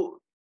 So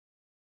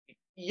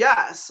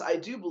yes, I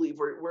do believe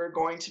we're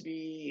going to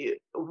be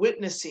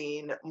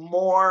witnessing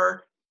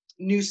more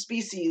new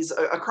species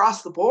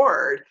across the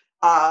board,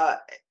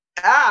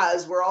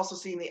 as we're also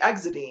seeing the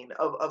exiting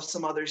of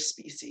some other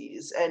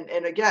species.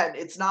 And again,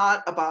 it's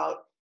not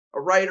about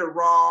a right or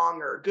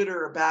wrong or good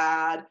or a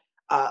bad,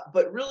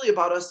 but really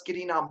about us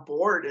getting on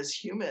board as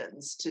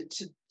humans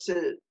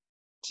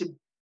to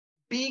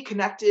be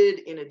connected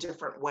in a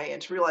different way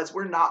and to realize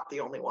we're not the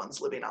only ones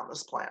living on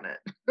this planet.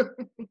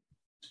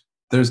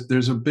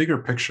 There's a bigger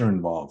picture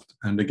involved.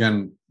 And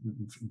again,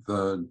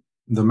 the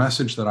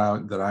message that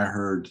I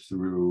heard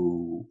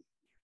through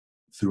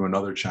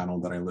another channel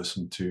that I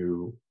listened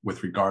to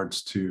with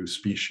regards to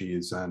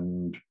species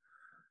and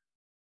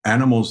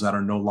animals that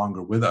are no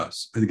longer with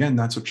us, again,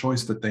 that's a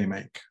choice that they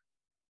make.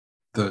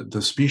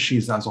 The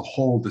species as a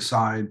whole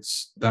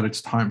decides that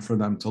it's time for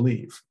them to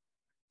leave.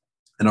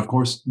 And of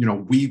course,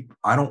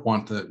 I don't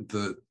want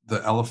the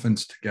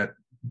elephants to get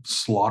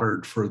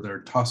slaughtered for their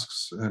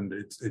tusks, and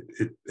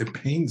it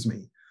pains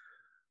me.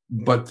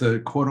 But the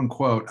quote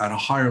unquote, at a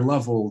higher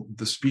level,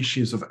 the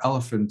species of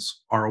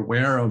elephants are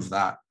aware of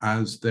that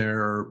as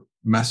their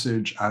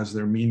message, as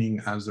their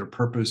meaning, as their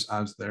purpose,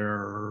 as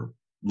their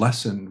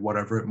lesson,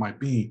 whatever it might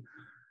be.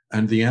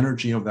 And the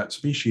energy of that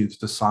species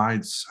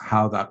decides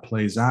how that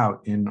plays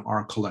out in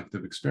our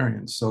collective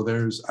experience. So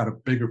there's, at a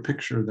bigger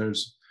picture,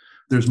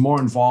 there's more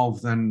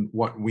involved than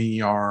what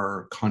we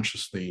are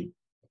consciously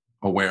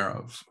aware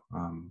of.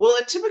 Well,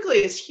 and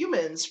typically as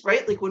humans,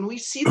 right? Like when we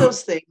see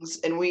those things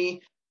and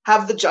we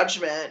have the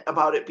judgment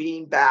about it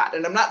being bad,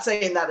 and I'm not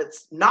saying that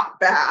it's not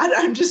bad,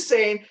 I'm just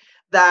saying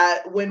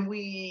that when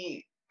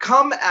we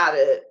come at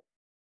it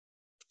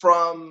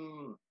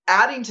from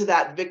adding to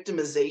that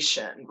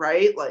victimization,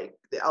 right? Like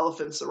the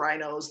elephants, the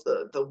rhinos,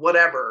 the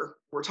whatever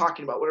we're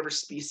talking about, whatever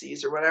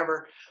species or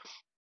whatever,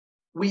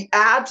 we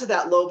add to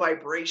that low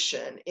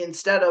vibration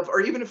instead of,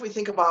 or even if we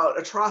think about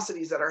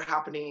atrocities that are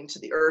happening to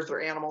the earth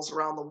or animals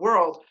around the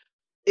world,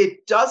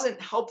 it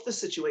doesn't help the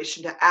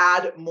situation to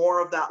add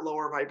more of that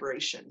lower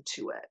vibration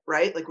to it,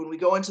 right? Like when we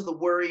go into the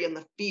worry and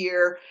the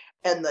fear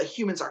and the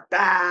humans are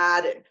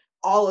bad and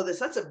all of this,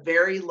 that's a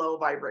very low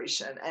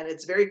vibration, and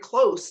it's very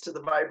close to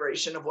the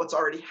vibration of what's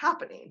already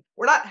happening.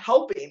 We're not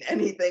helping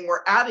anything,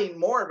 we're adding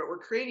more of it, we're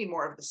creating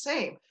more of the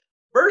same.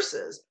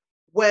 Versus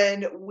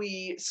when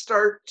we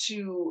start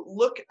to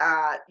look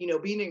at,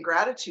 being in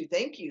gratitude,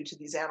 thank you to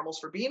these animals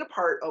for being a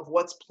part of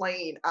what's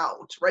playing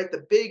out, right?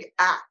 The big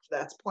act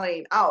that's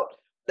playing out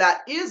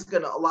that is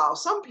going to allow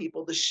some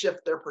people to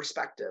shift their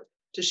perspective,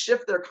 to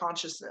shift their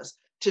consciousness,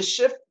 to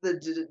shift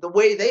the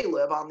way they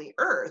live on the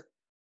earth.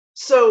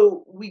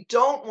 So we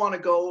don't want to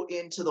go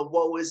into the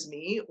woe is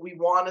me. We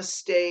want to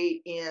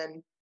stay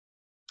in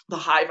the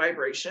high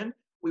vibration.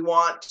 We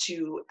want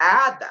to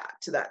add that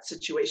to that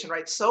situation,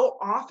 right? So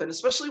often,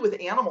 especially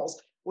with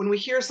animals, when we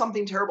hear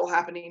something terrible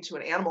happening to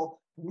an animal,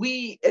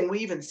 we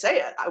even say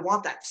it, I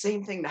want that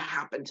same thing to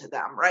happen to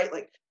them, right?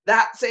 Like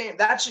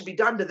that should be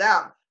done to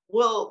them.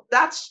 Well,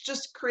 that's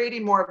just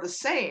creating more of the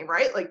same,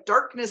 right? Like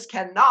darkness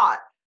cannot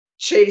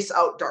chase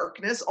out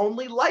darkness,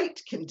 only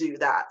light can do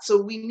that. So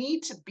we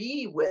need to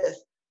be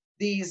with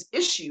these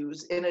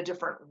issues in a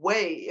different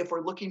way if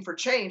we're looking for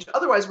change.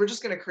 Otherwise, we're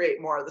just going to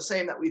create more of the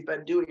same that we've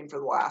been doing for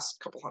the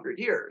last couple hundred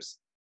years.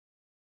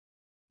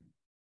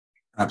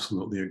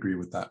 Absolutely agree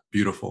with that.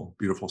 Beautiful,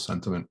 beautiful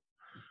sentiment.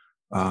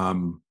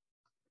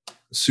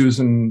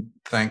 Susan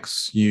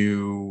thanks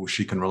you.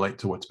 She can relate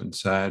to what's been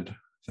said.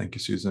 Thank you,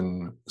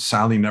 Susan.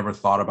 Sally never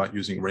thought about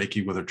using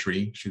Reiki with her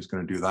tree. She's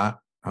going to do that.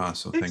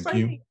 So thank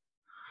you.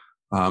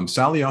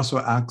 Sally also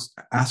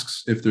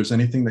asks if there's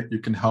anything that you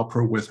can help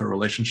her with her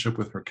relationship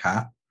with her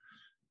cat.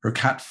 Her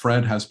cat,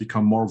 Fred, has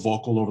become more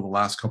vocal over the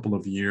last couple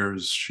of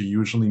years. She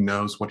usually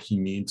knows what he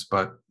needs,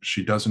 but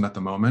she doesn't at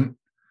the moment.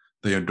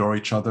 They adore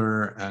each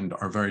other and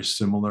are very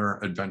similar,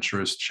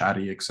 adventurous,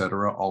 chatty,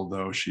 etc.,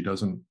 although she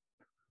doesn't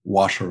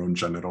wash her own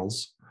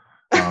genitals.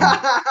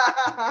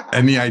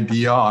 Any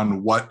idea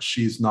on what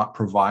she's not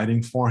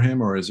providing for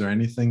him, or is there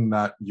anything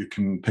that you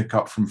can pick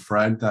up from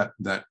Fred that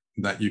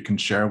you can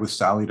share with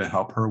Sally to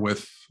help her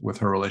with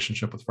her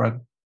relationship with Fred?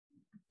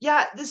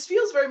 Yeah, this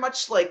feels very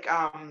much like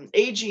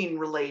aging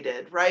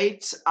related,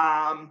 right?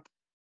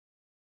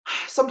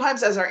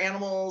 Sometimes as our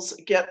animals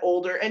get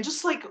older, and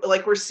just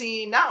like we're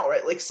seeing now,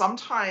 right? Like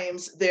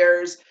sometimes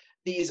there's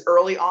these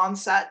early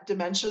onset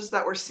dementias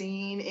that we're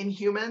seeing in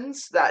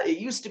humans that it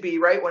used to be,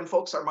 right? When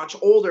folks are much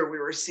older, we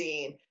were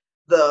seeing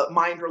the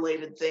mind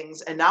related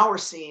things, and now we're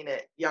seeing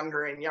it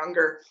younger and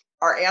younger.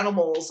 Our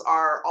animals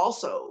are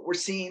also, we're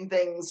seeing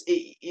things.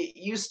 It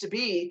used to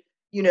be,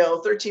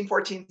 13,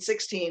 14,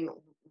 16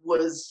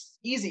 was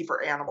easy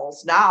for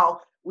animals. Now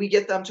we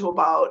get them to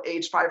about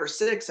age 5 or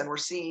 6 and we're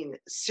seeing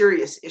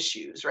serious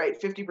issues, right?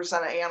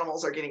 50% of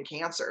animals are getting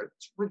cancer.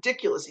 It's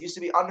ridiculous. It used to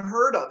be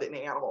unheard of in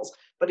animals.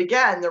 But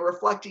again, they're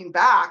reflecting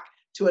back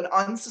to an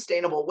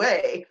unsustainable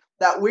way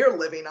that we're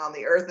living on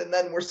the earth, and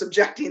then we're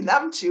subjecting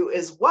them to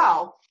as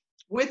well.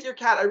 With your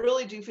cat, I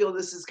really do feel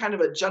this is kind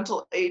of a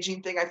gentle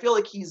aging thing. I feel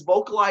like he's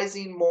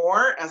vocalizing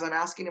more as I'm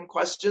asking him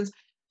questions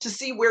to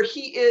see where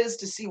he is,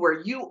 to see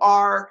where you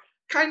are.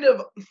 Kind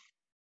of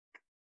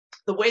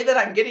the way that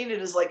I'm getting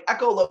it is like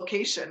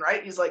echolocation,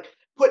 right? He's like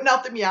putting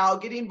out the meow,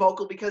 getting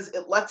vocal because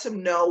it lets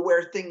him know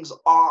where things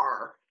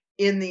are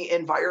in the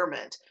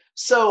environment.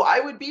 So I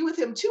would be with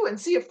him too and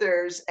see if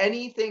there's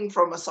anything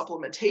from a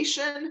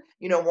supplementation.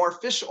 More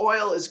fish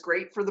oil is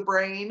great for the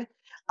brain.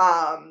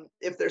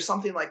 If there's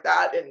something like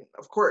that, and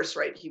of course,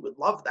 right, he would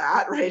love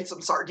that, right?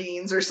 Some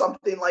sardines or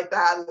something like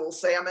that, a little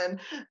salmon.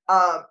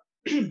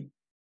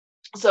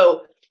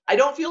 So I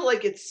don't feel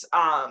like it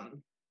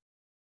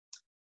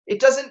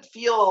doesn't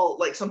feel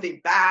like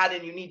something bad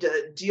and you need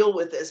to deal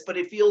with this, but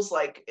it feels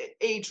like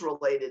age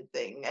related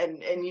thing.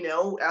 And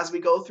as we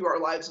go through our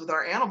lives with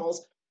our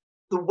animals,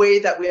 the way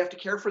that we have to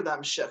care for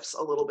them shifts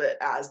a little bit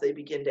as they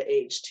begin to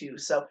age too.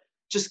 So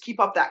just keep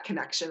up that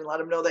connection and let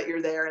him know that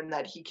you're there and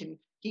that he can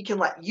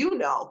let you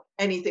know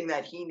anything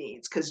that he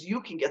needs, because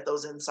you can get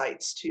those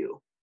insights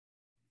too.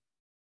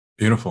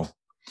 Beautiful.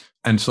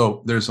 And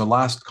so there's a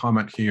last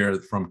comment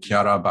here from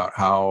Chiara about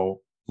how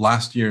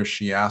last year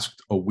she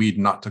asked a weed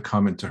not to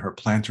come into her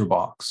planter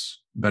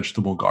box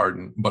vegetable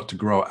garden, but to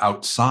grow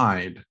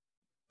outside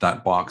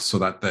that box so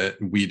that the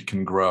weed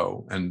can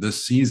grow. And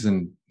this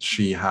season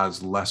she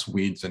has less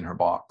weeds in her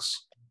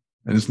box.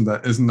 And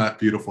isn't that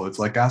beautiful? It's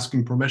like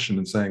asking permission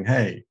and saying,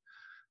 hey,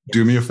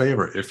 do me a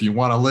favor. If you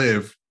want to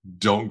live,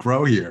 don't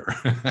grow here.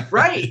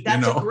 Right.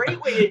 That's a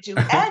great way to do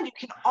it. And you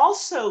can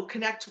also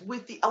connect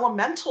with the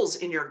elementals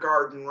in your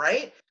garden,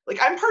 right? Like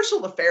I'm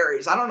partial to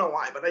fairies. I don't know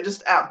why, but I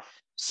just am.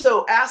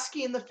 So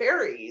asking the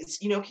fairies,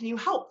 can you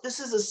help? This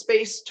is a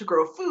space to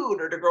grow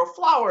food or to grow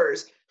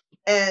flowers.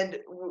 And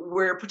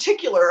we're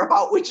particular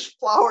about which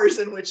flowers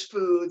and which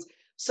foods.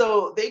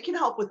 So they can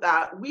help with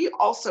that. We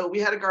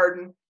had a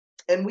garden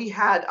and we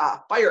had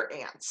fire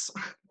ants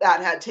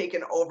that had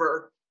taken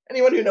over.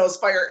 Anyone who knows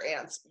fire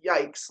ants,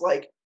 yikes,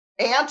 like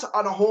ant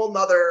on a whole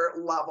nother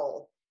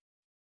level.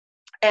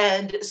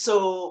 And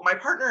so my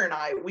partner and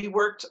I, we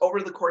worked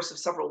over the course of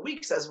several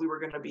weeks as we were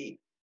going to be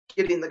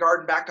getting the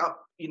garden back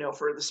up,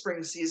 for the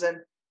spring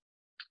season.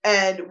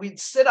 And we'd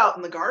sit out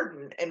in the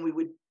garden and we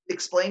would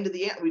explain to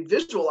the ant, we'd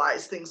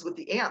visualize things with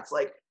the ants,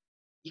 like,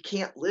 you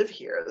can't live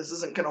here. This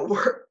isn't going to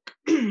work.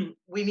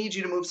 We need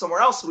you to move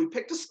somewhere else. So we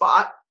picked a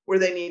spot where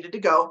they needed to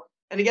go.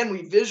 And again,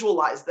 we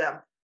visualized them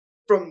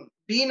from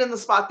being in the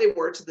spot they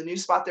were to the new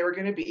spot they were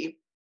going to be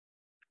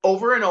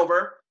over and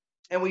over.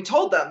 And we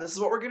told them, this is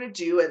what we're going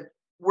to do. And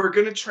we're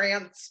going to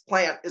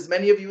transplant as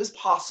many of you as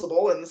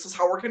possible. And this is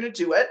how we're going to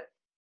do it.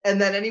 And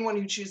then anyone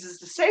who chooses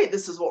to say,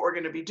 this is what we're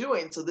going to be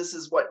doing. So this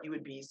is what you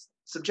would be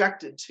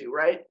subjected to,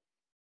 right?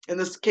 In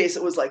this case,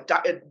 it was like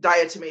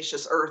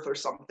diatomaceous earth or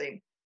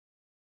something.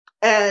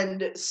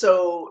 And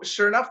so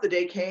sure enough, the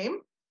day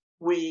came,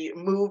 we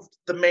moved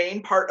the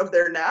main part of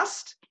their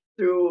nest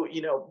through,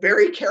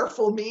 very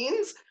careful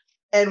means,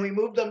 and we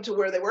moved them to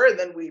where they were. And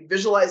then we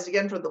visualized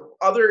again for the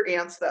other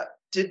ants that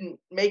didn't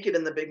make it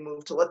in the big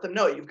move to let them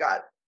know you've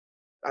got,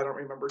 I don't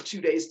remember,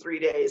 2 days, 3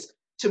 days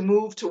to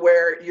move to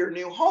where your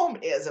new home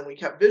is. And we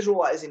kept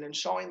visualizing and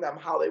showing them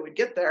how they would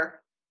get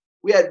there.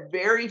 We had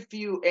very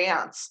few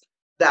ants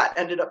that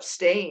ended up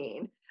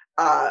staying.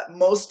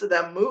 Most of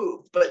them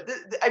moved, but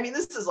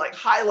this is like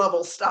high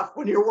level stuff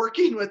when you're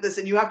working with this,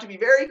 and you have to be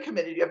very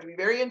committed. You have to be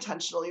very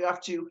intentional. You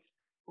have to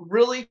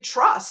really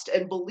trust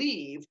and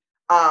believe.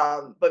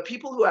 But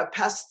people who have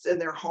pests in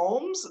their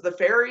homes, the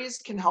fairies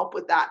can help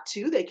with that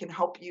too. They can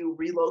help you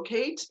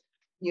relocate,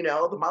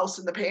 the mouse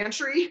in the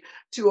pantry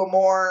to a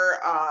more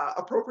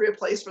appropriate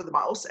place for the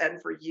mouse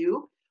and for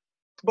you.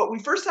 But we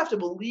first have to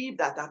believe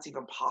that that's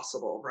even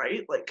possible,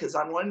 right? Like, because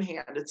on one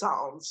hand, it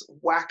sounds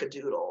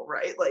wackadoodle,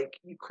 right? Like,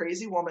 you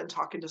crazy woman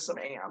talking to some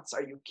ants.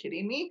 Are you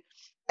kidding me?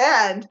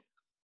 And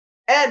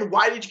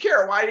why did you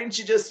care? Why didn't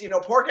you just,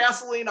 pour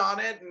gasoline on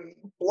it and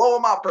blow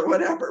them up or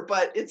whatever?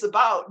 But it's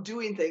about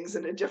doing things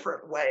in a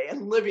different way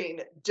and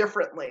living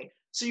differently.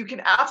 So you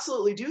can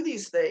absolutely do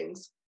these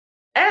things.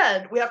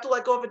 And we have to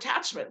let go of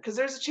attachment, because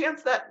there's a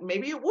chance that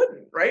maybe it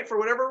wouldn't, right? For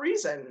whatever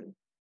reason.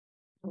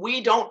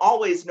 We don't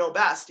always know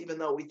best, even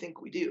though we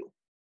think we do.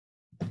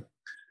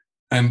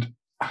 And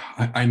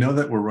I know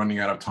that we're running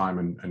out of time,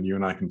 and you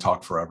and I can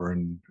talk forever,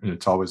 and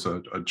it's always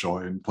a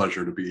joy and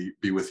pleasure to be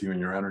with you and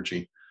your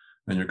energy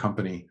and your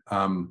company.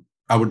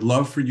 I would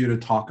love for you to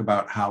talk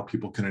about how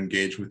people can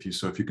engage with you.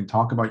 So if you can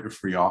talk about your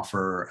free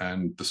offer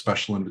and the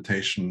special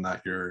invitation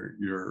that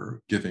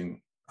you're giving,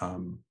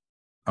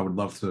 I would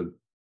love to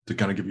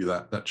kind of give you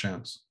that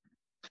chance.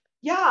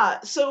 Yeah,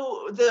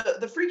 so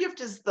the free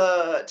gift is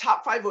the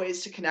top 5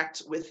 ways to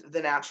connect with the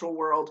natural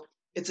world.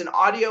 It's an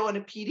audio and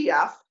a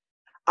PDF.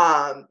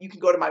 You can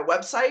go to my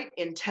website,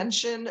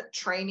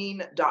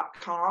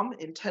 intentiontraining.com,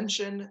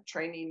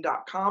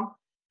 intentiontraining.com.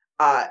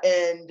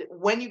 And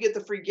when you get the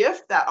free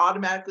gift, that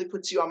automatically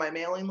puts you on my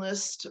mailing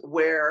list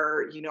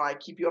where, I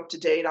keep you up to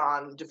date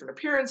on different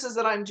appearances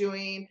that I'm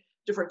doing,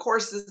 different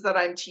courses that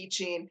I'm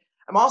teaching.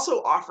 I'm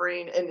also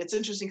offering, and it's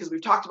interesting because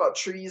we've talked about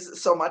trees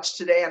so much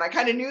today, and I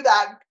kind of knew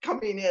that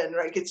coming in,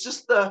 right?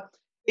 It's the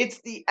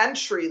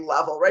entry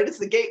level, right? It's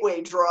the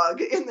gateway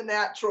drug in the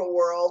natural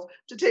world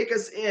to take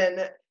us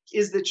in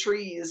is the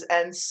trees.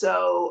 And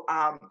so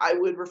I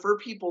would refer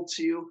people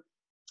to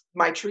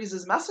my Trees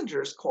as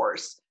Messengers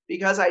course,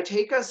 because I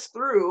take us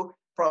through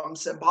from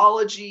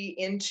symbology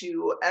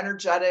into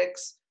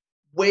energetics,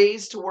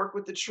 ways to work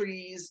with the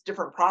trees,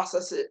 different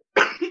processes,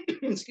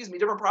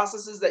 different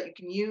processes that you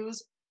can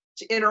use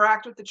to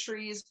interact with the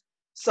trees,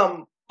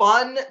 some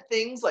fun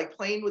things like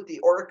playing with the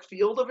auric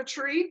field of a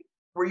tree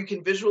where you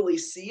can visually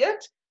see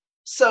it.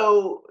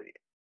 So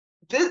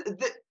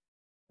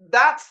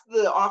that's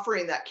the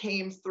offering that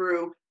came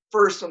through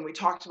first when we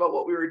talked about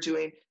what we were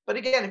doing. But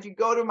again, if you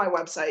go to my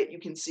website, you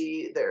can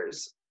see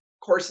there's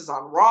courses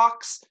on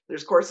rocks,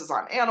 there's courses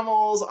on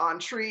animals, on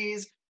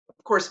trees,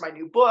 of course, my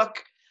new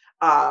book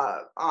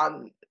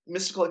on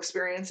mystical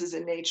experiences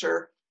in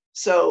nature.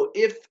 So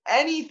if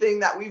anything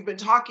that we've been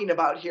talking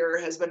about here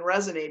has been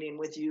resonating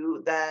with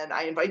you, then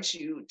I invite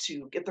you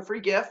to get the free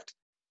gift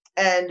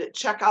and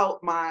check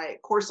out my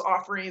course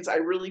offerings. I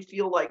really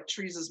feel like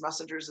Trees as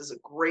Messengers is a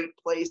great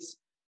place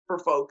for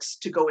folks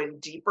to go in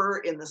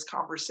deeper in this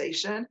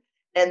conversation.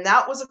 And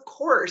that was a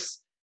course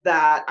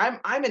that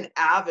I'm an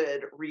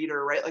avid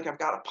reader, right? Like, I've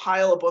got a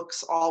pile of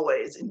books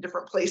always in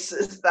different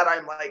places that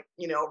I'm like,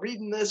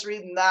 reading this,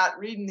 reading that,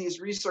 reading these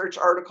research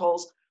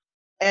articles.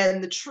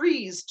 And the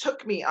trees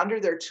took me under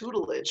their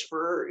tutelage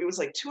for, it was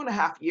like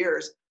 2.5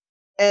 years.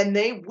 And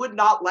they would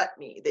not let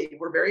me. They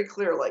were very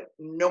clear, like,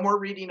 no more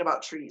reading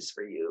about trees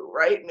for you,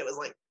 right? And it was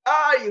like,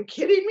 are you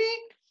kidding me?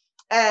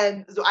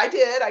 And so I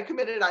did, I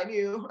committed, I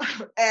knew.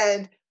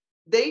 And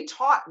they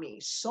taught me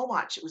so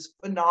much. It was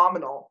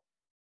phenomenal.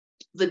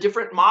 The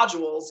different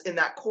modules in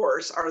that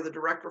course are the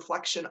direct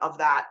reflection of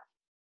that.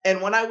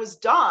 And when I was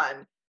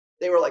done,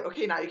 they were like,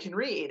 okay, now you can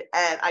read.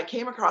 And I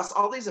came across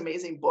all these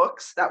amazing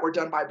books that were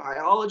done by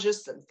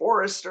biologists and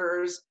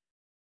foresters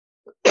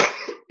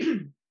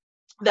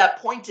that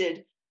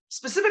pointed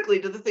specifically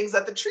to the things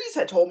that the trees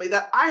had told me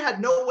that I had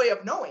no way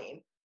of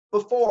knowing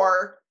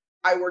before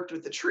I worked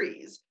with the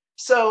trees.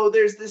 So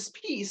there's this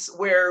piece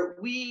where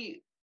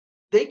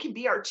they can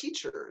be our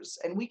teachers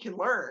and we can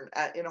learn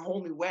in a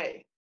whole new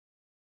way.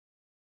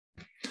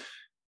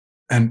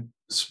 And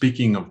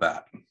speaking of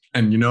that,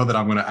 and that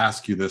I'm going to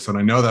ask you this, and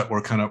I know that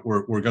we're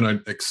going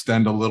to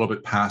extend a little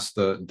bit past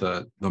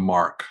the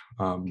mark,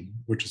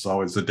 which is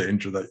always a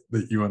danger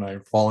that you and I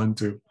fall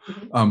into.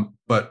 Mm-hmm.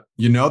 But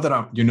that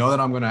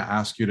I'm going to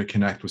ask you to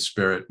connect with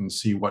spirit and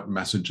see what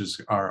messages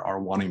are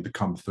wanting to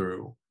come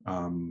through.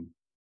 And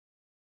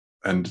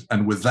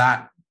with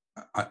that,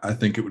 I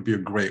think it would be a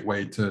great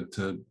way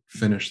to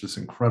finish this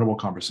incredible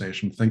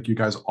conversation. Thank you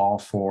guys all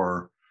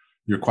for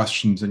your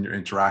questions and your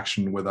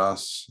interaction with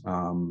us.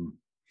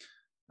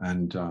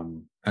 And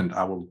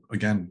I will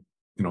again,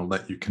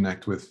 let you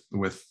connect with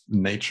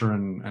nature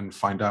and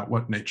find out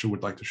what nature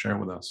would like to share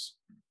with us.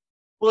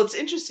 Well, it's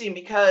interesting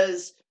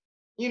because,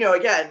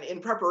 again,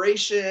 in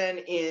preparation,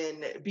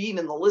 in being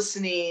in the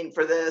listening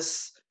for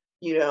this,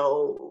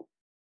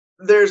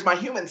 there's my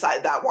human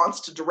side that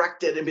wants to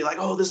direct it and be like,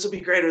 oh, this would be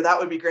great or that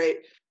would be great.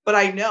 But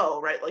I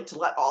know, right, like to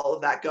let all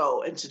of that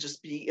go and to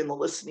just be in the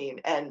listening.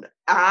 And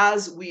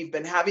as we've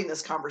been having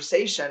this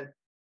conversation,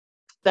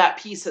 that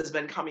piece has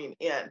been coming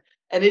in.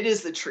 And it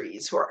is the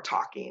trees who are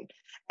talking.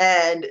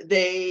 And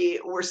they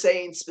were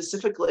saying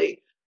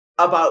specifically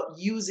about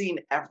using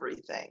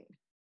everything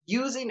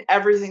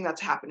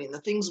that's happening,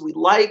 the things we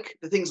like,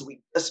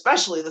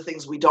 especially the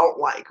things we don't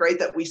like, right,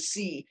 that we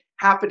see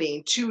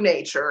happening to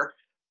nature,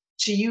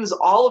 to use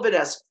all of it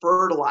as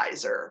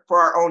fertilizer for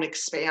our own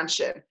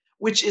expansion,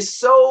 which is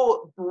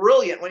so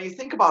brilliant when you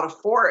think about a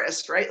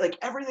forest, right? Like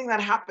everything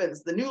that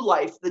happens, the new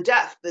life, the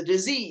death, the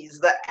disease,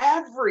 the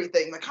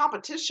everything, the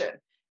competition,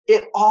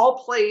 it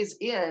all plays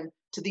in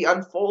to the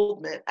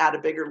unfoldment at a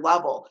bigger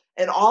level.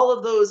 And all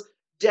of those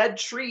dead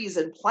trees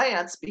and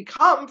plants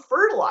become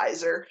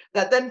fertilizer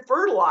that then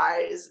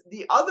fertilize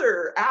the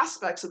other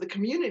aspects of the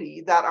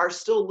community that are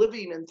still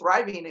living and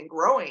thriving and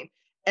growing.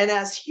 And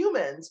as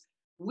humans,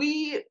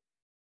 we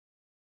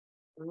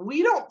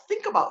don't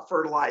think about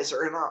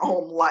fertilizer in our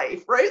own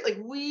life, right? Like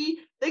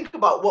we think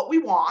about what we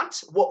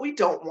want, what we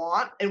don't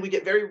want, and we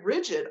get very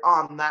rigid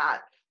on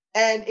that.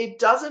 And it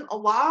doesn't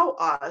allow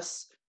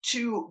us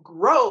to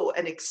grow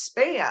and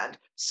expand.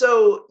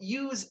 So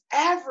use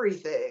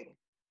everything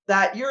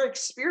that you're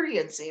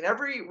experiencing,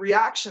 every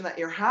reaction that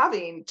you're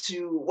having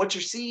to what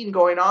you're seeing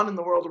going on in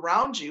the world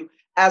around you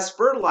as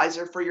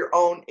fertilizer for your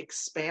own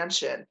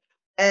expansion.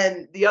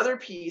 And the other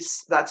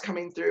piece that's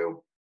coming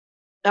through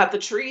that the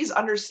trees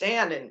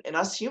understand, and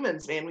us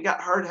humans, man, we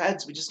got hard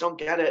heads. We just don't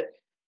get it.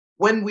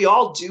 When we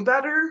all do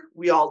better,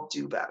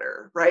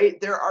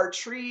 right? There are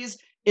trees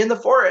in the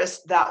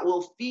forest that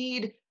will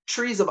feed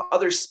trees of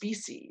other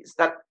species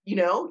that,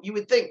 you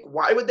would think,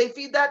 why would they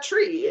feed that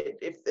tree?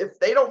 If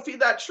they don't feed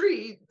that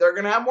tree, they're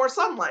going to have more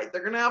sunlight.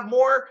 They're going to have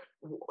more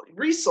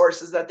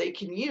resources that they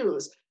can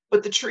use.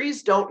 But the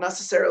trees don't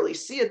necessarily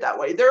see it that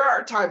way. There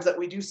are times that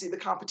we do see the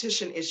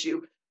competition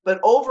issue, but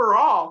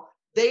overall,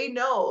 they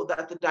know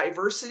that the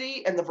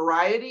diversity and the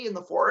variety in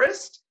the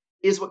forest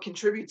is what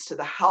contributes to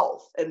the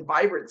health and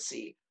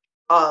vibrancy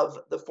of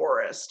the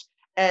forest.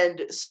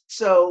 And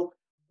so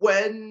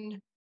when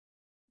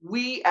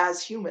we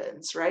as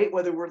humans, right,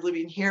 whether we're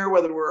living here,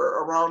 whether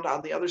we're around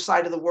on the other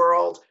side of the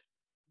world,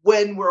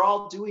 when we're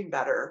all doing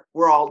better,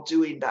 we're all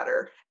doing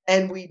better.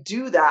 And we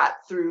do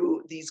that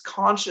through this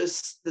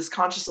conscious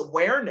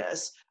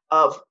awareness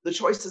of the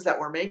choices that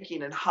we're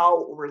making and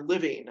how we're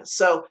living.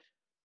 So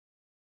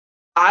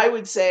I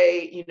would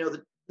say,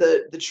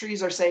 the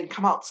trees are saying,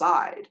 come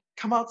outside,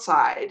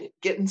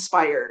 get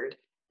inspired.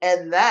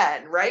 And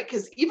then, right,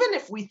 because even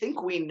if we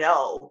think we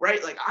know,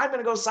 right, like I'm going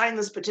to go sign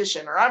this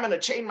petition, or I'm going to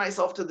chain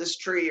myself to this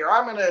tree, or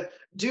I'm going to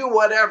do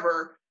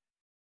whatever,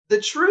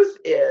 the truth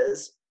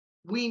is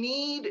we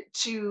need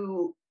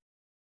to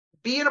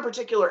be in a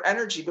particular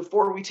energy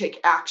before we take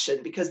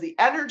action, because the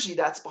energy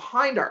that's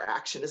behind our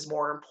action is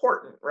more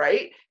important,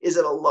 right? Is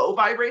it a low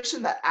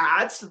vibration that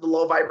adds to the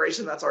low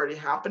vibration that's already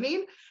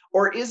happening?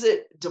 Or is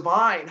it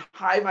divine,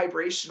 high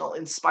vibrational,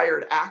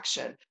 inspired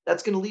action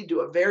that's going to lead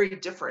to a very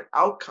different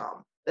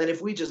outcome than if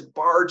we just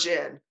barge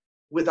in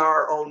with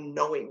our own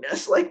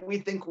knowingness, like we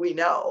think we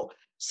know?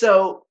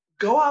 So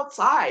go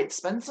outside,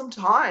 spend some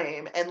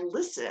time and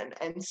listen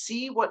and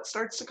see what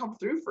starts to come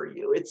through for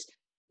you. It's,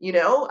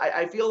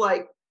 I feel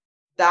like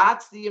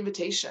that's the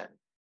invitation.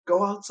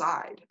 Go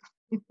outside.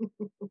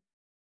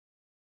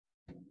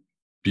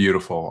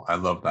 Beautiful. I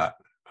love that.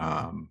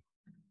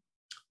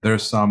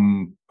 There's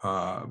some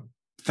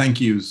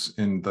thank yous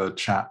in the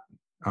chat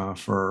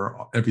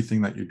for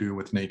everything that you do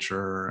with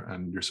nature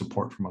and your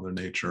support from Mother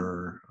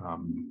Nature.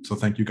 So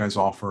thank you guys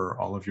all for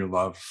all of your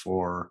love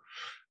for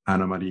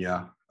Ana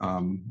Maria.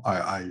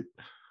 I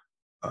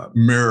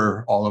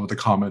mirror all of the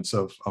comments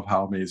of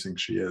how amazing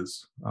she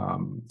is.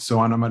 So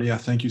Ana Maria,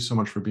 thank you so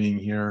much for being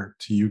here.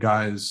 To you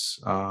guys,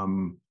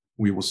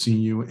 we will see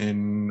you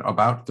in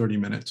about 30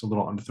 minutes, a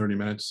little under 30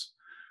 minutes,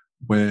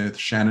 with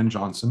Shannon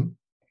Johnson,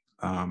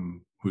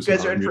 who's you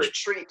guys are in for a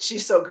treat.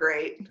 She's so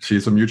great.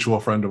 She's a mutual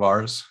friend of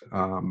ours.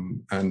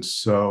 And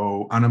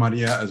so Ana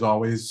Maria, as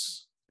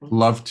always,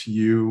 love to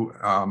you.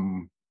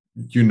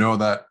 You know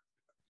that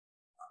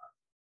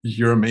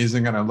you're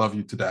amazing and I love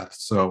you to death.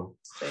 So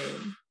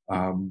same.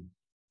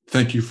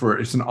 Thank you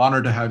it's an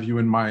honor to have you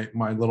in my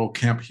little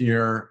camp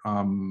here.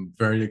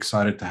 Very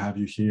excited to have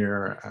you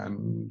here,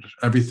 and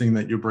everything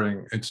that you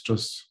bring. It's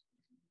just,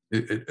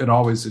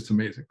 it's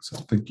amazing. So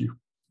thank you.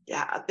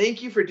 Yeah,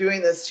 thank you for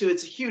doing this too.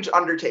 It's a huge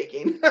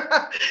undertaking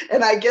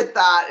and I get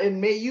that. And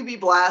may you be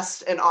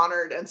blessed and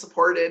honored and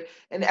supported,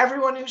 and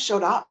everyone who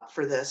showed up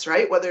for this,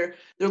 right? Whether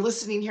they're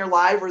listening here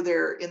live or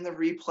they're in the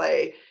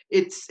replay,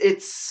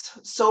 it's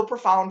so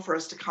profound for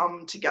us to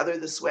come together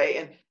this way.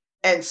 And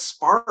and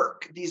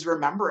spark these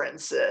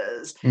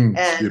remembrances. It's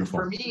And beautiful.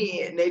 for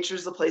me,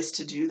 nature's the place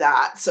to do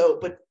that. So,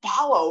 but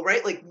follow,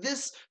 right? Like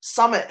this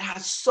summit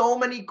has so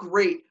many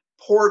great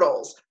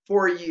portals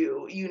for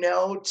you,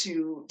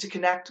 to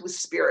connect with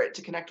spirit,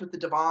 to connect with the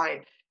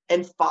divine,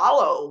 and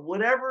follow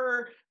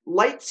whatever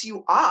lights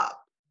you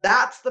up.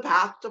 That's the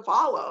path to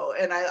follow.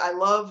 And I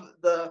love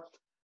the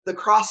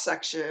cross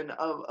section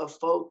of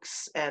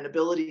folks and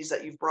abilities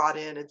that you've brought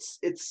in.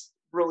 It's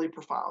really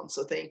profound.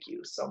 So thank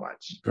you so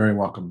much. Very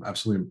welcome.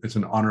 Absolutely. It's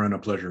an honor and a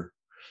pleasure.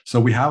 So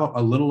we have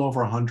a little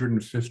over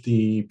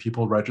 150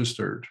 people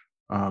registered,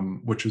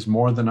 which is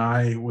more than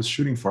I was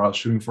shooting for. I was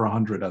shooting for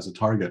 100 as a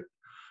target.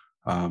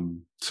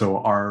 So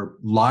our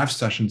live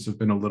sessions have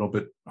been a little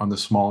bit on the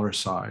smaller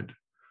side,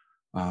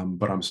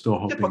 but I'm still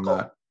hoping Typical.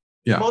 that,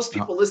 yeah. Most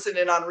people listen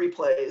in on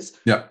replays.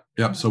 Yeah.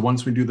 Yeah. So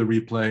once we do the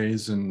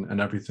replays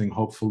and everything,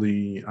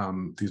 hopefully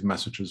these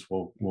messages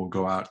will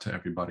go out to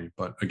everybody.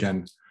 But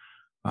again,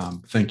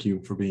 thank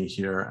you for being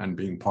here and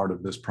being part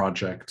of this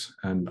project.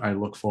 And I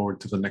look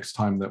forward to the next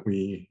time that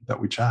we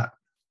chat.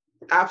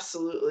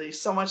 Absolutely.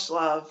 So much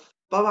love.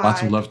 Bye-bye.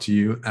 Lots of love to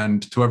you.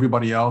 And to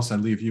everybody else, I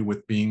leave you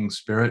with being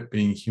spirit,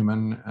 being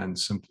human, and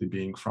simply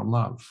being from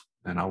love.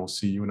 And I will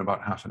see you in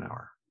about half an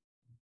hour.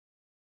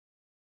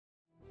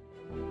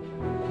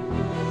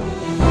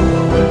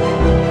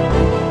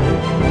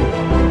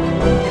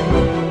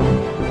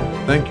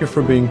 Thank you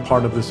for being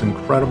part of this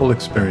incredible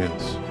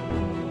experience.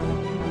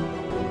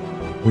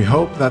 We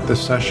hope that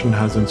this session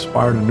has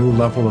inspired a new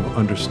level of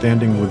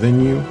understanding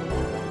within you,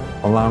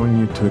 allowing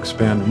you to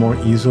expand more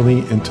easily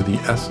into the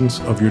essence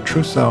of your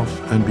true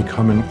self and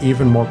become an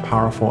even more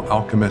powerful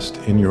alchemist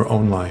in your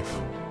own life.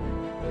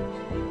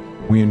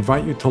 We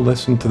invite you to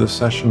listen to the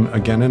session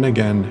again and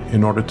again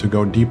in order to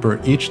go deeper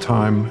each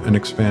time and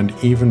expand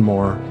even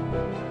more.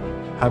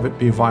 Have it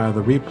be via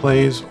the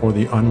replays or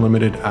the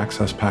unlimited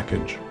access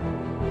package.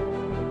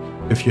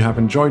 If you have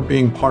enjoyed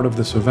being part of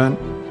this event,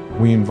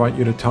 we invite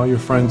you to tell your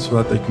friends so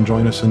that they can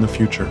join us in the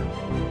future.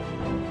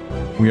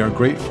 We are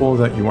grateful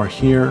that you are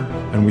here,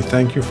 and we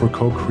thank you for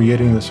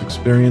co-creating this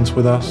experience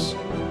with us.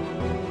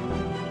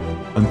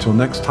 Until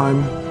next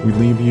time, we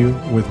leave you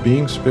with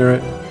being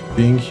spirit,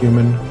 being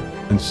human,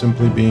 and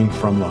simply being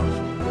from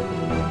love.